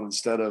Illinois on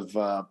instead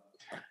of,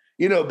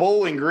 you know,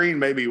 Bowling Green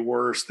may be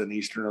worse than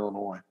Eastern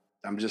Illinois.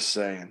 I'm just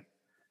saying.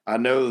 I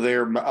know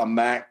they're a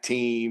MAC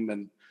team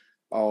and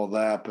all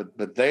that,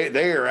 but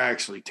they are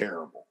actually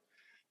terrible.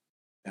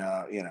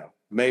 You know,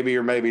 maybe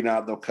or maybe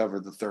not they'll cover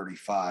the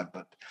 35,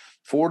 but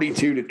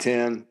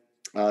 42-10,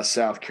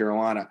 South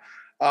Carolina.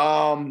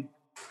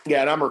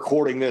 Yeah, and I'm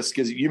recording this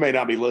because you may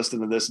not be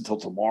listening to this until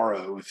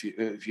tomorrow. If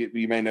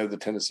you may know the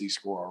Tennessee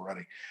score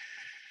already.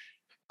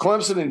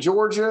 Clemson and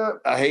Georgia.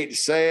 I hate to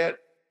say it,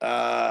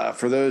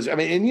 for those, I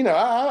mean, and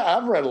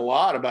I've read a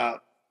lot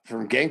about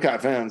from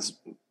Gamecock fans,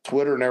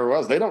 Twitter and everywhere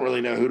else. They don't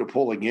really know who to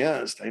pull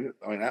against.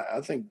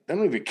 I think they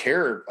don't even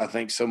care. I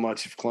think so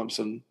much if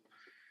Clemson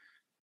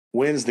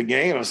wins the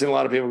game. I've seen a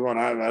lot of people going,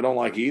 I don't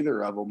like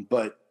either of them,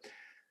 but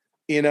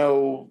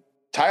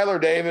Tyler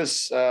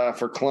Davis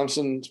for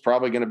Clemson is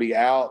probably going to be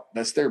out.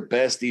 That's their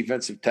best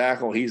defensive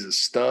tackle. He's a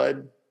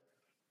stud,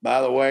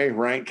 by the way,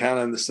 ranked kind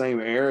of in the same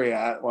area.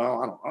 I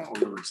don't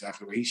remember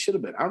exactly where he should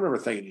have been. I remember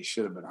thinking he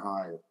should have been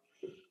higher,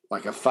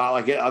 like a five.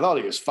 Like I thought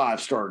he was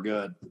 5-star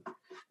good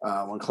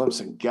when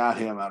Clemson got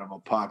him out of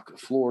Apopka,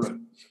 Florida.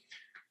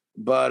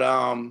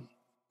 But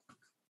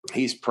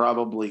he's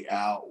probably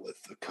out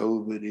with the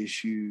COVID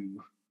issue,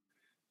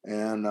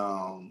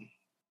 and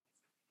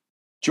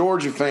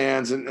Georgia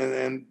fans,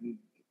 and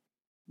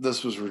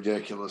this was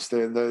ridiculous.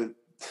 They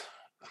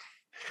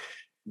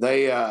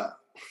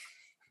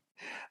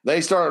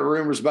started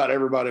rumors about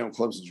everybody on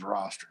Clemson's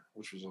roster,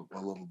 which was a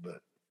little bit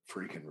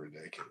freaking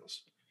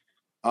ridiculous.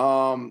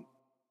 And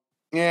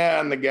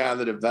the guy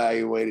that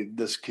evaluated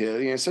this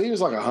kid, so he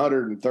was like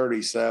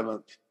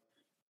 137th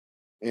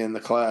in the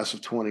class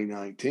of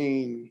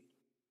 2019,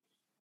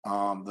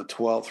 the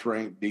 12th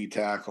ranked D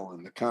tackle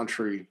in the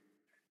country.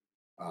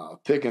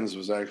 Pickens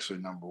was actually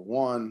number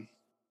 1.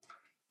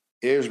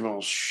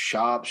 Ishmael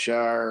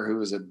Shropshire, who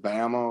was at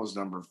Bama, was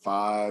number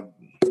 5.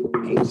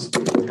 He's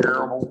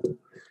terrible.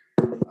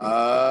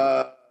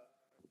 Going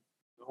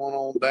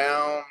on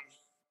down.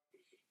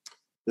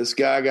 This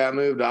guy got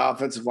moved to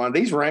offensive line.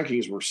 These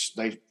rankings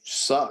they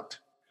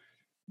sucked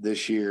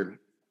this year.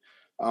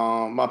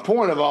 My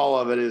point of all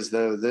of it is,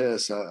 though,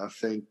 this. I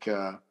think,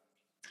 Jaquez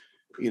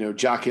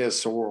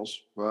Sorrells,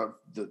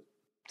 the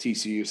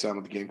TCU sound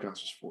of the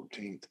Gamecocks was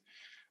 14th.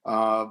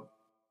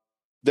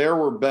 There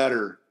were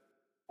better,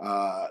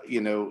 the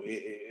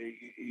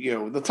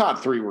top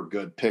 3 were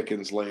good: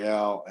 Pickens,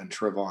 Leal, and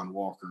Trevon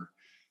Walker.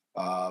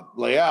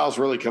 Leal's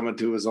really coming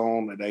to his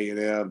own at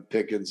A&M.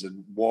 Pickens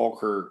and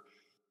Walker,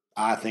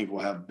 I think, will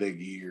have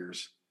big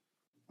years.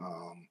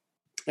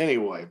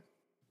 Anyway,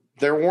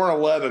 there weren't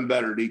 11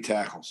 better D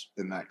tackles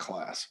in that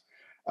class.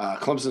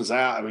 Clemson's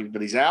out.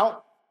 But he's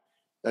out.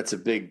 That's a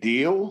big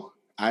deal,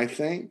 I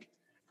think.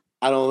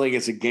 I don't think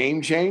it's a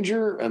game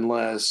changer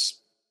unless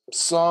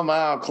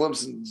somehow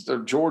Clemson or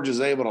Georgia's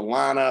able to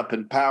line up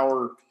in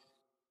power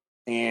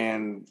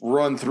and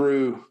run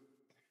through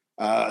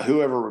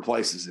whoever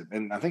replaces him.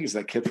 And I think it's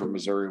that kid from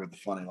Missouri with the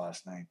funny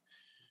last name.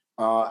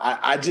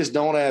 I just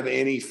don't have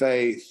any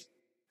faith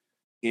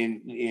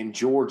in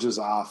Georgia's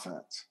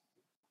offense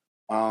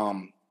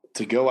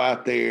to go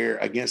out there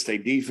against a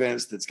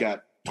defense that's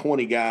got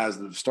 20 guys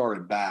that have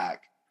started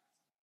back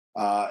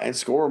and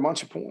score a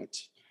bunch of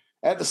points.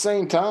 At the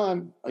same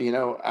time, I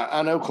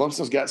know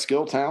Clemson's got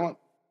skill talent.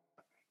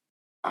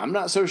 I'm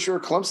not so sure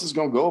Clemson's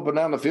going to go up and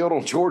down the field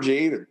on Georgia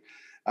either.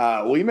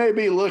 We may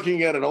be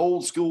looking at an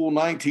old school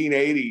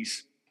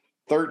 1980s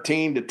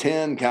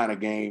 13-10 kind of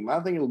game. I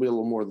think it'll be a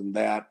little more than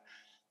that.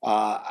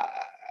 I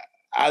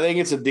think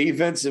it's a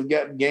defensive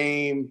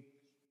game.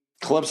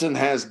 Clemson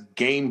has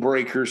game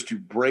breakers to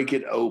break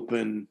it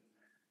open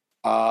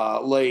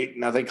late,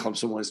 and I think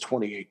Clemson wins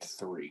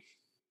 28-3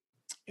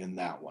 in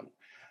that one.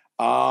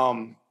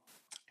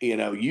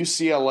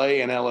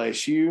 UCLA and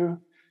LSU.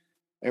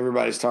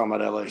 Everybody's talking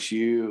about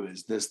LSU.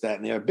 Is this, that,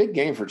 and the other. Big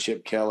game for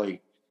Chip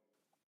Kelly.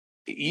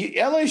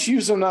 LSU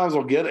sometimes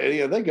will get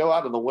it. They go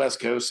out to the West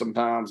Coast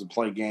sometimes and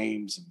play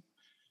games.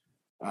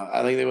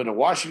 I think they went to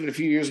Washington a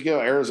few years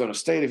ago, Arizona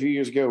State a few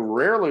years ago.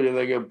 Rarely do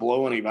they go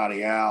blow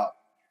anybody out.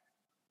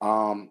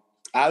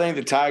 I think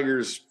the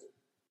Tigers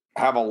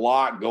have a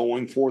lot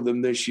going for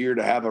them this year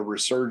to have a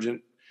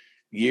resurgent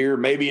year.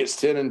 Maybe it's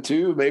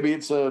 10-2. Maybe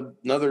it's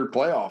another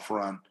playoff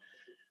run.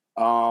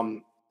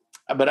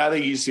 But I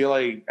think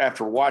UCLA,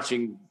 after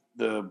watching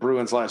the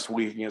Bruins last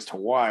week against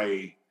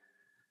Hawaii,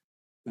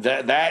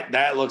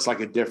 that looks like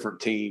a different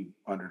team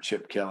under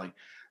Chip Kelly.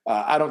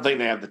 I don't think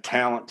they have the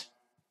talent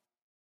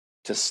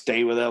to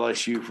stay with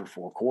LSU for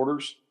 4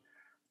 quarters.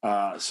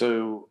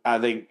 So I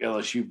think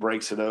LSU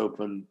breaks it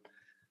open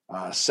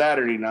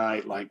Saturday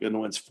night,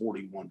 and wins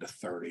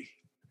 41-30.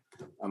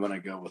 I'm going to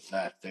go with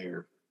that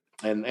there.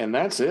 And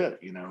that's it,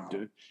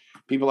 dude.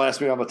 People ask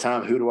me all the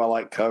time, who do I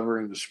like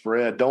covering the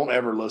spread? Don't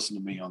ever listen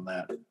to me on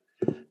that.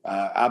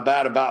 I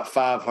bat about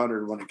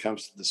 500 when it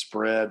comes to the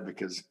spread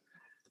because,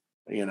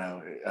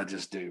 I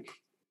just do.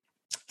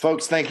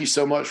 Folks, thank you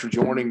so much for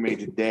joining me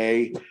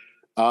today.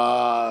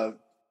 No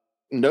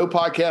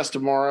podcast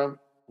tomorrow.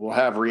 We'll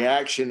have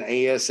reaction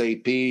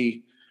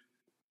ASAP,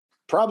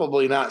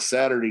 probably not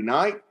Saturday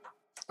night.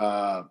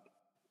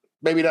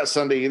 Maybe not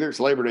Sunday either. It's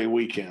Labor Day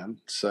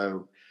weekend.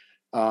 So,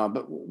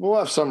 but we'll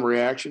have some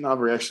reaction. I'll have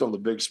reaction on the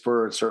Big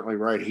Spur and certainly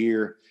right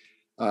here.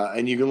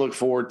 And you can look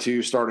forward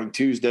to starting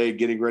Tuesday,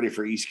 getting ready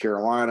for East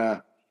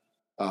Carolina,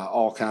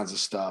 all kinds of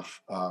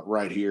stuff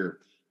right here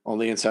on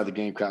the Inside the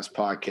Gamecocks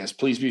podcast.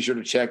 Please be sure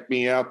to check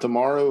me out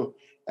tomorrow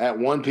at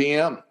 1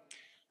 p.m.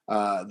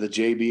 The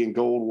JB and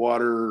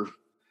Goldwater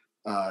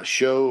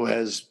show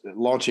has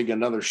launching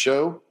another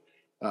show,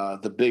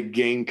 the Big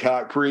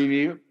Gamecock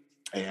Preview.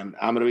 And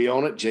I'm going to be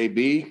on it.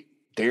 JB,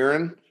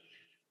 Darren,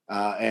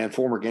 and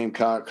former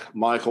Gamecock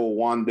Michael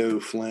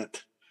Wando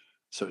Flint.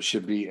 So it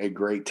should be a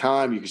great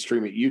time. You can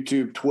stream it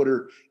YouTube,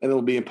 Twitter, and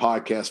it'll be in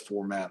podcast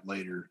format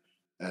later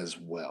as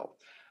well.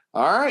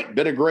 All right.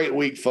 Been a great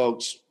week,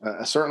 folks.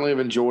 I certainly have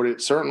enjoyed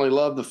it. Certainly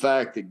love the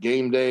fact that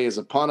game day is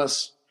upon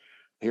us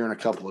here in a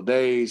couple of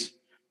days.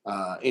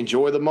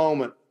 Enjoy the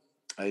moment.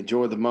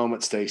 Enjoy the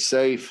moment. Stay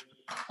safe.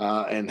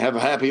 And have a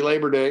happy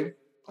Labor Day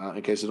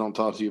in case I don't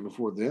talk to you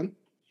before then.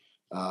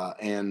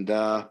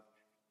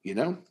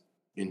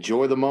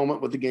 Enjoy the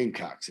moment with the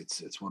Gamecocks.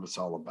 It's what it's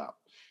all about.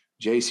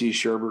 JC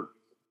Sherbert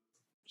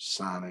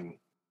signing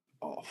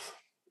off.